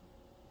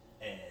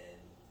 and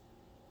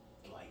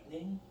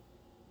lightning.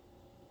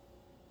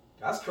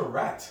 That's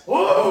correct.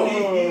 Whoa!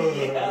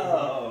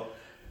 Yo.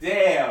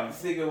 Damn,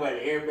 this nigga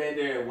went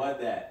airbender and won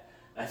that.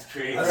 That's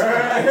crazy. That's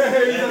right.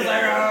 He's just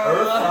like,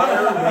 Earth,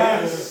 fire,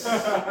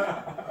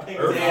 wind.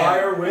 think Earth, Damn.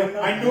 fire, wind.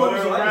 I knew it water,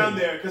 was lightning. around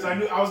there because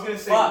I was gonna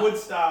say Fuck. wood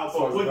style, So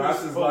but his wood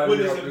glasses is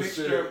lighting a up and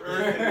mixture shit. of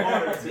earth and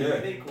water. That's a Yeah.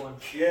 unique one.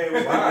 Yeah, it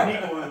was Wow. the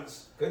unique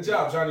ones. Good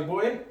job, Johnny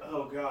boy.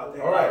 Oh god.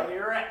 All right.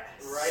 You're right.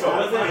 Right. So out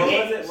what of was my it? What was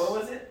hands. it? What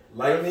was it?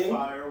 Lightning,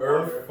 Fire,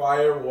 earth, water.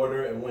 fire,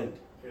 water, and wind.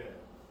 Yeah.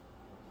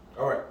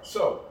 All right.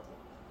 So,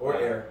 or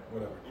air,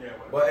 whatever. Yeah.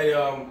 Whatever. But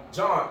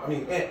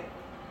Ant,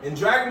 in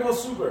Dragon Ball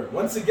Super,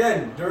 once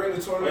again during the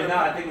Wait, tournament. no,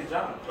 I think it's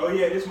John. Oh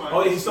yeah, this mine.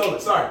 Oh, yeah, he stole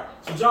it. Sorry.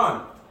 So,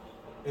 John,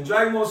 in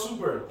Dragon Ball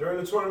Super, during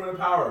the Tournament of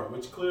Power,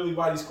 which clearly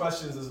by these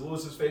questions is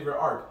Lewis's favorite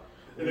arc,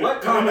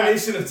 what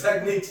combination of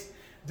techniques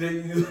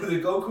did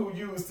Goku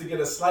use to get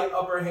a slight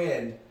upper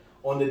hand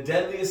on the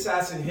deadly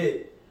assassin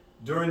hit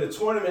during the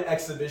tournament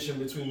exhibition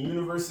between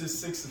Universes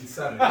 6 and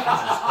 7? Jesus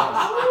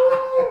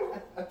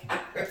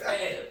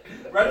Christ.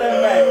 Run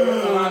that back.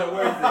 There's a lot of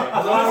words there.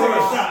 I'm gonna take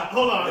a shot.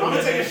 Hold on. I'm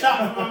gonna take a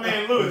shot for my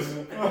man Lewis.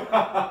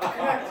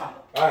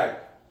 All right.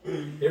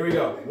 Here we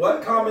go.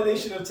 What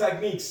combination of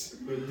techniques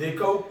did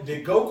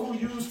Goku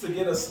use to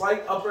get a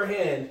slight upper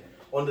hand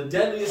on the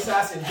deadly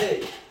assassin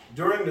hit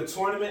during the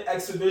tournament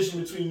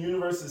exhibition between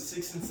Universes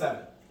 6 and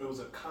 7? It was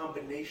a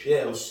combination Yeah,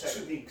 it of was two.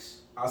 techniques.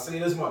 I'll say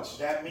this much.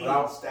 That means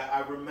But that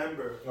I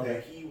remember Okay.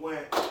 that he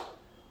went.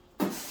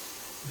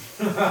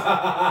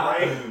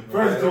 Right?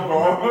 First of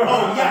all.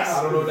 Oh yes.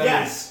 I don't know what that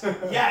yes.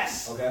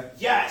 Yes. Okay.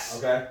 Yes.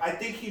 Okay. I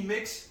think he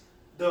mixed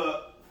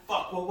the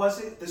what was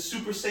it? The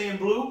Super Saiyan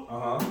Blue.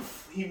 Uh-huh.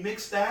 He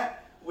mixed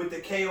that with the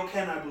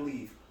Kaioken, I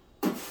believe.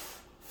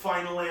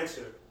 Final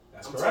answer.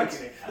 That's I'm correct.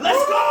 taking it.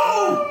 Let's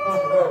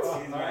go!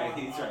 He's right.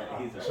 He's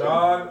right. He's right.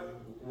 Sean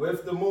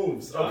with the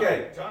moves.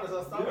 Okay. John is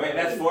unstoppable. Wait,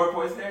 that's 4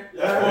 points there?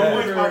 That's I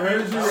 4 points.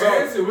 heard you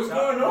answer. What's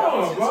going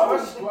on, bro?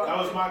 That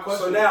was my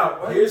question. So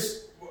now,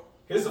 here's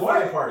the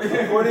funny part.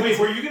 According Wait,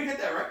 to- were you gonna get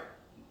that right?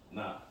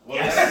 Nah. Well,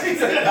 Yes.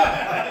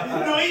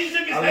 No, he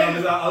shook his I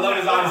head. love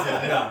his honesty.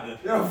 Yeah.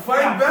 Yo,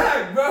 fight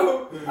back,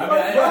 bro. it wasn't my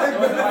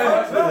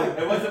question.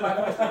 It wasn't my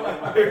question.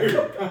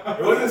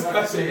 It wasn't his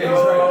question. Yeah, No.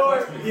 he's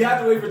right. He had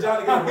to wait for John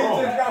to get it He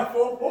wrong. just got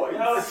 4 points.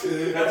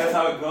 That's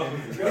how it goes.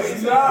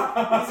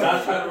 Nah.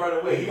 John's trying to run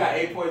away. He got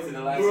 8 points in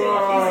the last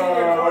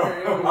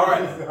Bro. one. All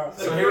right.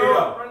 So here we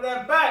go. Run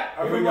that back. I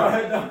Here put we my go.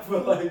 head down for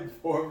like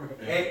 4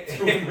 minutes.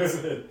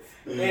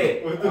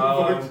 Hey, What the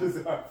fuck just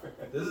happened?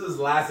 this is his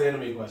last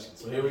anime question.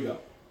 So here we go.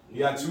 You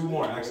got 2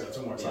 more. Actually,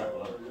 2 more. Sorry.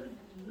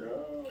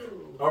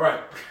 All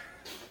right.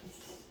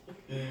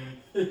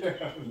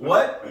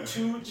 What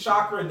 2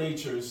 chakra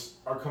natures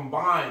are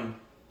combined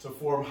to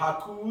form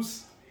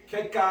Haku's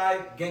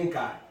Kekkai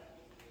Genkai?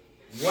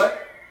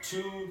 What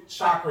 2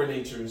 chakra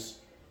natures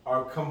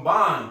are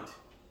combined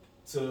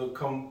to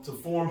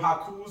form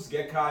Haku's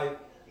Gekkai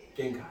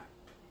Genkai?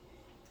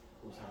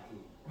 Who's Haku?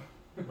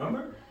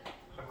 Remember?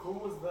 Haku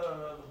was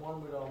the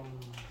one with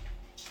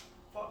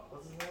fuck,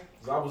 what's his name?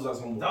 Zabuza's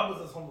homeboy. That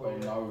was his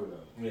homeboy.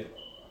 yeah. Yeah.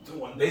 The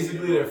one-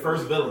 Basically, their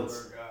first villains.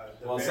 Oh, God.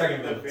 The Well, very-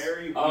 second the villains.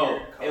 very Oh,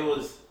 weird it color.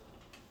 was.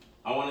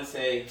 I want to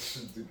say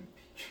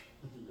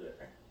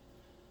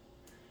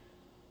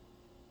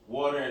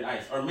water and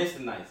ice, or mist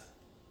and ice.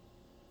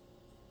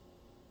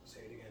 Say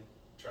it again.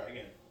 Try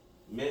again.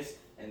 Mist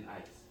and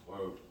ice,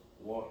 or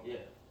water. Yeah.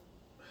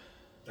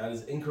 That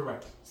is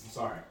incorrect. I'm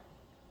sorry.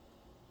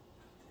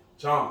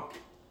 John.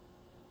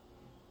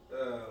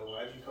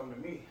 Why'd you come to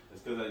me?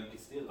 It's because you can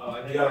steal it. Oh,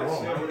 I You got it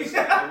wrong.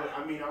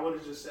 I would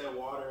have just said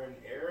water and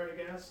air, I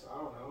guess. I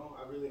don't know.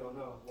 I really don't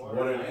know.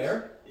 Water and ice.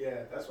 air?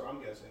 Yeah, that's what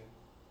I'm guessing.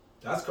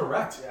 That's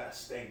correct.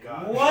 Yes, thank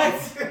God. What?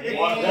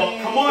 Well,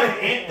 come on,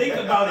 Ant, think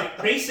about it.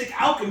 Basic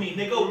alchemy,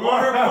 nigga.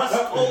 Water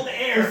plus cold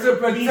air.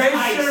 Precipitation, means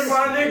ice.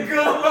 my nigga.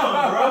 Come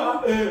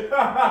on, bro.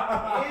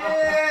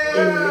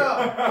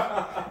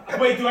 Yeah.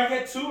 Wait, do I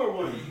get 2 or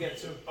 1? You get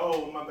 2.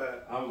 Oh, my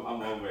bad. I'm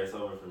over. It's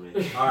over for me.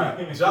 All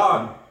right.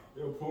 John.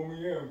 Yo, pull me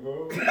in,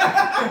 bro. He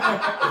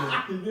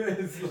getting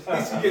He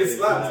slapped. should get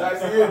slapped.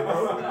 Tag me in,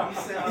 bro.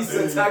 He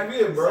said tag me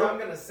in, So bro. I'm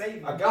gonna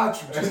save you. I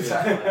got you. Just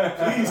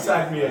please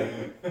tag me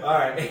in. All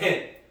right.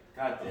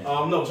 God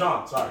damn. No,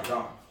 John. Sorry,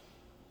 John.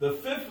 The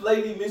 5th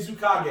Lady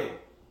Mizukage,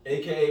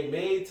 a.k.a.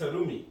 Mei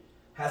Terumi,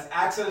 has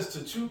access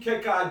to 2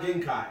 Kekkai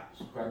Genkai.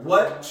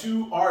 What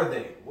 2 are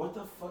they? What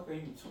the fuck are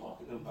you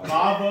talking about?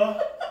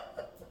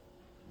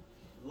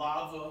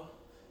 Lava.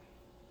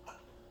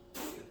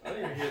 I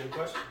didn't even hear the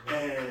question.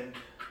 And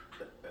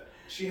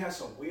she has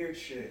some weird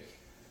shit.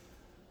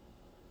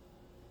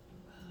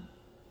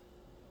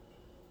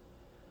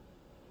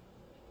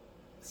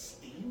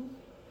 Steam?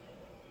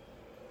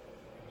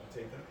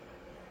 Take that.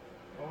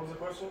 What was the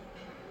question?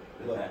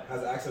 Look,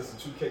 has access to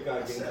 2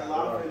 Kekkai I said Genkai. lava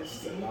What are they? and She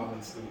said steam. lava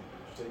and steam. Did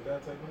you take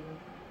that technically?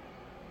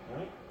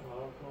 Right?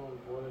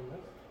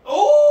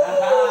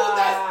 Oh,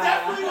 that's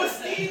definitely what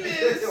steam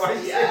is. Why you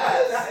say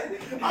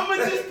Yes. I'm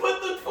gonna just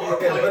put the 4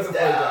 Okay, points put the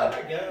down.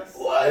 point I guess.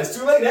 What? It's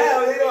too late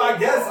now. You know, I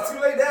guess it's too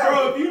late now.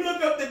 Bro, if you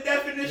look up the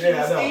definition finishing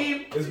Yeah, I the know.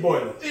 steam. It's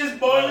boiling. It's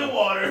boiling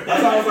water.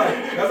 That's how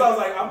I was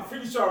like, I'm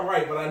pretty sure I'm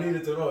right, but I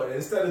needed to know it.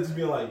 Instead of just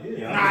being like,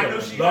 yeah. Nah, I know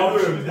she Love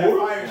was it, that boy.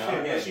 fire Yeah,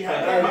 shit. yeah. She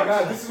had Hey, that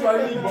God, this is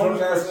why you need bonus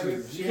Bonus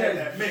questions. She You had can't,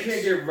 that you mix.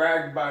 can't get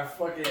ragged by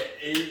fucking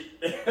 8.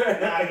 Nah,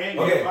 I ain't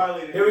Okay, getting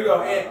violated. here we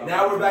go. And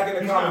now we're back in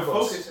the He's comic not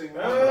books. focusing. I'm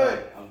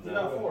You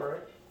down. got 4, right?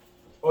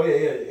 Oh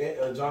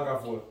yeah. John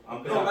got 4.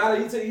 I'm It don't down.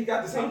 matter. He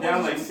got the same. I'm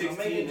down points like as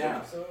you. 16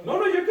 now.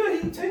 No, you're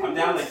good. He take I'm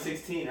down like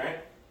 16, right?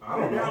 I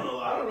don't You're down know. a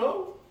lot. I don't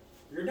know.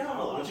 You're down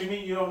a lot. What you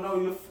mean you don't know?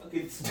 You're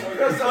fucking. The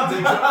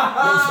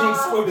drink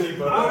scorekeeper.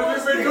 What have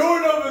you been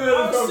doing over there?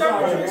 I'm this whole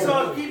time? so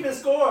I'm keeping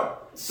score.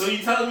 So you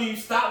telling me you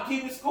stopped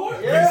keeping score?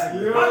 Yeah.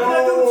 Yo. I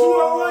gotta do 2 at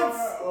once.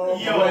 Oh,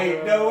 Yo,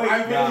 boy. no way. I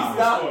You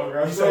really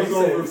really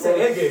stopped. He said,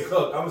 "It get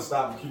cooked. I'm gonna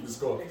stop and keep the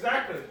score."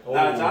 Exactly. Oh.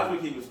 Nah, John's been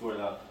keeping score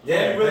though.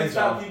 Yeah, you really thanks,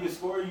 stopped John. keeping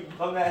score, you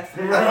bum ass.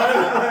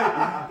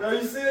 Yo,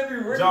 you see that be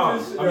ripping John,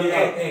 this shit? I mean, Yo,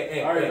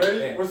 hey, all right, hey, ready?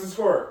 hey. What's the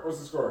score? What's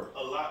the score?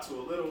 A lot to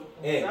a little.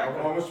 And,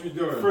 How much we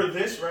doing? For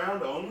this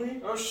round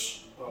only? Oh,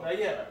 shh. Not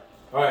yet.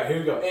 all right, here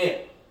we go. And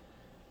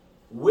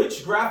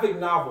which graphic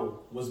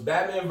novel was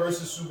Batman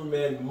vs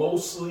Superman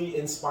mostly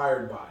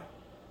inspired by?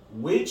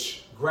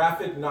 Which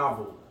graphic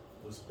novel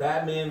was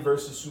Batman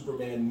vs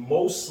Superman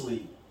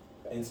mostly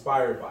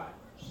inspired by?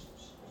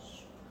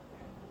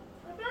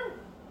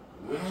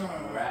 Which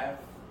graph?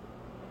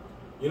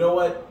 You know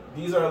what?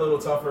 These are a little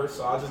tougher,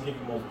 so I'll just give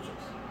you multiple choice.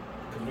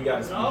 Because we got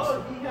to speed.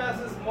 No, he has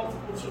his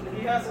multiple.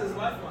 He has his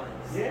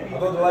lifelines. Yeah. I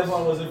thought the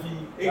lifeline was if he.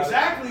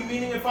 Exactly,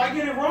 meaning if I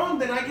get it wrong,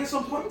 then I get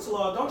some points,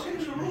 Law. Don't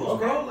change the rules,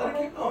 Okay, bro. Let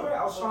it keep going. okay.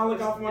 I was trying to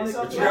look out for my It's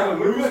nigga. okay. You gotta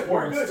We're lose good,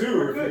 we're points good, too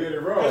we're if you good. get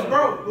it wrong. Because,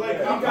 bro, like,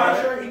 Yeah, I'm got not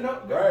it. sure he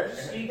knows.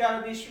 Right. You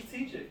gotta be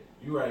strategic.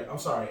 You right. I'm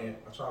sorry, Ant.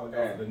 I try to look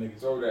out for the And niggas.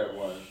 throw that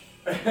one.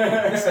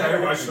 He said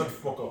everybody shut the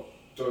fuck up.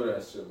 Throw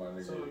that shit, my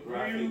nigga. So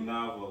Graphic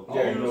novel.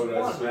 Yeah, you know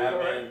that's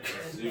Batman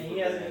and he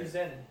hasn't Superman. used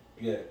any.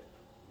 Yeah.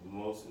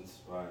 Most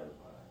inspired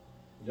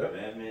by. Yep.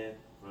 Batman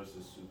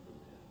versus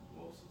Superman.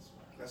 Most inspired.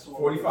 That's the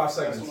one 45 where,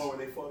 seconds. That's the one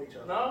where they fought each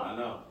other. No. I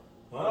know.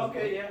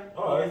 Okay, yeah.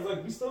 Oh, it's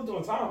like we still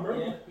doing time, bro.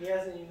 Yeah, he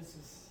hasn't used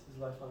his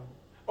lifeline.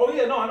 Oh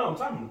yeah, no, I know. I'm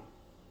timing.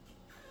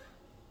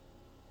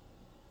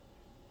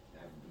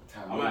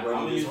 Time I'm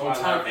gonna this use whole my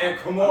time. lifeline. And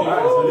come All right,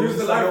 on, so use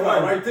the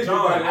lifeline. Right, think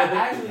John, about I it.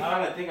 actually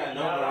kind of think I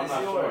know, but I'm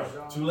not sure.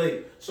 Too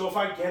late. So if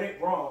I get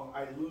it wrong,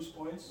 I lose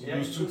points? You Yeah,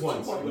 lose you 2 lose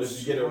points. 2 But if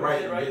you get it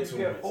right, you get 2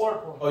 points. 4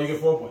 points. Oh, you get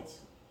 4 points.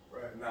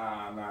 Right.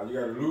 Nah, you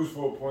gotta lose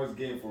 4 points,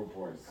 gain 4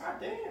 points. God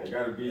damn. It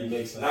gotta It be.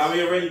 makes sense. Nah,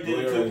 we already did We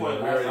the already 2 point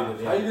did. last We time.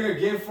 already How you gonna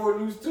gain 4,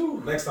 lose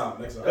 2? Next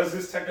time. Because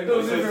this technically...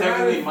 Those So it's different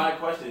technically matters. my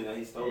question that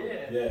he stole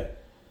it. Yeah. Yeah.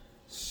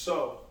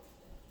 So,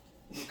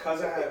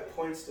 because I had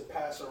points to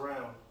pass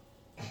around,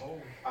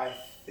 I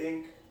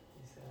think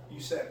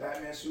you said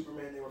Batman,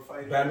 Superman, they were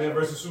fighting. Batman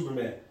versus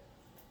Superman.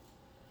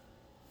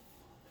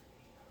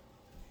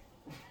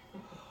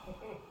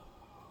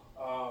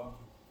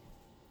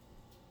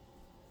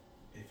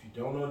 If you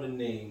don't know the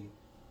name,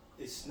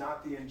 It's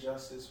not the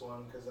Injustice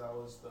one because that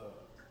was the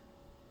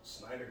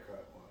Snyder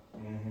Cut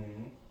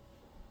one.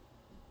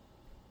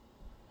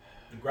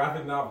 the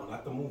graphic novel,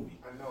 not the movie.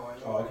 I know.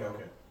 Oh, okay.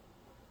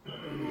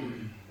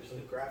 It's the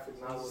graphic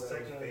novel that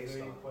it was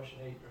based on. Question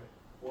 8, right?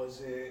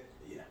 Was it?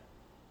 Yeah.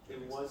 It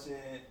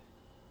wasn't.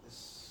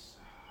 This.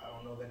 I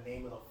don't know the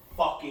name of the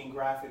fucking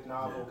graphic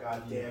novel. Yeah.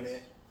 God damn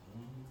it.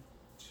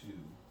 2.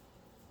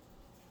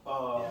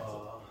 Uh.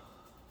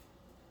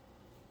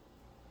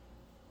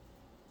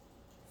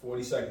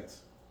 40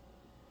 seconds.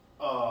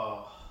 I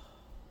don't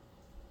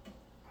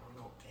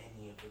know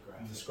any of the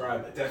graphic.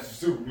 Describe it. That's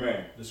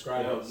Superman.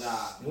 Describe Yo, it. nah.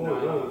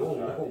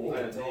 Whoa. You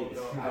gotta name it.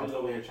 I was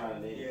over here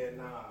trying to name it.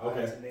 Yeah, nah.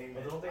 Okay. I had to name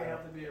But it. don't they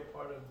have to be a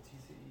part of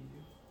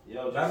TCEU?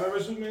 Yo, Batman just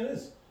vs Superman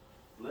is.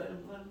 let him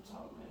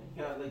talk, man.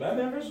 You got, like,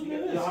 Batman vs you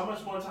Superman got- is. Yo, how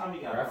much more time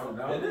you got? Graphic bro?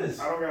 novel. It is.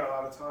 I don't got a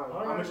lot of time.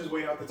 I'm gonna just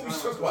wait out the time.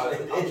 Just about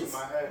it Out is. in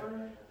my head.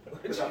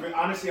 Because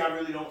honestly, I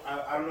really don't.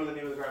 I don't know the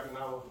name of the graphic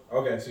novel.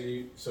 Okay,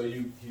 so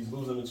he's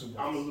losing the 2 points.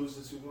 I'm gonna lose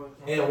the 2 points.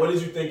 And what did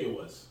you think it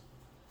was?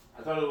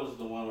 I thought it was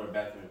the one where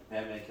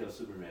Batman kills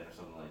Superman or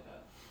something like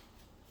that.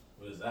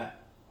 What is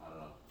that? I don't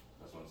know.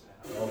 That's what I'm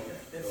saying.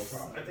 Okay, no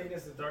problem. I think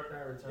it's the Dark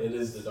Knight Returns. It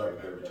is the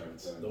Dark Knight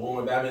Returns. The one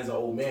where Batman's an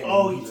old man.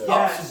 Oh, He beats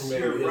yes, up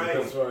Superman. you're with his right.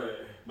 gun. That's right.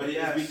 But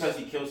Yes. it's because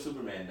he kills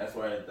Superman. That's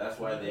why they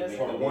make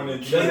Part the one movie.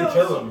 and He doesn't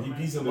kill him. He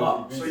beats him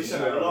up. So you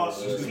said I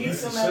lost. He He beats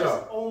beats the him shit at his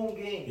up. own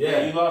game. Yeah.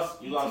 Yeah, you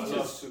lost He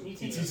two. He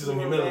teaches him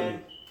humility.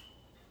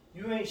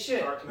 You ain't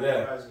shit. Dark Knight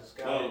Yeah. Rises.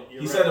 Got Oh, it. You're He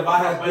right. said if I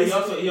had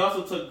But he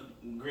also took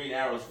Green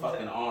Arrow's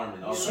fucking arm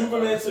and all that.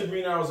 Superman took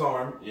Green Arrow's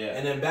arm, Yeah.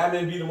 and then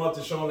Batman beat him up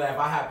to show him that if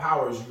I had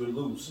powers, you would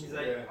lose. He's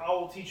like, Yeah. I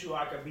will teach you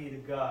I can be the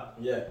god.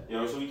 Yeah.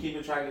 Yo, so we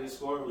keeping track of the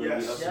score? We're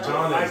Yes. gonna be Yeah. up to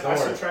John I is, don't worry.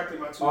 subtracted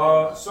my 2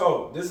 points.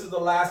 So this is the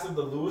last of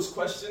the Lewis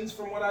questions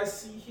from what I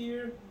see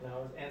here, Now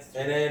it's answer.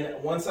 and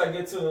then once I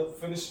get to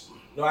finish,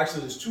 no,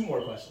 actually there's 2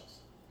 more questions.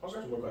 Okay.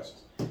 2 more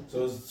questions.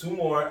 So it's 2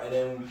 more, and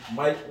then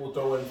Mike will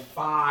throw in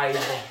 5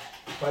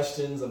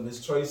 questions of his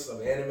choice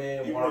of anime,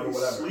 Even though Marvel, he's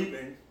whatever.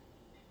 sleeping.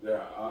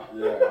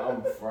 Yeah,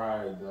 I'm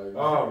fried, dog.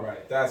 All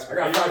right, that's I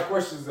great. got 5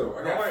 questions though. I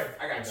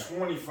Okay. got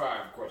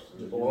 25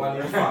 questions. All I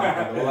need is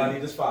 5. All I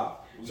need is 5.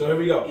 So here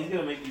we go. He's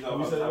gonna make you go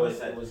We up said side it by was,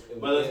 side. it was,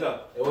 But let's go.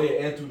 Oh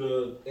yeah, and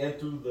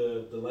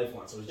through the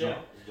lifeline. So it's John.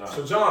 Yeah.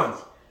 So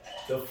John,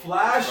 the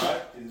Flash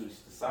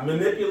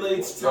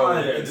manipulates time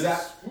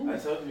I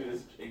told you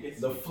this. It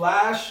gets The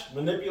Flash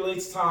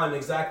manipulates time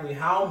exactly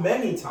how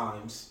many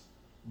times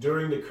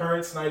during the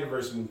current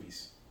Snyderverse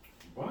movies?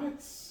 What?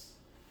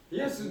 He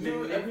has to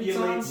do it every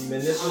time. Manipulates- He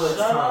manipulates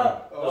Shut time.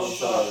 up. Oh, Don't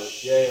sorry.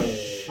 shush.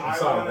 Yeah. I'm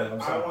sorry, man.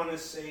 I'm I sorry. want to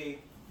say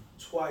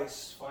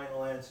twice.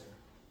 Final answer.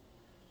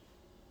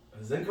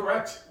 That's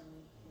incorrect.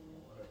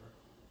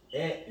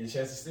 Whatever. And your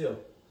chance to steal.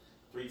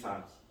 3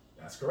 times.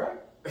 That's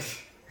correct.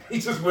 He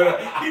just went up.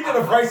 He did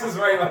the prices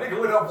right. Like it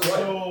went up one.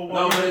 So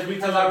No, but it's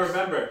because I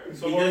remember.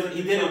 So he what did, was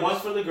he the did it times?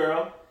 once for the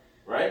girl,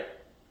 right?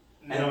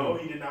 No,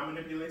 he did not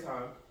manipulate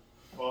time.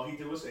 All he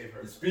did was save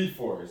her. The Speed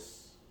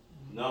Force.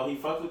 No, he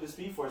fucked with the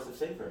Speed Force to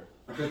save her.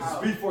 Because How?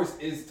 the Speed Force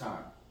is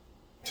time.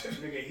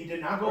 Nigga, he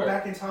did not go Right.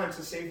 back in time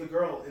to save the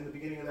girl in the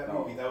beginning of that No.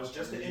 movie. That was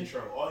just the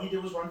intro. All he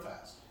did was run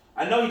fast.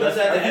 I know he does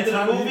that at the end of the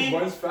Every time movie. he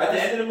runs At the fast,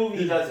 end of the movie,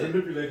 he does it.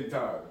 Manipulating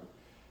time.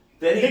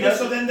 Then he Nigga, does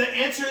so it. then the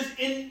answer is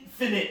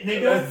infinite,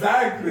 nigga.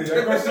 Exactly.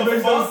 That question The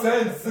makes no fuck?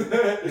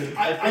 sense.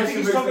 I think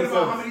he's talking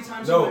about how many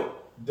times he went. No,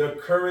 the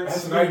current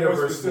Has to be more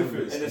Snyderverse specific.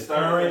 movies. In the The start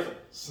current version.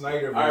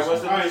 Snyderverse. All right,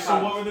 what's the- Alright, so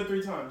times. what were the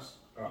 3 times?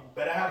 Oh.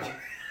 Better happen.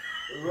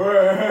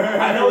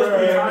 I know it's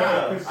 3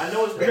 times. Right. I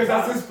know it's 3 Because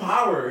that's times. his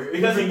power.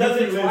 Because he does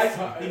it manipulates twice.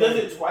 time. He does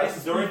it twice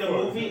That's during the Speed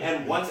Force. movie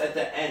and once at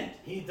the end.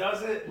 He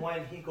does it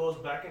when he goes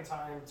back in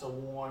time to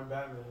warn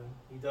Batman.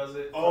 He does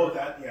it. Oh, for,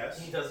 that, yes.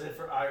 He does it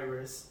for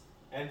Iris,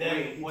 and then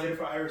Wait, he when did it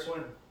for Iris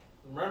when?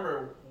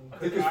 remember, I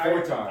think it's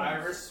 4 times.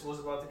 Iris was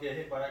about to get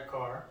hit by a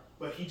car,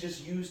 But he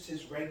just used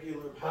his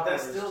regular powers but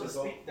that's still to the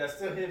go. speed. That's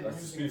still him That's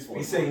the using. Speed Force.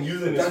 He's saying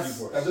using the Speed That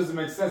Force. doesn't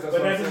make sense. That's But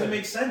what that I'm doesn't saying.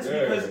 make sense Yeah.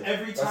 because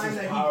every That's time his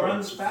that power. he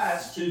runs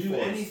fast to Speed do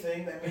Force.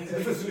 anything, that means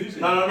that he's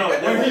using No.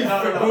 When he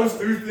No. goes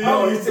through things.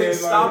 No, he's saying and,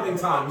 stopping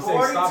time. He's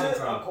saying stopping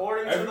time.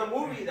 According to the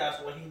movie,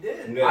 that's what he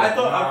did. Yeah. I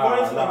thought, Nah,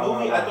 according to the nah,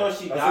 movie, nah, I nah. thought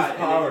she That's died his and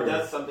then power. he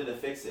does something to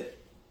fix it.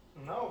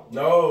 No.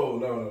 No. In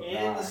the He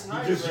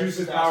Snyderverse, just used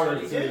his that's power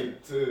what he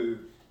did. to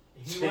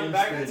He change went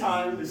back in things.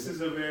 time. This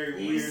is a very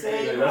He weird saved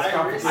thing. Yeah, that's Iris.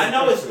 complicated. I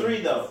know it's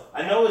 3 though.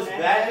 I know it's And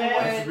Batman.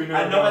 That should be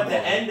I know at the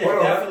number end Hold there's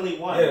on, definitely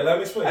one. Yeah, let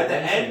me explain. At the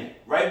Let me explain. end,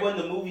 right when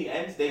the movie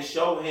ends, they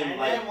show him And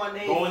like then when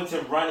they going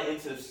to run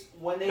into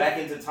back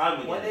into time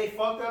again. when they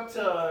fucked up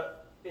to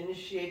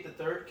initiate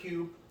the 3rd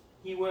cube,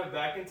 he went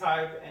back in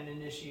time and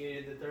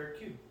initiated the 3rd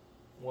cube.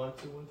 1,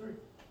 2, and 3.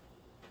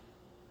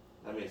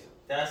 That makes sense.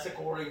 That's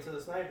according to the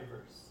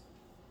Snyderverse.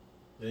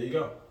 There you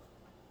go.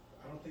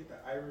 I don't think the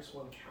Iris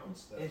one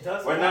counts though. It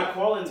does. We're not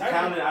calling Technically-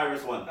 counting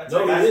Iris one. That's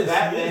No, That's it is,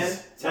 Batman. it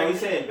is. No, he's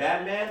saying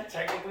Batman.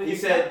 Technically, He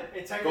it said, it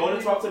Going to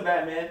technically- talk to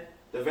Batman,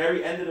 the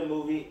very end of the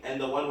movie, and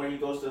the one where he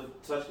goes to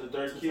touch the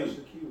 3rd Touch cube.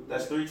 the cube.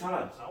 That's 3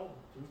 times. No,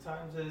 3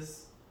 times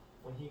is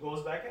when he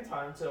goes back in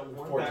time to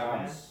warn 4 Batman.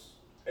 times.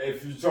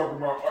 If you're talking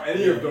about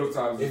any of those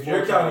times, If it's you're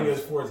 4 counting, times.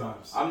 it's 4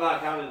 times. I'm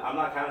not counting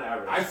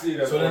Iris. I see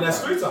that. So then 4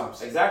 that's times. 3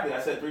 times. Exactly,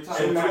 I said 3 times.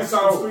 So 3 And times,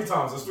 that's 3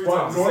 times. That's 3 But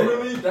times. That's it.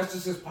 normally, that's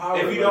just his power.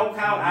 If you like, don't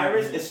count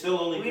Iris, it's still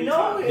only We 3 know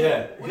times. it.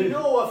 Yeah. We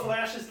know what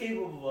Flash is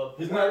capable of.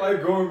 He's not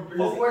like going.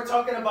 But we're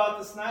talking about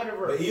the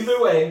Snyderverse. But either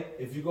way,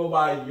 if you go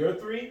by your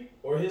 3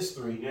 or his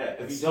 3, Yeah, if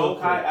it's you still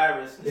don't count 3.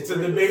 Iris, It's a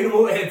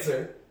debatable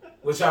answer,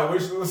 which I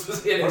wish Lewis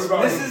was here to What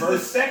about explain. This is the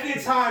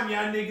second time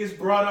y'all niggas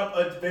brought up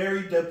a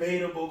very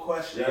debatable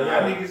question. Yeah.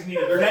 Y'all niggas need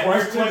to The vet your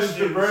question is questions.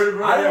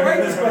 debatable. I didn't write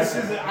This this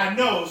question question. is- I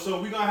know,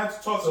 so we're gonna have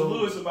to talk So, to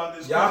Lewis about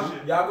this Y'all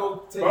question.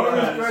 go take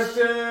Bonus that.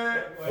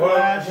 question.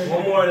 Flash.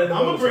 One more than the I'm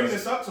gonna bonus bring question.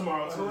 this up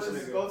tomorrow to Who this does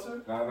this nigga. go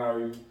to? Nah,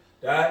 you.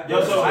 That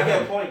Yo, so I goes get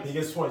to him. points. He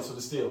gets points for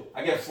the steal.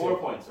 I get 4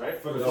 points,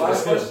 right? For the No, flash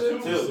steal.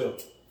 question? Two. Steal.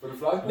 For the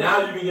flash question? Now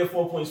you can get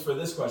 4 points for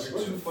this question.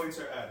 2 points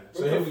are added.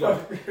 So here we go.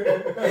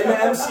 In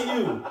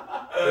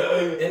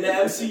the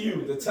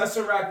MCU, the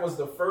Tesseract was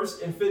the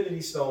first Infinity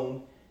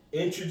Stone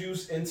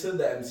introduced into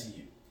the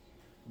MCU.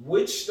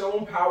 Which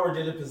stone power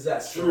did it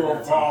possess? True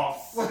or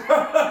false?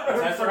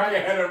 That's right.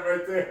 Head up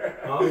right there.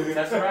 Huh?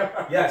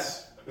 Tesseract?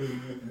 Yes.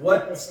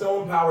 What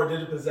stone power did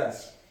it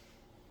possess?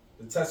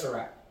 The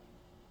Tesseract.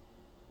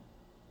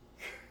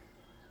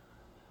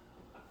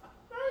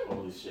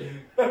 Holy shit.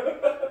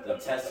 The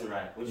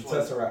Tesseract. The Which one?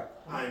 Tesseract.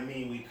 I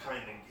mean, we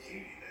kind of gave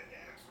you the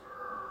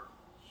answer.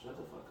 Shut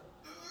the fuck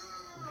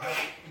up.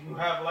 You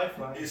have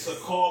lifeline. It's a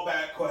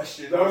callback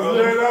question. That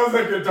was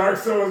like a Dark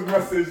Souls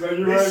message. Like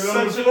you It's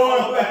right such a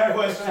callback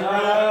question, bro.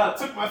 I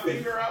took my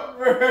finger out.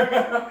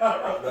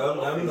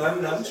 Let me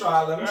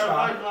try. Let me You have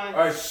try. lifeline.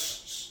 Alright, shh.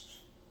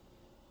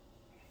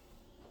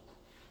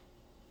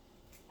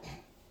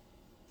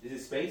 Is it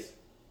space?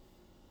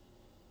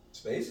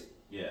 Space?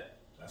 Yeah.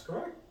 That's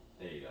correct.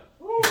 There you go.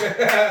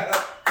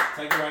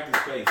 Tesseract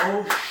is space.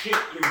 Oh shit,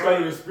 you're Right.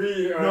 right. Your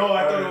speed. No,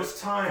 I thought it was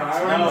time.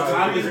 No,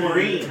 time is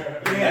green. Yeah,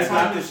 That's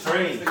time Doctor is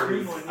Strange. the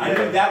green one. I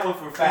knew that one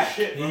for fact.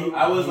 Shit, bro.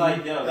 I was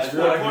like, yo, that's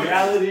You're like not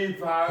reality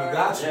power. He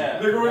got you. Yeah.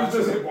 Nigga was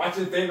just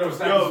watching Thanos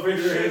snap Yo, his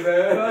finger in his shit.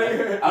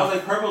 head. I was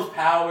like, purple's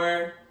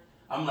power.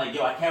 I'm like,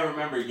 yo, I can't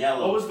remember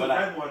yellow. What was the but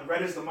red one?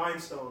 Red is the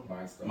Mind Stone.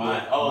 that's what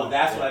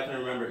I couldn't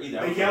remember either.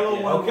 I The was yellow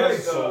like, one Okay. was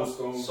the Soul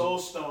Stone. Soul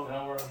Stone.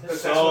 'Cause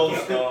that's Soul what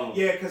gave- Stone.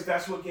 Yeah, because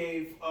that's what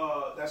gave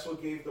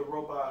the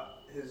robot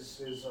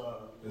his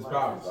life.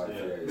 powers.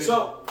 Yeah.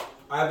 So,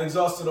 I've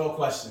exhausted all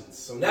questions.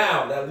 So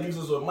now, that leaves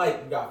us with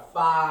Mike. You got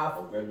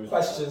 5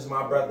 questions,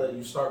 my brother.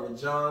 You start with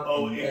John.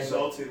 Oh, and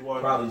exalted one.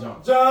 Probably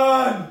John.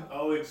 John!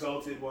 Oh,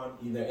 exalted one.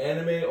 Either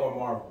anime or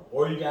Marvel.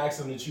 Or you can ask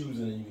them to choose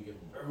and then you can give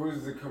them.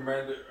 Who's the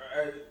commander?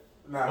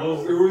 Oh.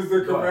 Who's the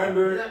He's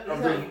commander not, of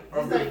he's the...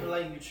 not, he's not even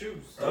letting you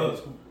choose.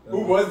 Who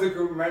was the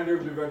commander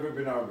of the Red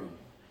Ribbon Army?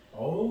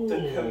 Oh.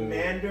 The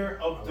commander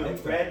of the I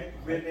like that. Red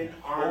Ribbon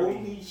Army,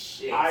 Holy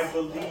shit. I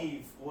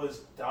believe, was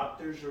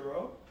Dr.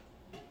 Giro.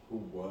 Who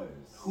was?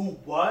 Who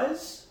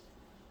was?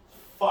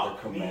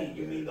 Fuck The me.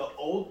 commander. You mean the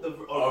Of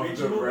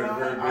original the Red guy?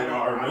 Ribbon I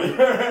Army. don't-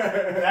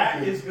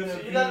 that is gonna So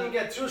be. you not even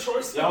get 2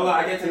 choices. Yo, hold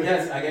on, I get to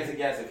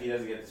guess if he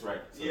doesn't get this right.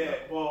 So, Yeah,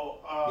 well,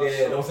 Yeah,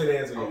 so don't say the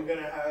answer I'm yet.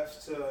 gonna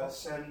have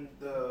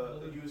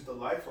to use the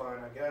lifeline,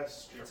 I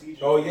guess,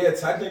 strategically. Oh, yeah,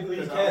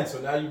 technically you can. So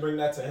now you bring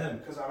that to him.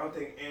 Because I don't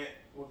think Ant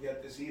will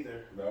get this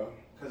either. No.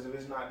 Because if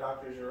it's not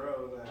Dr.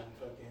 Giro, then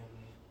fucking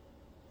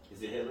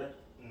Is it Hitler?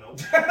 nope.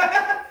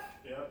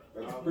 Yep.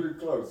 That's pretty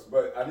close,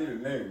 but I need a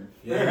name.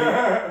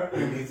 Yeah,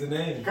 he needs a He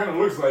name. kind of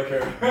looks like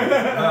her.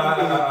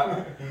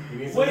 He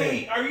needs a name.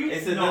 Wait, are you?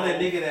 It's another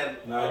nigga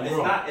that. Nah, it's you're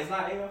wrong. not. It's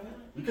not Adolf Hitler.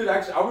 You could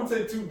actually, I would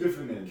say 2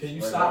 different names. Can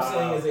you Like, stop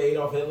saying it's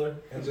Adolf Hitler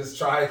and just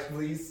try it,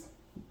 please?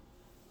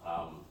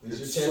 It's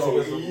It's your chance so to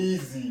get some-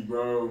 easy,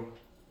 bro.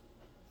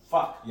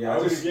 Fuck. Yeah, I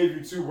just gave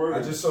you 2 words.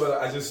 I just saw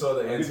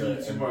the I answer. give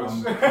you too and much.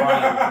 I'm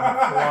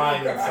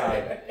crying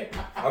inside.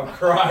 I'm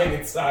crying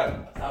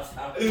inside.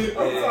 Stop.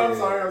 I'm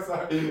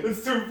sorry.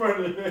 It's too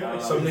funny.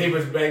 Some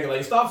neighbors banging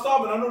like, stop,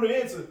 I know the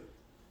answer.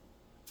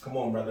 Come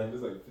on, brother.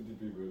 There's like 50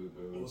 people in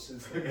the Well,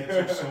 since the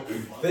answer's so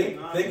fucking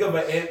Think of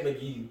an Aunt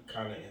McGee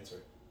kind of answer.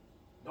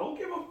 Don't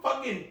give him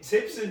fucking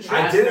tips and I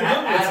tricks. didn't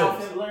man. give him Adolf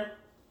tips. Hitler.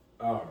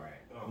 All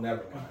right.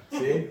 Never mind.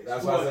 See?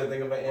 That's why I said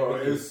think of an Aunt Oh,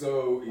 McGee. it's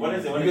so easy. What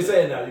is it? You can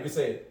say it now. You can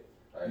say it.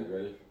 Alright,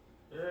 ready?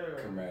 Yeah.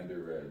 Commander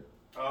Red.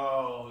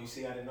 Oh, you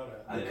see, I didn't know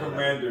that. I The didn't know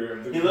commander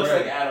of the He looks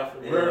Red. like Adolf.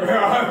 Red Hitler.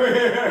 Army.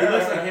 He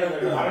looks like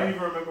Hitler. I don't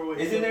even remember what.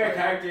 Isn't there a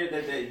character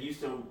that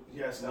used to?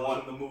 Yes, that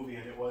was in the movie,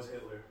 and it was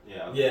Hitler.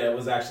 Yeah. Yeah, it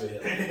was actually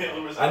Hitler.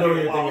 Hitler was I know what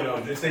you're wilding thinking out.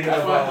 of. You're thinking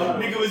That's of. what I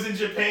thought. Nigga was in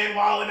Japan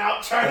wilding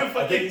out, trying to I think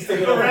fucking he's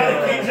thinking of,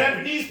 eradicate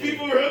Japanese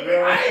people real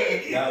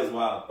quick. That was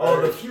wild.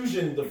 Oh, the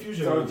fusion. So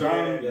movie.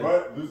 John, Yeah.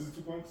 what? Loses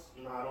 2 points?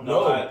 No, I don't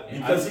know. No, I-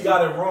 because he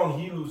got it wrong,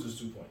 he loses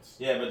 2 points.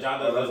 Yeah, but John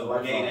Oh, that's a doesn't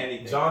lifeline. gain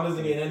anything. John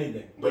doesn't gain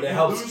anything, but you it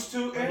helps. lose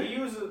to And he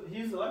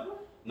used the lifeline?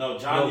 No,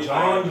 John. No,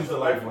 John used the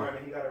lifeline.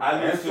 and he got it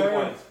I right. lose 2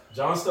 points.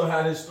 John still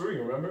had his 3,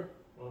 remember?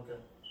 Okay.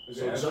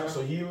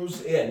 So he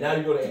loses. Yeah, now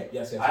you go to Ant.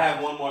 Yes. I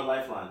have 1 more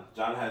lifeline.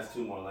 John has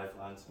 2 more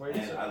lifelines. Wait,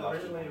 and I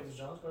lost 2 originally it points. was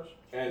John's question?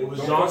 And it was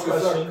Don't John's fuck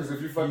this up, question. 'cause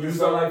if you He fuck used this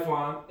the up,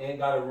 lifeline and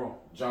got it wrong.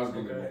 John's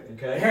gonna Okay.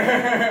 get it.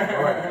 Okay.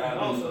 All right.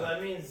 Oh, so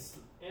that means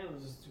Ant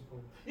loses 2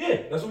 points.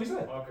 Yeah, that's what we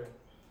said.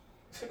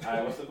 Okay.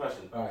 Alright, what's the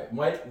question? All right,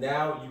 Mike.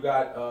 Now you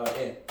got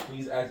Ant.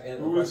 Please ask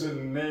Ant. Who is the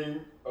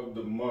name of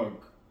the monk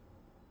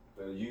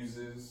that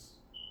uses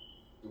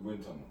the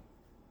wind tunnel?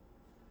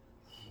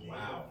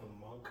 Wow.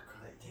 The monk.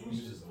 He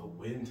uses a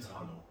wind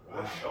tunnel.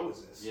 What show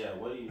is this? Yeah,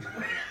 what are you doing?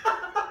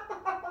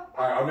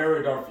 Alright, I'll narrow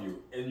it down for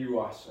you.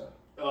 Inuyasha.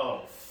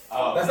 Oh,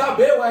 Oh, That's not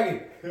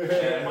bandwagon.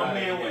 Yeah, my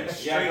man went yeah,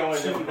 straight going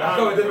to different. I'm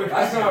going different.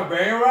 That's not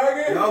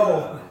bandwagon?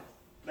 No.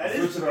 That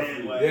is Switch it up for you.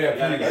 bandwagon. Yeah,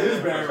 gotta please. That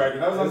is bandwagon.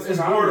 That was on It's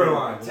Tsunami.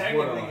 borderline. It's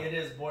Technically, borderline. it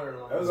is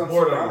borderline. That was on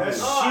Borderline. Tsunami. That's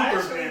No, super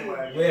actually-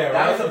 bandwagon. Yeah, That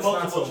right. was a It's not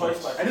multiple so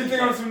choice much. question. Anything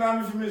on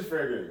Tsunami for me is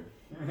fair game.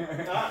 I gotta give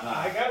him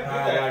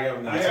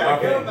I that.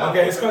 gotta give him that. I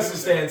Okay, his question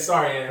stands.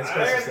 Sorry, Ant. His I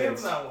question gotta give him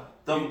stands. that one.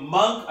 The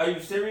monk? Are you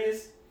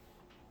serious?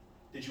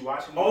 Did you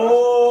watch it?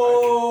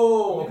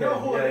 Oh, okay. You know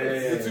who it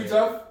is. Is it too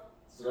tough?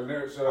 Should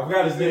I I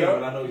forgot his name,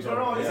 but I know he's You know,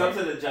 talking It's about. up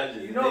to the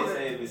judges. You know They that-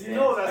 say if it's you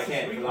know stands. that's I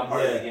can't his because I'm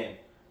part of the weakness. game.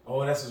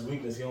 Oh, that's his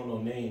weakness. He don't know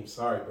names.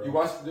 Sorry, bro. You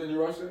watched it? Didn't you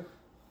watch it?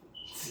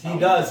 He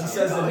does. He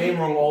says the name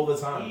wrong all the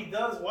time. He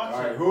does watch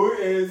Alright, it. who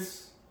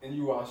is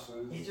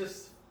Inuyasha's? He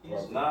just.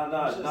 Nah.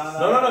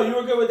 No. You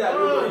were good with that. You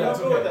were good with that. It's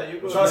you're good with okay. that.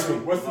 You're good Trust with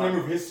me. What's the name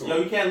of his sword? Yo,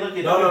 you can't look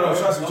it No, up.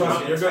 trust me.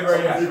 You're good where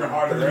you're at. Even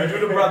harder, Because if you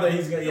right? do the brother,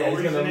 he's gonna. Yeah, No he's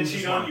gonna reason to lose cheat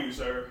his on mind. you,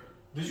 sir.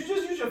 Did you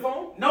just use your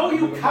phone? No,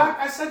 you cock.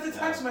 I sent the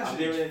text I'm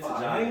giving it message. to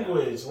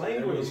John.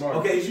 Language. Mark.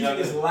 Okay, he's using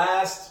Yeah, his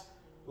last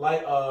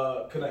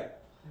connect.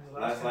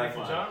 Last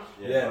lifeline. John?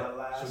 Yeah. My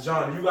last So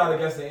John, you gotta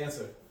guess the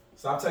answer.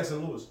 Stop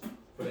texting Lewis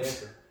for the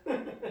answer. My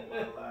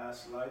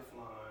last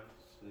lifeline.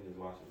 Niggas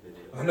watching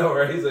videos. I know,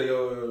 right? He's like,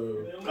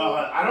 yo.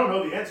 I don't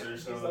know the answer,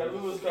 so. He's like,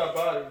 Lewis got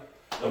body.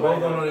 I both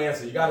don't know the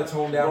answer. You gotta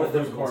tone down the Both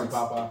lose difficulty, points.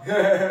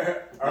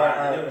 Papa.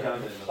 Alright.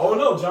 Alright. Oh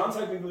no, John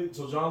technically.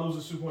 So John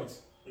loses 2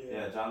 points. Yeah,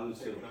 Yeah, John lose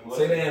too.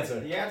 Say the answer.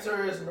 The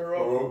answer is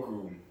Morocco.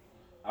 Oroku.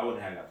 I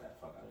wouldn't hang out that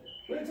fuck out of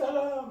here. Wait,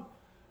 tell him.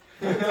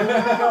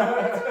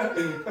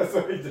 That's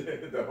what he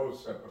did the whole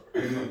show.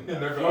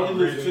 You only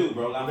lose 2,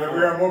 bro. Not Never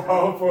 4. got more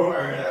powerful.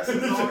 That's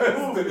Just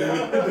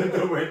did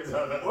the wait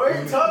tell him.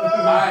 Wait, tell him.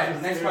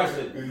 Alright, next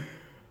question.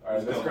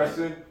 Alright, next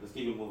question. Let's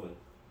keep it moving.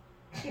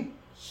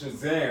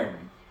 Shazam.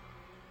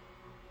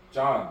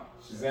 John,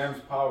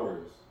 Shazam's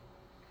powers.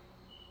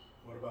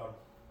 What about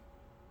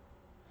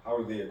How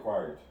are they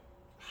acquired?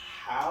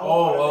 how?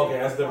 Oh, okay,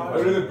 that's a different What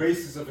are question. the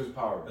basis of his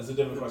power? That's a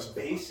different The question.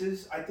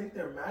 bases, I think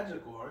they're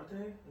magical, aren't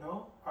they?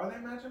 No? Are they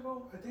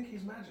magical? I think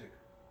he's magic.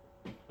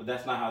 But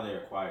that's not how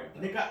they're acquired.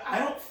 Nigga, I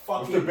don't What's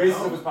fucking the basis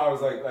know. of his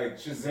powers? Like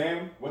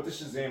Shazam. What does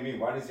Shazam mean?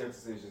 Why does he have to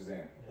say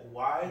Shazam?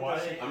 Why Why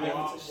does did, he I mean,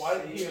 have to why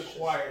say did he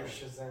acquire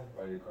Shazam? Shazam?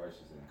 Why do you acquire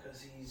Shazam?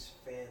 Because he's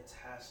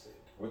fantastic.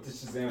 What does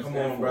Shazam Come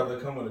stand on, for? brother.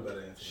 Come with a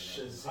better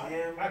answer.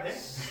 Shazam. Goddamn.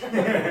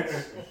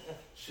 stands-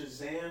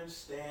 Shazam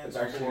stands It's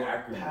actually an for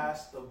acronym.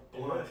 pass the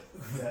blunt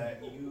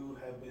that you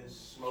have been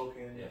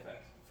smoking Yeah,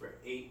 facts. for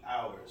 8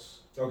 hours.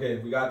 Okay,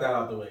 we got that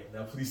out the way.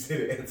 Now please say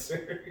the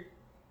answer.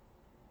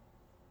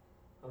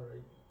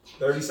 Alright.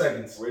 30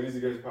 seconds. Where does he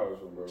get his powers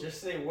from, bro?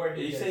 Just say where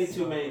he You gets say it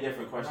too from. many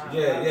different questions.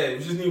 Yeah, you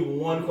just need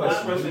one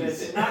question. What question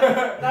please. is it? Not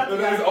No,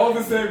 the it's all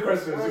the same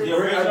questions. Where- Just The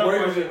original I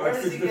worded question- it where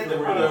like does 6 he get the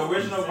different powers? The ways.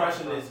 original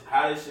question is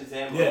how did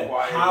Shazam Yeah,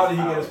 acquire how did his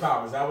he get powers? his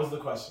powers? That was the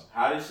question.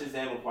 How did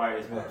Shazam acquire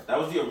his powers? Yeah. That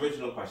was the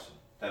original question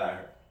that I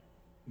heard.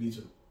 Me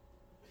too.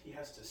 He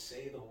has to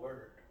say the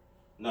word.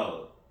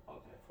 No.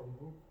 Okay. From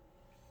who?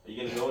 Are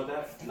you gonna go with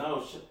that?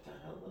 No, shut the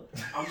hell up.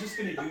 I'm just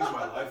gonna use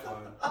my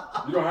lifeline.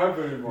 You don't have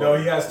it anymore. No,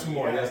 he has 2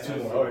 more. He has 2 Oh,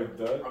 more. he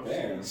does? I'm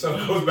Damn. just So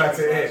it goes back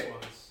to Last Ed.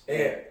 ones.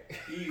 Ed.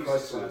 He uses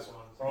Question. last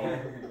ones.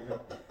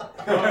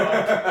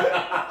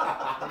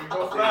 We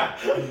go back.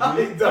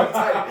 He's done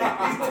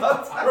tight. He's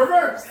done tight.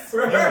 Reverse.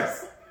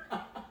 Reverse.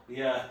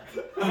 Yeah.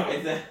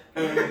 It's a,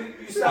 You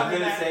I'm sounded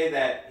gonna that. say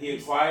that he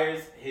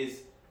acquires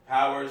his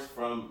powers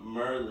from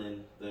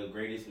Merlin, the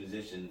greatest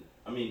magician.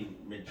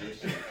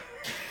 Magician.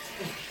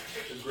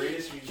 The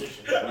greatest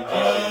musician.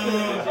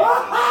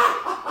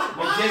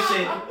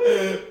 Magician.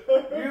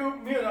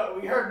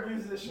 We heard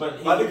musician.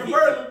 But I think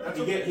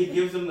Merlin. he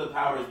gives him the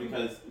powers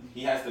because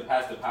he has to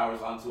pass the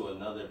powers on to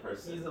another He's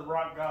person. the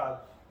rock god.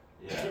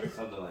 Yeah,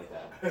 something like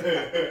that.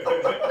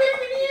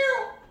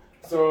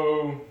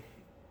 So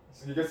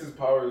he gets his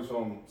powers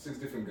from 6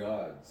 different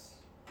gods.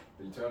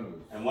 The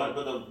Eternals. And one,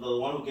 but the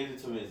one who gives it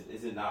to him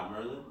is it not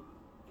Merlin?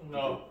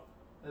 No.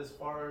 As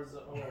far as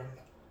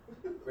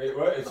Wait,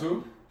 what? It's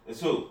who? It's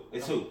who?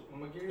 It's who? I'm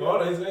gonna give you.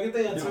 Hold on, he's gonna get the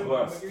He's answer.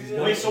 blessed. He's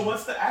Wait, so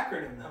what's the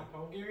acronym then?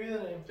 I'm gonna give you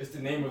the name. It's the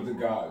name of the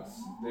gods.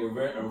 They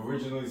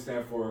originally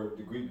stand for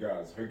the Greek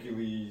gods.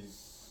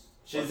 Hercules.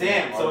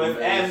 Shazam. So if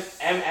Artemis.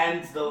 M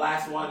ends the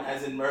last one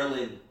as in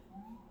Merlin.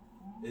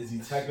 Is he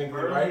technically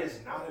Merlin right? is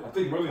not a I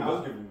think Merlin does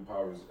god. give him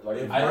powers. Like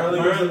If I-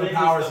 Merlin gives him the Merlin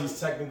powers, is the- he's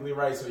technically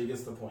right, so he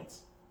gets the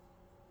points.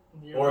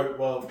 Your, Or,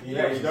 well,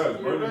 yeah, he does.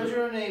 the Merlin,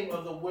 original name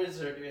of the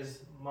wizard is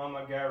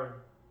Mama Garin.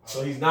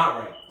 So he's not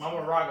right.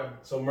 Mama Raga.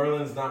 So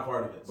Merlin's not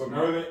part of it. but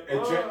Merlin,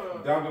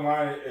 Oh. down the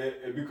line,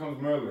 it becomes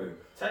Merlin.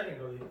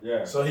 Technically.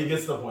 Yeah. So he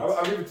gets the points.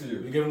 I'll give it to You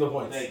you. give him the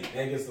points. Thank you.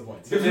 And gets the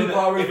points. Gives him the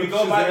powers If we of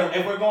go by Shazam.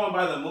 if we're going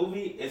by the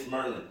movie, it's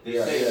Merlin. They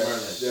say it's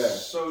Merlin. Yeah.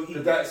 So he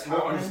But that's gets more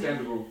how many?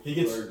 understandable. He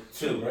gets Like,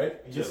 2, right?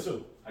 He gets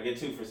 2. I get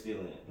 2 for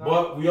stealing it. No.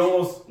 But we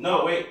almost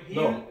No, wait.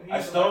 No, he I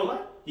used a stole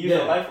lifeline? He used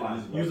a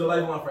lifeline. Use the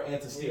lifeline for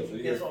Ant to steal. so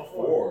you gets get all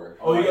 4.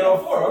 Oh, you get all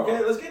 4.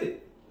 Okay, let's get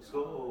it. Let's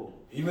go.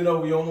 Even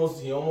though he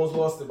almost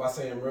lost it by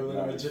saying Merlin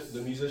Nice. the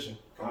musician.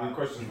 How many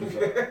questions was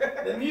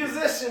that? The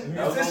musician.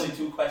 That was only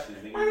 2 questions.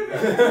 Nigga.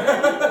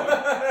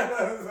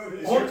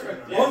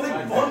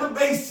 On the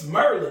base,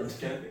 Merlin.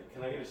 Can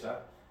I get a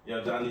shot?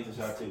 Yo, John needs a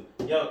shot too.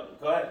 Yo,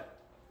 go ahead.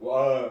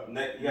 Well, You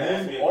gotta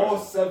ask me name a all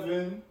question.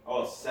 7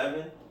 Oh,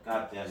 7?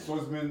 God damn it.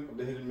 swordsmen of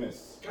the hit and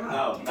miss.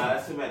 No,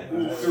 that's too many.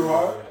 Too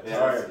hard? Yeah,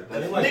 Alright.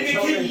 that's Like, Nigga,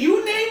 choking- can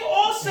you name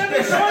all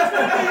 7 swordsmen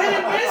that hit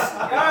and miss?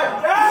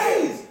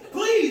 Guys,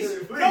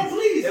 please, no,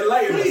 please,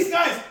 Enlighten us. please,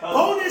 guys.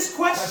 Bonus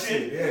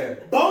question. Yeah.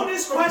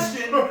 Bonus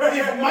question.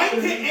 If Mike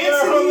can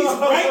answer these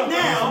right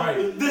now,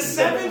 Right. the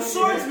 7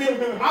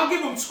 swordsmen, I'll give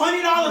him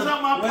 $20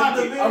 out my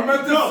pocket. I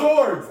meant the No.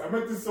 swords. I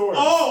meant the swords.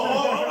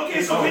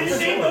 Okay. So can you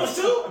name those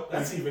 2?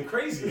 That's even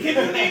crazy.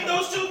 Can you name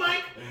those 2,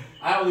 Mike?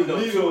 I only know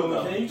 2 Needle, of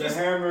them. Can you the just-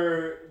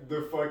 hammer,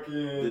 the fucking,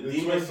 The the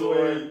demon twin sword.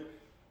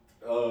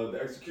 blade, the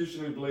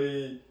executioner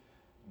blade,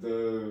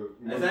 the.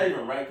 Is that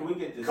even right? Can we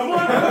get this? Come on,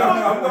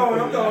 I'm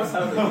going.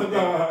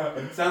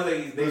 Sounds like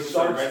he's The dating some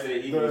sharks,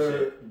 Resident Evil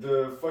shit.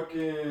 the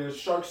fucking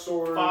shark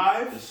sword.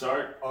 5. The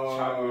shark,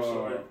 chakra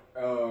sword.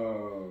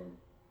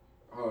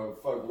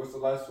 Fuck, what's the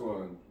last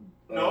one?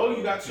 No,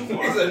 you got 2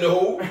 more. He said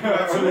no.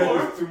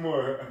 There's 2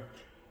 more.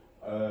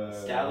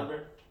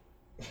 Excalibur.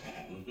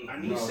 I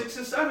need No. 6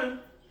 and 7.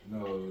 No,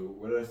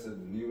 what did I say? The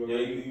needle. Yo,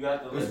 you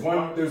got the There's list.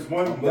 one. There's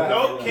one that.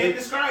 Nope, can't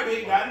describe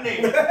it. Got a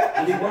name. There's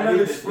one I that need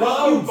this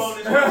explodes.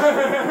 Bonus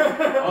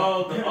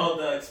Oh,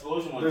 the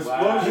explosion one. The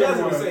Wow. He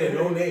hasn't been saying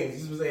no names.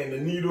 He's been saying the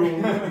needle.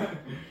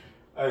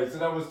 Alright, so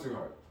that was too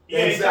hard.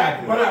 Yeah,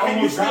 exactly. But I Can you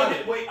almost still got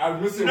get- it. wait.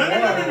 I'm missing No, one. no,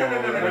 no, no, no, no,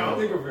 I no, can no.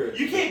 think of it.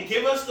 You can't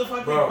give us the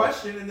fucking Bro,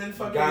 question and then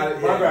fucking got it,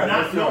 My bad.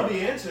 not Let's know go. the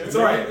answer. It's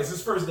alright. It's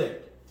his first day.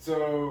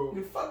 So.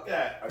 Dude, fuck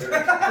that. I gotta-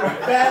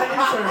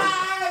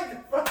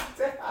 Bad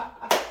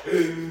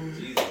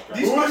Jesus Christ.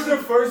 These Who was the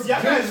first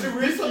Yeah, guys, this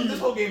Jinchuriki?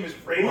 whole game is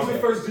Who crazy. was the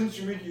first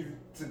Jinchuriki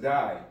to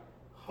die?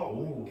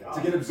 Oh, God.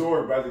 To get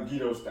absorbed by the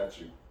Guido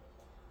statue.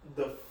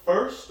 The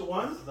first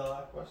one? This is the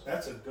last question.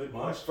 That's a good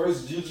question.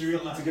 First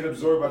Jinchuriki to get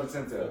absorbed by the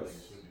Ten Tails.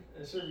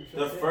 It should be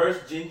The 15.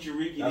 first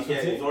Jinchuriki to That's get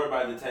 15? absorbed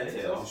by the Ten You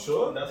Tails.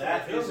 Sure? That's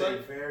That what it is feels a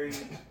like. very...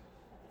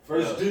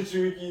 First Yeah.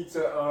 Jinchuriki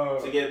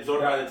To get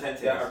absorbed by the Ten that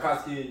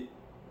Tails.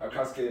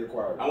 Akatsuki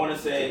acquired. I want to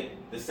say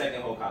the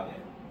second Hokage.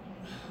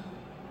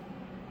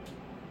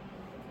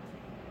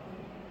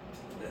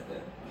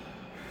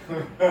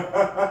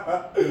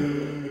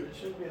 It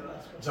should be the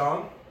last question.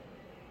 John?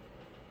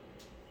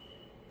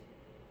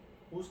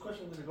 Whose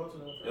question did it go to?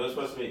 It was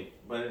supposed to be,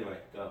 but anyway,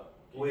 go.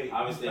 Wait,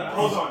 Obviously,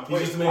 hold on. He's Wait,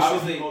 just making sure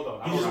obviously- hold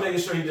on. He's just making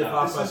sure he did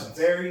 5 This is questions.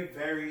 very,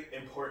 very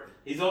important.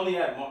 He's only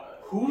at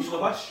Whose he's only-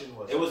 question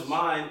was It was this?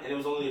 mine, and it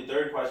was only the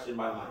third question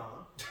by mine. Uh-huh.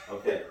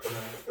 Okay.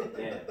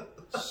 Damn.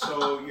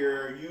 So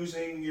you're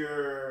using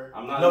your...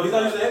 I'm not. No, he's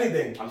not using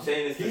anything. I'm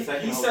saying it's the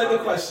second. He said the Hokage.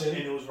 And question,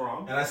 it was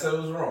wrong. and I said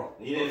it was wrong.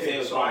 He didn't say it Okay,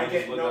 was so wrong. I he get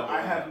just looked no, up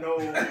I the- have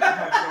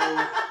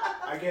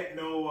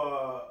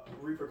no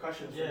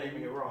repercussions for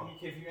naming it wrong.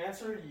 If you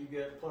answer it, you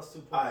get plus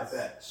 2 I points.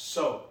 bet.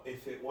 So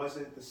if it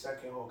wasn't the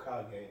second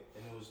Hokage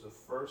and it was the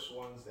first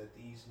ones that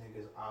these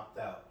niggas opt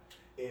out,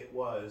 it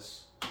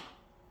was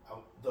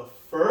the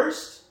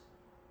first.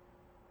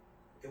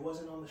 It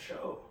wasn't on the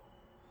show.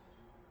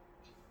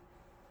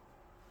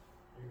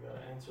 You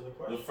gotta answer the The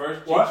question.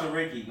 first What?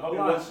 Jinchuriki. Hold It,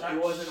 on.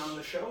 it wasn't on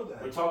the show then.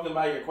 We're talking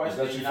about your Is question.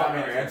 that You're your not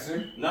final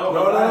answering. answer? No,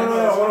 No, relax. no,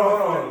 That's hold not on,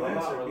 my hold final on.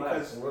 answer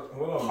Relax. because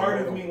Hold on. part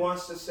hold of on. me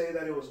wants to say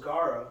that it was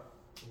Gara.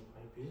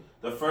 Might be.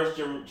 The first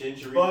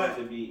Jinchuriki But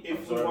to be if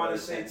absorbed we by want the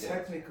to say Ten Tails.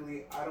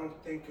 technically, I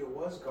don't think it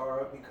was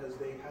Gara because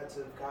they had to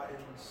have gotten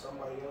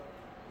somebody else.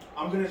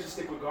 I'm gonna just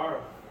stick with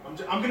Gara. I'm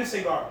gonna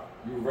say Gara.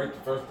 You were right the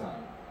first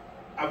time.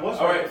 I was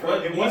All right. right,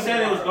 but it he wasn't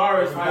said it was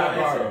Gara. Gara's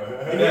final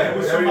answer. Yeah, it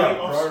was there we somebody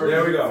go. else.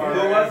 There we go.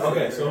 Who was it?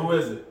 Okay, so who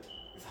is it?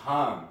 It's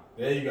Han.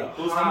 There you go.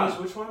 Who's Han Han? is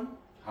which one?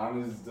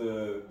 Han is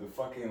the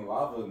fucking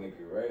lava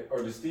nigga, right?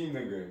 Or the steam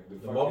nigga. The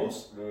fucking,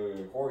 bubbles?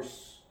 The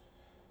horse.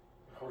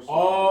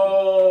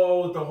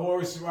 Oh, the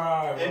horse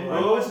ride. And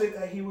right. when was it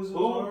that he was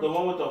Who? The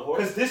one with the horse?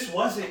 Because this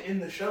wasn't in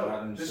the show.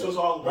 Not in the This show. was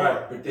all lore.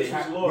 Right, But this they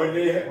was ha- lore. when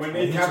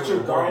they And captured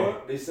he's a Gara,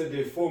 warrior. they said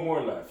there 4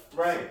 more left.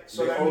 Right.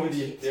 So they that already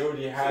means. they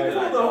already So had. did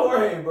I- the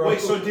Jorge, bro.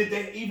 Wait. So did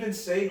they even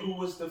say who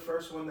was the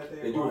first one that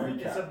They do a acquired?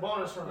 recap. It's a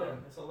bonus round.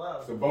 It's allowed.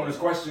 It's a bonus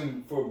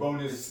question for a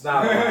bonus. It's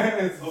not.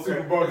 It's a Okay.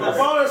 super bonus. It's a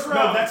bonus No,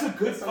 round. that's a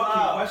good It's fucking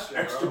allowed. question.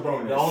 Extra bro.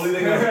 bonus. The only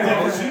thing that's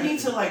Because you need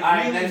to like.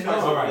 Alright, really next know.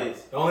 question. all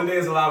right. The only thing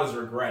that's allowed is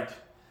regret.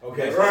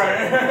 Okay.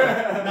 Right.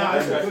 Nah,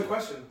 it's a good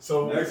question.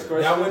 So Next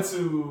question. that went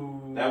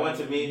to. That went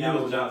to me. That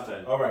you. was John's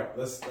turn. All right.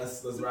 Let's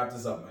wrap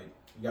this up, Mike.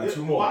 You got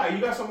 2 more. Why?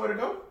 You got somewhere to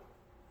go?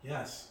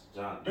 Yes.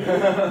 John.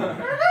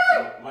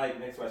 Mike,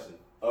 next question.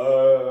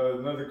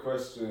 Another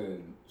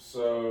question.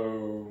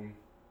 So,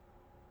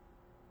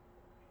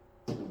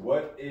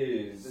 what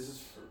is This is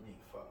for me.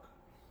 Fuck.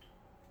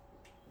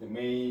 the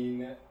main?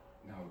 No,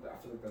 I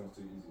feel like that was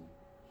too easy.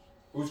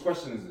 Whose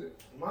question is it?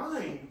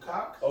 Mine, you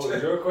cock. Oh,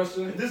 is your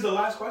question? This is the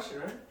last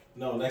question, right?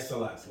 No, next to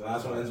last. The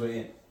last one ends with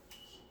N.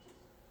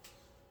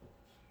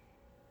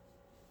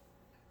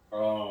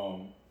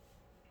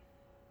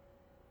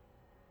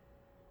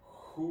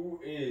 Who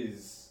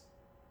is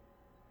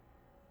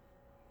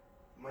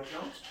Mike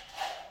Jones?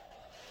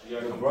 You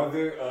gotta the come-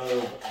 brother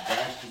of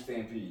Bash the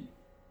Stampede?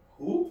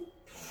 Who?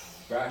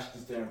 Bash the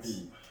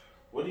Stampede.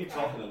 What are you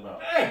talking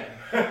about?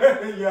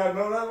 Yeah,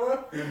 know that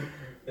one?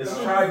 It's No,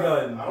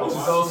 Trigun, I which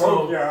don't is know.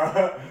 also.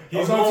 Yeah.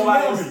 He's on going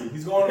by Tsunami. his.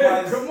 He's going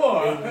by his. Come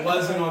on. It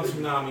wasn't on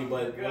Tsunami,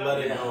 but we'll let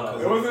it go.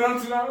 'cause It wasn't on It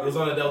Tsunami? was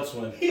on Adult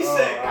Swim. He Oh,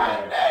 said, alright.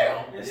 God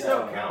damn. It Yeah.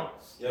 still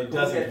counts. Yeah, It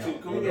doesn't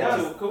count. Can we It get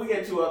doesn't. two? Can we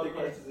get 2 other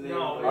questions? in there?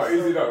 No. I'll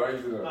ease it up. I'll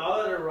ease it No, up. I'll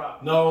let it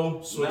rock.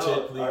 No, switch No.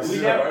 it, please. We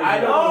Yeah, never,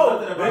 right. I know No.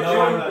 nothing They about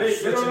don't- that.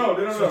 they don't know.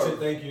 They don't Switch know. it,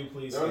 thank you,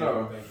 please. They don't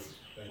know. Thank you.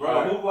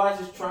 Bro, who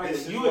watches Trigun?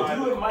 This is You why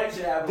and Mike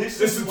should have. This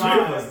This is is why.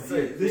 three of us.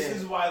 This Yeah.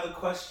 is why the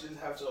questions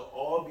have to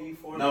all be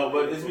for. No,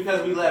 but it's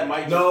because we let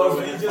Mike. No, just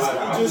throw he in just- 5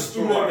 he hours. just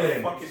threw them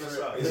in. Fucking us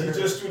up. He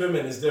just threw them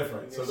in. It's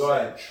different. So go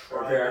ahead.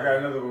 Okay, I got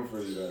another one for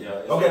you then. Yeah,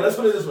 it's Okay, all- let's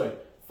put it this way.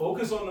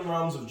 Focus on the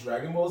realms of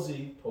Dragon Ball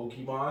Z,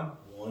 Pokemon,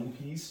 One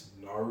Piece,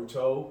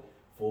 Naruto,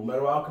 Full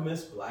Metal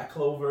Alchemist, Black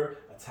Clover,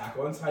 Attack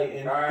on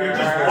Titan. You're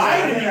just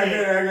widening I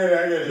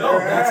get it. No,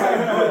 that's how you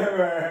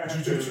do it.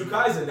 Jujutsu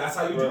Kaisen, that's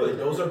how you do it.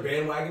 Those are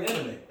bandwagon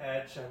anime.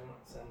 Add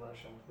Samurai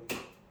Champloo.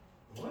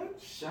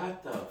 What?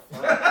 Shut the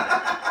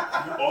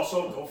fuck. You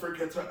also don't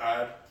forget to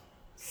add.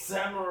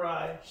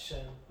 Samurai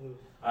Champloo.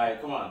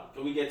 Alright, come on.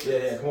 Can we get to Yeah,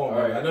 this? come on, All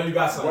man. right. I know you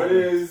got something. What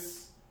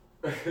is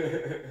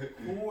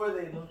Who are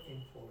they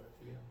looking for?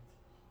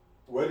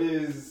 what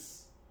is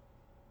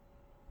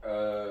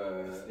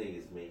This thing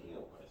is making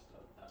up my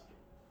stuff.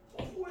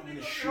 I'm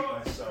gonna shoot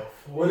myself.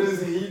 What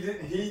is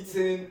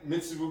Heaton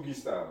Mitsubuki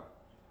style?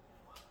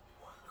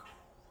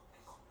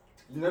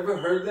 You never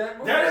heard that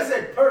before? That is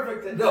a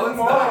perfect. No, it's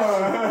not.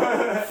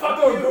 I'm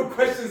throwing good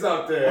questions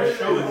out there.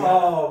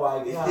 Oh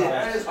my god.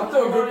 That is I'm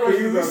throwing good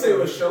Can you questions out say there.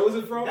 what show is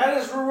it from? That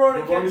is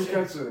Rurouni Rurouni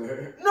Kenshin.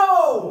 Kenshin.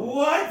 No!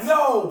 What?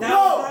 No! That no!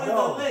 was not no!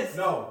 on the list.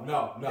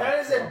 No! That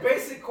is a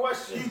basic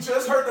question. He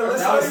just heard the list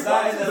That I was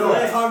not in said. the No,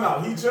 list. time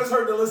out. He just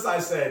heard the list I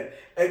said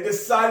and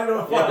decided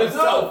on Yeah,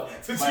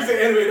 himself to choose Mike. an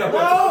anime number.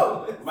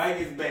 No! Mike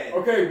is bad.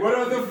 Okay, what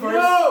are the first?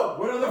 No!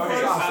 What are the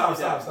Okay, first?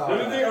 Stop. What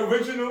are the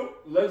original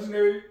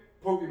legendary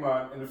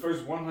Pokemon in the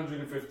first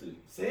 150?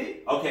 See?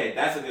 Okay,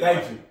 that's a good Thank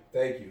question. you.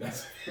 Thank you.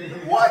 That's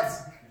What?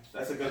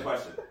 That's a good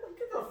question.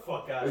 Get the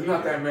fuck out There's of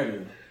not here. that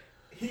many.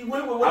 he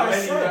went with what How I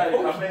many, said.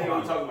 how many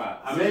are we talking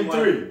about? How many Name one-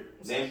 three.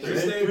 Name three.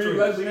 Just Name name three three.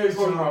 legendary Please,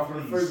 Pokemon John, from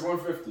the please. first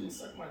 150.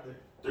 Suck my dick.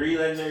 3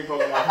 legendary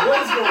Pokemon.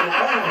 What is going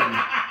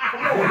on?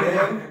 Come on,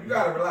 man. You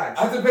gotta relax.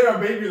 I have to put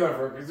on Baby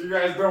Lover because you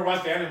guys don't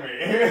watch anime.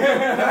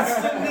 That's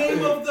the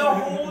name of the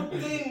whole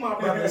thing, my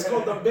brother. It's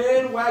called the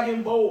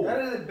Bandwagon Bowl. That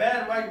is a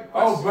bad wagon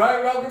Oh, question.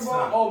 Bandwagon It's Ball?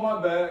 not. Oh,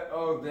 my bad.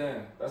 Oh,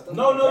 damn. That's the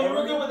No, you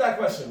were good with that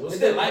question. We'll They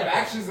stay did with live that.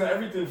 actions and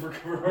everything for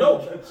Corona. No.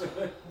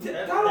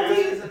 That don't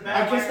think- is a bad I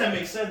guess wagon. that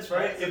makes sense,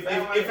 right? It's a If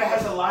bad it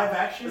has a live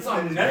action, It's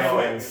on then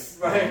Netflix.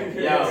 Like,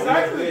 Yeah,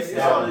 Exactly. It's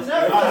It's on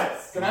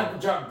Netflix. Can I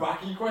drop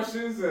Baki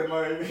questions and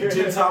like?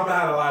 Gintama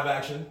had a live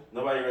action.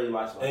 Nobody really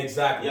watched it.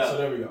 Exactly. Yeah. So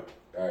there we go.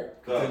 All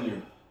right, Go.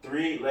 continue.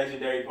 3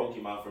 legendary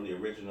Pokemon from the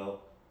original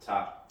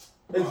top.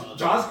 It's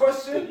John's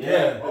question.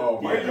 Yeah.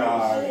 Oh my Yeah,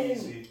 god.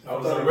 easy. That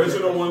was the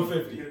original You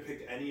 150. could have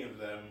picked any of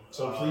them.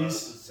 So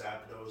please.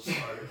 Zapdos,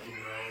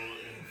 Articuno,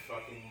 and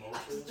fucking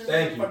Moltres.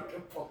 Thank you.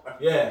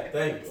 Yeah,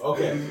 thank you.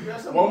 Okay.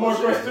 That's some One more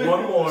bullshit. question.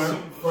 One more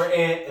for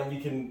Ant, and we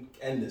can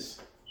end this.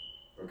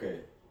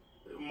 Okay.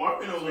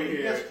 Marvin So over he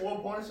here. gets 4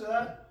 points for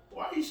that?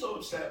 Why are you so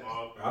upset,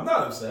 Mom? I'm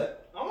not upset.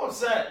 I'm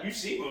upset. You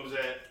seem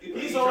upset.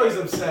 He's always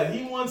upset.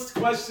 He wants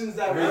questions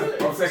that.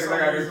 One second, I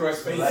got a good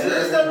question. This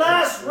is the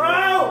last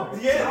round.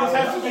 Yeah, these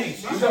have to be.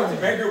 These are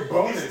mega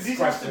bonus These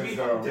have to questions be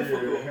though.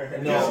 difficult.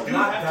 Yeah. No, These do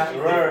not have that. to be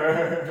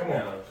Right. Come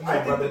on, I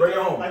think brother, that- bring it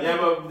home. Yeah,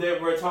 but they're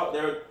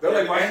They're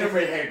like questions,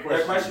 anime head they're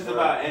questions. questions bro.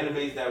 about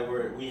animes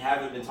that we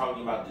haven't been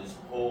talking about this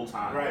whole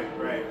time.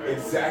 Right.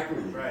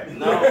 Exactly. Right.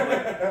 No,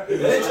 but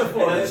It's your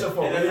fault. It's your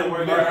fault. It doesn't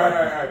work. All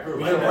right, cool.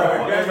 We Back, don't back,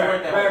 work back, that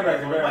back, way. back,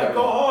 back, Like, back.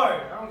 go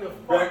hard. I don't give a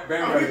fuck. Back,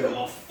 back, back.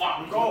 Oh,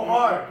 fuck. Go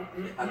hard.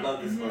 I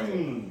love this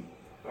question.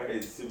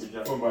 Okay, super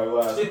For jump. my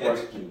last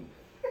question.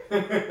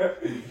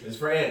 It's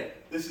for Ant.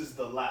 This is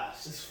the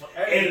last. This is for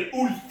El everyone.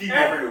 último.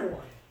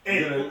 Everyone.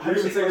 You're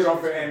gonna take it off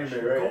for anime,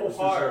 right? Go This is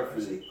hard. for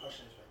you.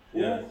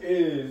 Yeah. Who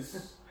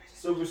is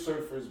Silver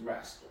Surfer's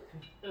master?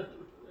 If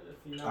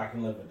you know. I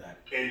can live with that.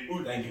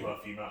 El Thank you. último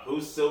final.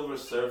 Who's Silver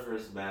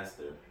Surfer's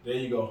master? There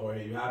you go,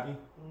 Jorge. You happy?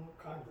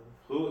 Kind of.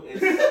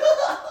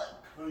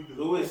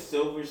 Who is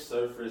Silver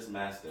Surfer's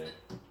master?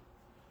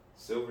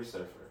 Silver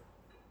Surfer.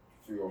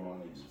 Feel my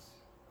niggas.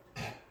 I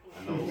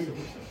know who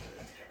Silver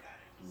Surfer is.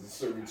 This is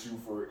serving you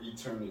for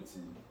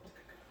eternity.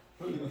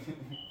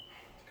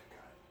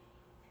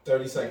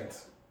 30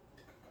 seconds.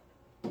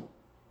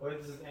 Wait,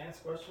 this is Ant's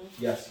question?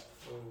 Yes.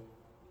 So,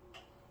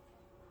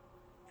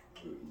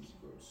 Real easy,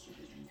 bro.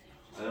 Super easy.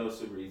 I know it's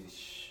super easy.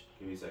 Shh.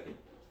 Give me a second.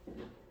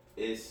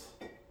 It's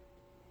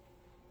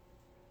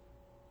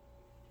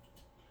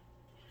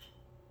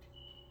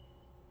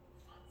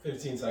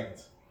 15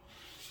 seconds.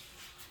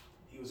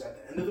 He was at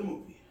the end of the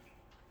movie.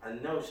 I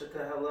know. Shut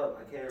the hell up.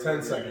 I can't 10 remember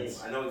his seconds.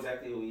 name. I know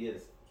exactly who he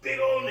is. Big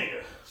old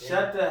nigga.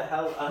 Shut the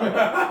hell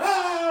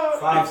up.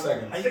 5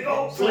 seconds. Big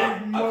old Big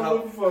black. how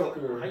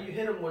motherfucker. you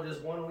hit him with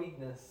just one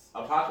weakness?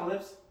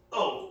 Apocalypse.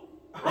 Oh.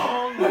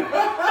 Wrong. No,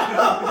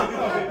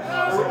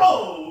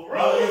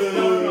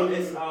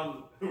 it's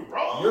Wrong. You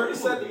already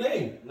said the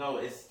name. no,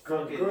 it's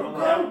Go, fucking. go, hold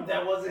go. on.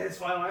 That wasn't his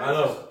final answer. I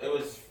know. It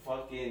was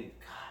fucking.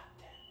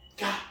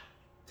 God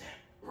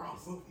Wrong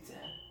movie. damn.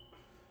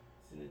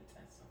 It's an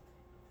intense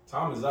something.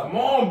 Time is up. Come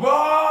on,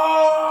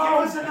 bro!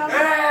 Give us another.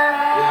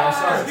 Yeah, I'm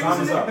sorry. Give Time us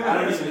is an up. I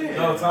don't even-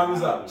 No, time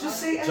is up. Just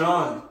say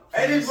John.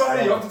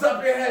 Anybody, off the top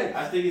of your head.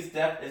 I think it's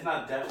it's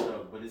not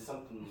Deathstroke, but it's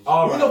something.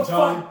 All Who right, the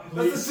John. fuck?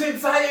 That's the Please. same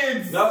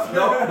science. No,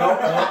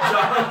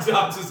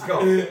 John, just go.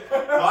 Why you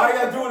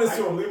gotta do this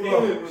to him? Leave him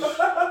alone.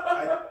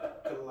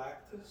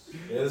 Galactus.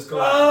 Yeah, let's go.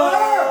 All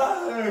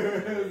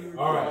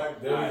right,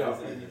 there we go.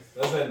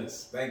 Let's end this.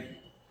 Thank you.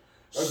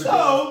 That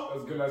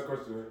was a good last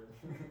question, right?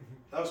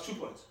 That was 2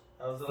 points.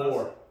 That was the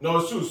 4. No,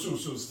 it's 2, still.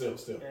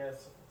 Yeah,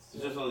 it's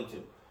It's just only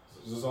 2.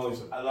 There's only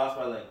 2. I lost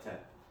by like 10.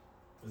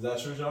 Is that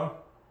true, John?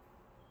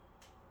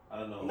 I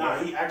don't know. Nah,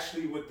 he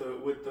actually with the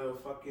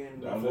fucking.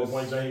 That 4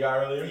 points that he got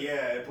earlier?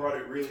 Yeah, it brought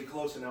it really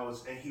close, and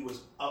he was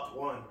up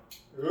 1.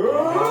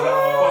 Oh.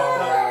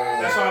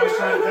 That's why I was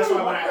trying. That's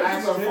why when I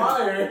asked That's him,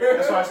 fire.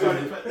 that's why I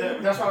started.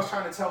 That's why I was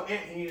trying to tell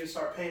Ant he needed to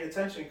start paying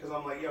attention because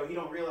I'm like, yo, he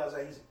don't realize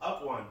that he's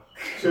up 1.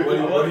 So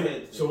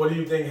what do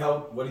you think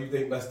helped? What do you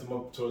think messed him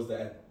up towards the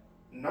end?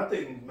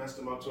 Nothing messed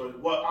him up towards.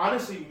 What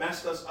honestly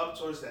messed us up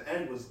towards the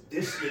end was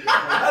this nigga.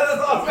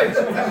 That's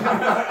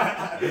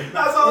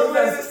all I was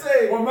ready to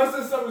say. What messed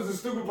us up was a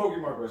stupid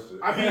Pokemon question.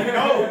 I mean,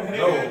 no, nigga.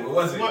 No, it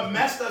wasn't. What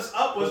messed us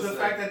up was the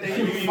fact that they You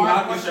didn't be find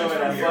mocking questions show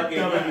from at your fucking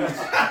dumbass.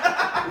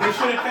 They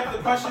should have kept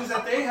the questions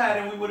that they had,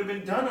 and we would have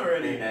been done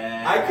already.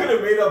 Nah. I could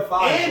have made up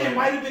 5. And it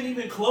might have been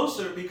even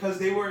closer because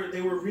they were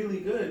really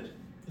good.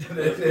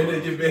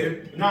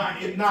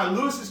 Nah,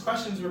 Lewis's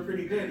questions were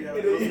pretty good, yo.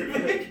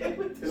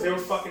 Because they were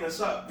fucking us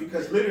up.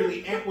 Because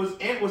literally, Ant was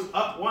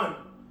up 1,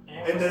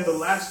 and then the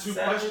last 2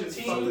 questions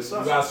fucked us You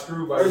up. got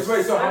screwed by. Wait,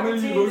 so how many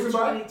you losing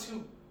by?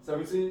 22.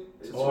 17?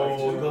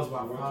 Oh, it goes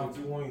by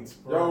 5 points,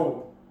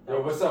 bro. Yo,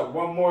 what's up?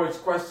 One more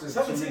question to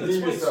 17 to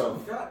redeem 22.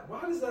 yourself. God,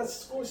 why is that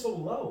score so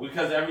low?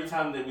 Because every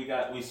time that we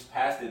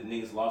passed it,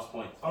 niggas lost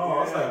points. Oh, I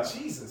was like,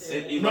 Jesus.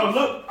 No,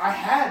 look, I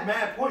had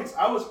mad points.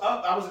 I was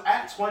up. I was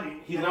at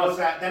 20. Then I was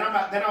at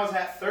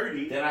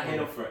 30. Then I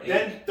hit him for 8.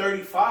 Then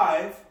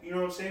 35. You know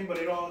what I'm saying? But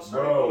it all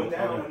started going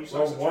down when you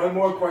So started. one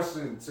more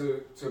question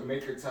to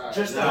make a tie.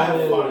 Just No, to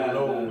have fun.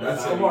 No,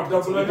 that's Come on,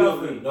 double or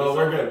nothing. No,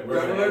 we're good. We're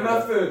Double good. or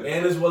nothing.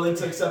 And is willing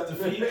to accept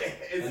defeat,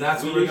 and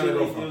that's what we we're gonna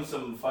usually go for. do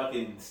some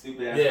fucking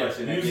stupid ass Yeah,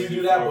 question. we that usually gives do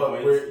you that, 4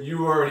 but points.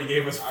 you already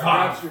gave us 5.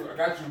 I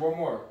got you. One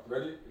more.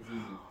 Ready? It's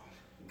easy.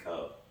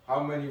 Go. How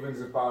many rings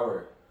of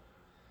power?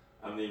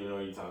 I don't even know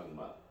what you're talking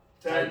about.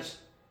 10.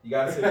 You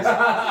gotta say this. 10.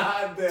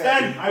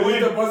 I Win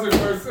win. the buzzer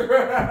first.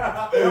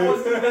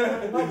 What's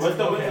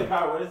the wins of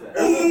power? What is that?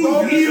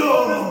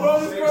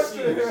 Bonus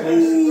question.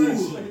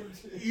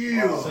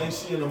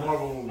 Shang-Chi in the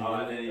Marvel movie. Oh,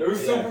 I didn't It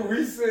was Yeah. super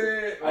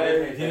recent. I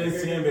didn't He didn't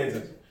see him pay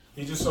attention.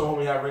 He just saw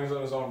him. He had rings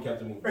on his arm, kept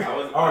the movie.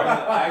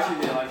 I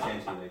actually didn't like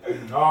Shang-Chi like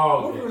that.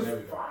 Oh, okay. There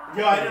we go.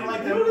 Yo, I didn't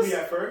like that movie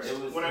at first. It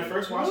was- When I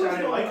first watched it, I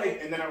didn't like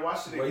it, and then I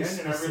watched it again,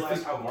 and I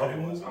realized how good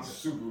it was. I'm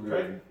super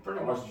good.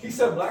 He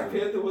said Black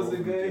Panther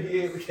wasn't good.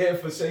 He ain't cared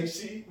for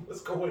Shang-Chi.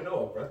 What's going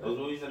on, bro? Those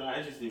movies are not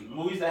interesting.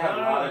 Movies that have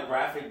a lot of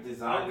graphic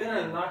design I'm gonna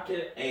and knock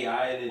it.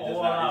 AI, and it does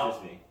all not out.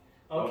 interest me.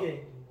 Okay,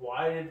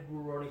 why did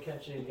Rurouni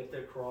Kenshin get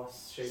their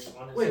cross shaped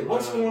on his Wait,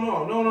 what's going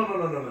on?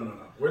 No.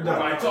 We're done.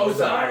 My toes We're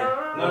done.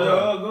 are.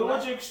 No, go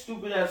with your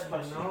stupid ass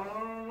question.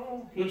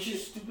 No. What's your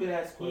stupid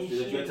ass question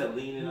that you had to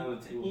lean in on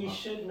the table? He about?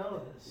 should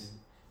know this.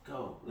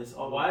 Go. Let's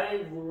all. Why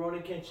did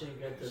Rurouni Kenshin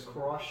get the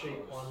cross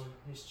shape on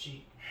his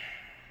cheek?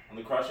 On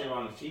the cross shape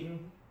on his cheek?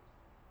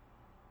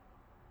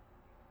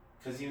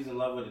 Because he was in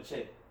love with a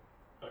chick.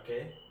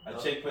 Okay. A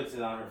chick puts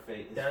it on her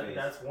face. His face.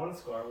 That's one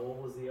scar.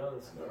 What was the other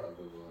scar?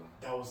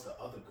 That was the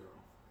other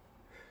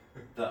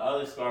girl. The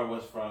other scar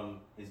was from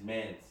his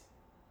man's.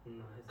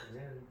 No, his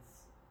hands.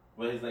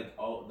 But he's like,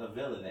 oh, the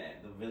villain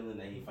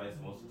that he fights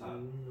most of the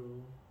time.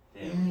 No.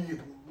 Damn.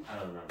 I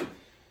don't remember.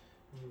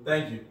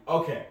 Thank you.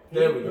 Okay,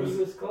 there we He go.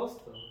 was close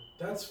though.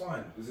 That's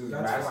fine. This is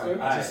That's master.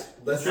 fine. I just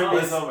let's Trivia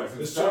is over.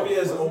 This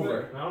trivia is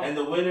over. No. And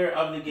the winner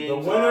of the game. The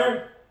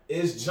winner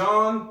is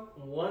John.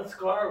 One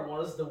scar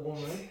was the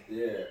woman,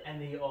 Yeah.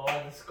 and the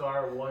other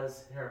scar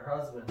was her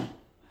husband.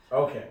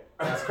 Okay,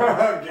 that's cool.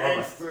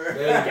 Gangster.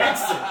 There you go.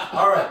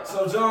 All right,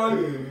 so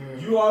John,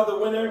 you are the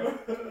winner.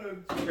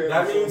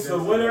 That means the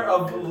winner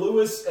of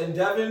Lewis and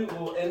Devin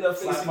will end up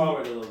Slide facing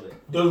forward a little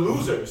bit. the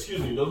loser.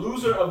 Excuse me, the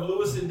loser of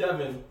Lewis and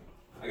Devin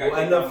will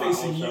end up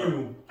facing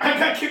you. I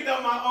got kicked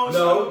out my own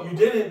No, show. you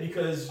didn't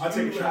because I'll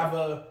take you a shot. have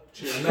a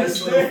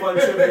nice little fun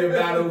trivia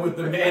battle with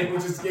the man who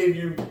just gave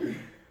you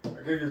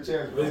I gave you a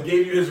chance, bro.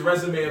 his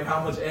resume of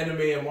how much anime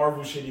and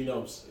Marvel shit he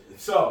knows.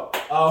 So,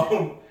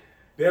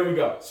 there we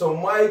go. So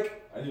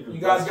Mike, you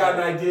guys got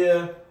an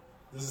idea.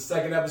 This is the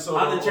second episode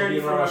On the of journey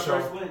Being for Around my Show.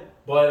 first win.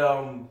 But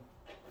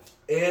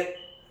Ant,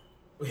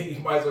 he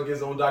might as well get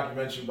his own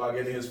documentary about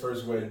getting his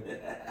first win.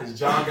 Because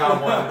John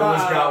got one,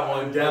 Lewis got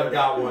one, Dev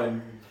got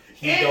one.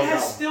 He Ant don't has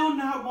got one. still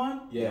not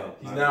won. Yeah,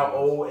 he's now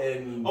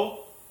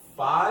 0-5.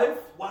 Wow.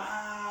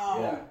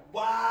 Yeah.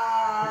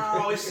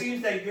 Wow. It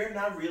seems that you're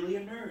not really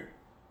a nerd.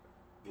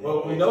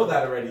 Well, we know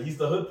that already. He's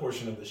the hood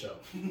portion of the show.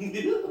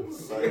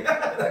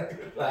 That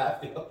good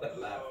laugh, yo, that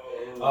laugh.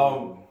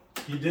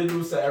 He did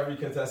lose to every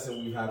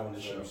contestant we've had on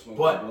the show.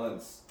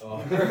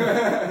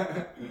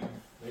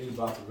 But he's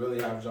about to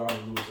really have John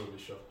lose on the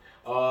show.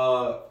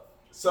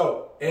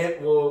 So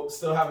Ant will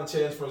still have a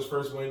chance for his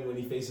first win when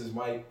he faces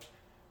Mike.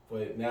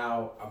 But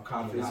now I'm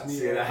kind of not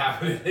seeing that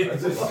happening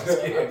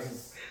anymore.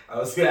 I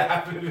don't see that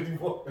happening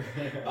anymore.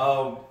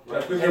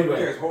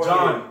 Anyway,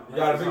 John, you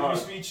got a victory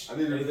speech?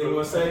 Anything you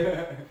want to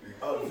say?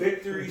 A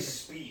victory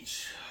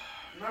speech.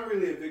 Not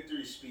really a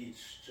victory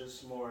speech,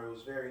 just more. It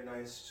was very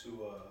nice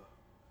to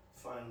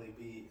finally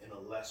be in a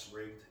less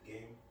rigged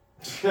game.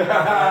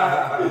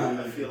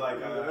 I feel like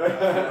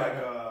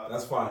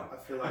That's fine. I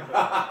feel like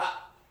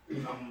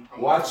I'm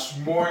Watch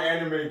more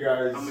anime,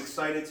 guys. I'm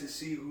excited to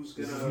see who's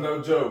This is gonna.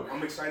 no joke.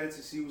 I'm excited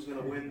to see who's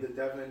gonna win the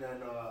Devin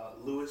and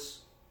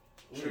Lewis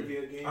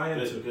trivia game. I am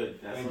Good, too. good.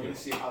 That's I'm good. gonna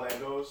see how that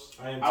goes.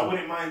 I am I too.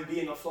 wouldn't mind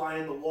being a fly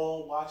in the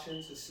wall,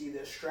 watching to see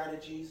their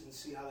strategies and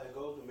see how that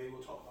goes, and maybe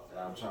we'll talk about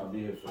that. I'm trying to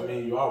be here for I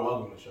mean, you are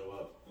welcome to show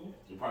up.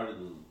 You're part of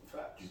the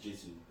Facts.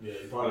 jiu-jitsu. Yeah,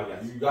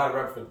 you gotta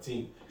rep for the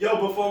team.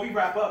 Yo, before we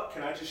wrap up,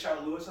 can I just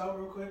shout Lewis out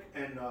real quick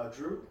and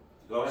Drew?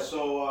 Go ahead.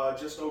 So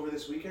just over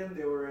this weekend,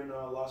 they were in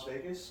Las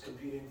Vegas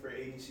competing for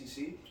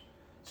ADCC.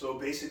 So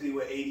basically,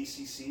 what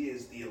ADCC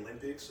is the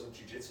Olympics of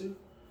jiu-jitsu.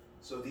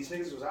 So these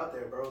niggas was out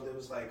there, bro. There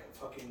was like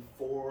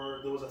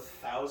there was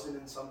 1,000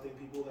 and something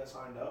people that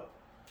signed up.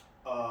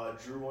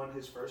 Drew won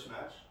his first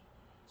match,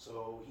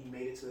 so he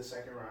made it to the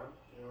second round.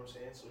 You know what I'm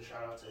saying? So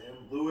shout out to him.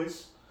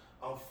 Lewis,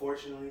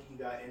 unfortunately, he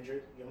got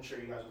injured. I'm sure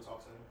you guys will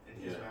talk to him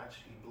in his match.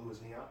 He blew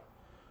his knee out.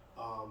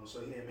 So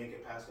he didn't make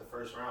it past the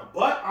first round.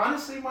 But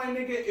honestly, my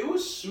nigga, it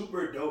was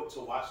super dope to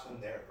watch them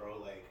there, bro.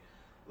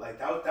 Like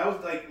that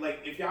was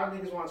like if y'all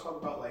niggas want to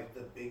talk about like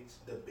the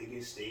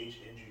biggest stage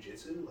in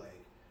jiu-jitsu,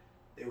 like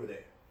they were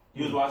there.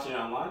 You was watching it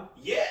online?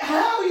 Yeah,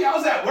 hell yeah. I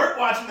was at work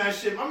watching that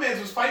shit. My man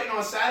was fighting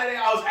on Saturday.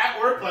 I was at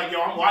work like,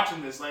 yo, I'm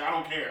watching this. Like, I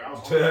don't care.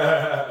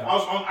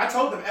 I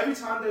told them every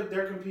time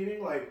they're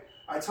competing, like,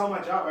 I tell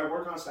my job, I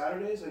work on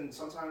Saturdays, and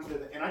sometimes,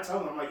 and I tell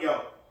them, I'm like,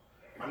 yo,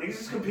 my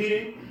niggas is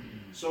competing,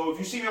 so if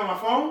you see me on my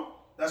phone,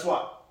 that's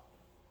why.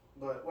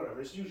 But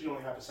whatever, it's usually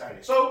only happens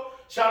Saturday. So,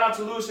 shout out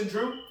to Lewis and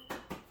Drew.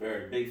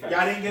 Very big fan.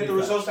 Y'all didn't get the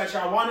results that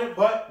y'all wanted,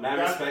 but mad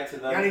respect to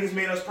them. Y'all niggas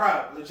made us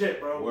proud.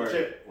 Legit, bro.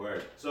 Legit.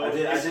 Word. So I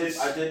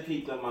did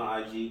peep them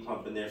on IG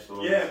pumping their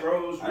stories. Yeah,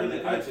 bro. It was really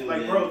good.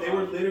 Like, bro, they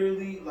were fun.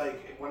 literally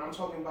like when I'm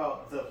talking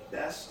about the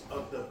best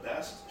of the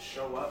best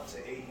show up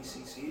to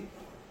ADCC.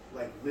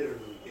 Like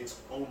literally, it's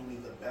only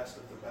the best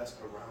of the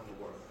best around the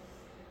world.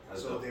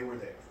 That's so dope. they were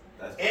there.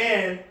 That's dope.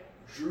 And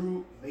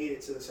Drew made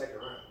it to the second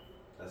round.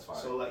 That's fine.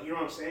 So like, you know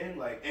what I'm saying?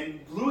 Like,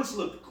 and Lewis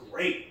looked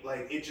great.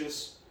 Like he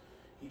just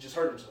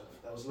hurt himself.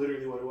 That was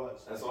literally what it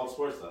was. That's all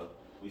sports though.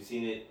 We've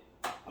seen it.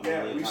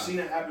 We've seen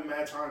it happen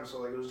mad times.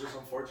 So like, it was just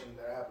unfortunate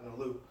that it happened to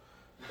Lou.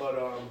 But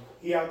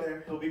he out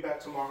there. He'll be back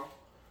tomorrow.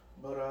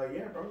 But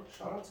yeah, bro.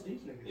 Shout out to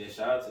these niggas. Yeah,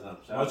 shout out to them.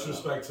 Much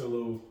respect to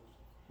Lou.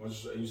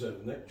 You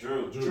said Nick?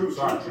 Drew.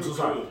 Sorry.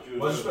 Drew.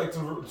 Much respect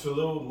to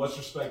Lou. Much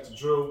respect to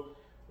Drew.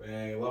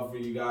 Man, love for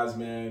you guys,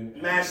 man.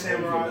 Mad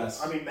Samurai. Mad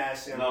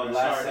Samurai. No,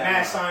 Last Samurai.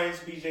 Mad Science,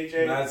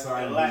 BJJ. Mad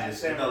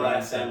Science, The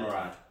Last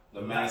Samurai.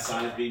 The Mad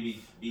Science,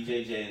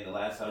 BJJ, and the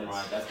Last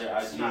Samurai. That's their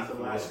IG. It's not the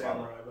Last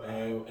Samurai, but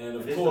and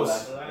of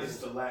course, it's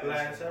the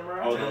Latin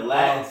Samurai. Oh, the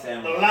Latin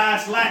Samurai. The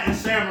last Latin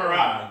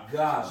Samurai. Oh my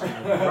gosh,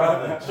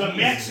 brother. The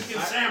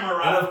Mexican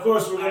Samurai. And of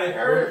course, we're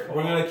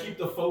gonna keep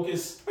the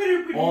focus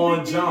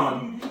on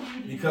John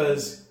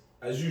because,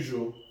 as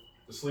usual,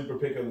 the sleeper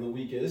pick of the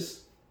week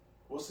is.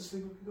 What's the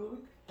sleeper pick of the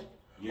week?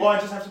 Yeah. Oh,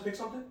 I just have to pick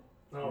something?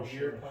 No,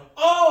 sure.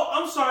 Oh,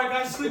 I'm sorry,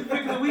 guys. Sleeper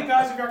pick of the week,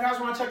 guys. If you guys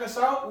want to check us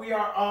out, we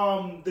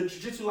are the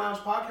Jiu-Jitsu Lounge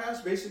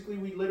podcast. Basically,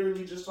 we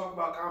literally just talk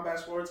about combat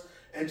sports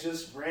and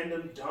just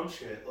random dumb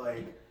shit.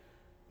 Like,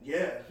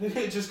 yeah,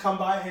 just come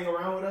by, hang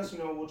around with us. You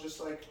know, we'll just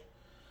like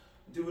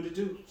do what it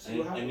do. See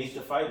what happens. And meet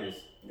the fighters.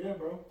 Yeah,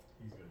 bro.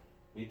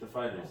 Meet the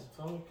fighters.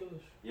 Tony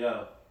Kush.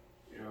 Yo.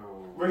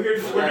 We're here.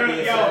 We're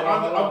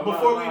gonna.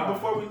 Before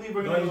we leave,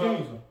 we're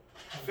gonna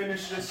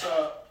finish this.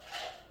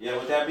 Yeah,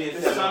 with that being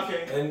said.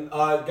 Okay. And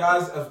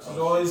guys, as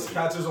always,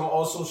 catch us on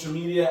all social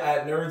media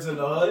at Nerds in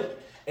the Hood.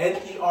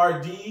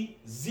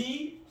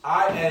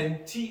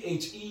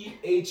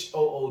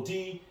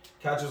 NERDZINTHEHOOD.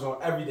 Catch us on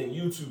everything: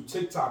 YouTube,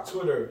 TikTok,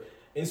 Twitter,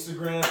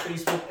 Instagram,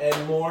 Facebook,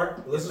 and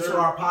more. Listen to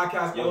our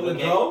podcast on the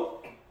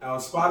go on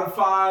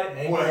Spotify,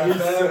 Anchor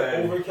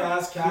FM,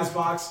 Overcast,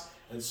 Castbox,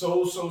 and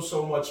so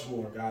much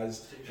more,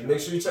 guys. And make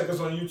sure you check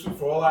us on YouTube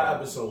for all our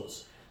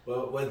episodes.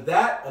 But with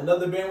that,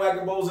 another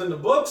Bandwagon Bowls in the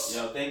books.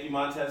 Yo, thank you,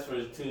 Montez,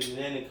 for tuning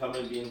in and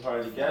coming and being part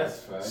of the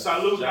guest.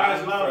 Salute,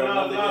 guys.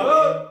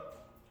 Love.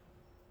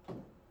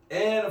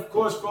 And of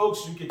course,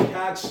 folks, you can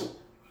catch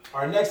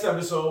our next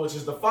episode, which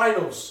is the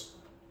finals.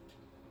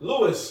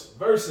 Lewis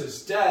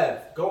versus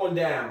Dev going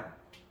down.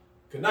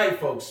 Good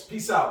night, folks.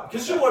 Peace out.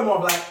 Kiss your boy more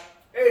black.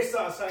 Hey,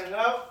 start signing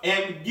out.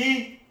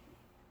 MG.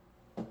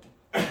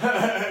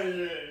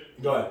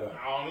 Go ahead.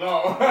 I don't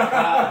know.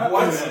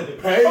 What's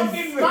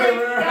Fucking right,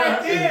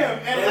 goddamn.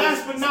 And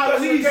last but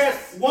not least,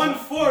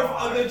 1/4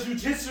 of the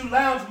Jiu-Jitsu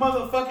Lounge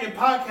motherfucking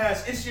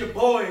podcast. It's your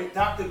boy,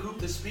 Dr.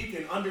 Gupta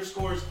speaking,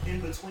 underscores in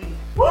between.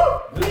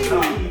 Woo! Good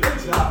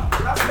job.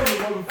 That's a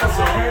handle on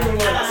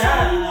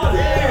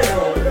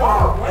Damn. We're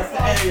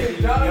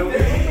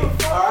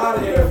out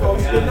of here,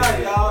 folks. Good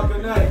night, y'all.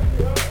 Good night.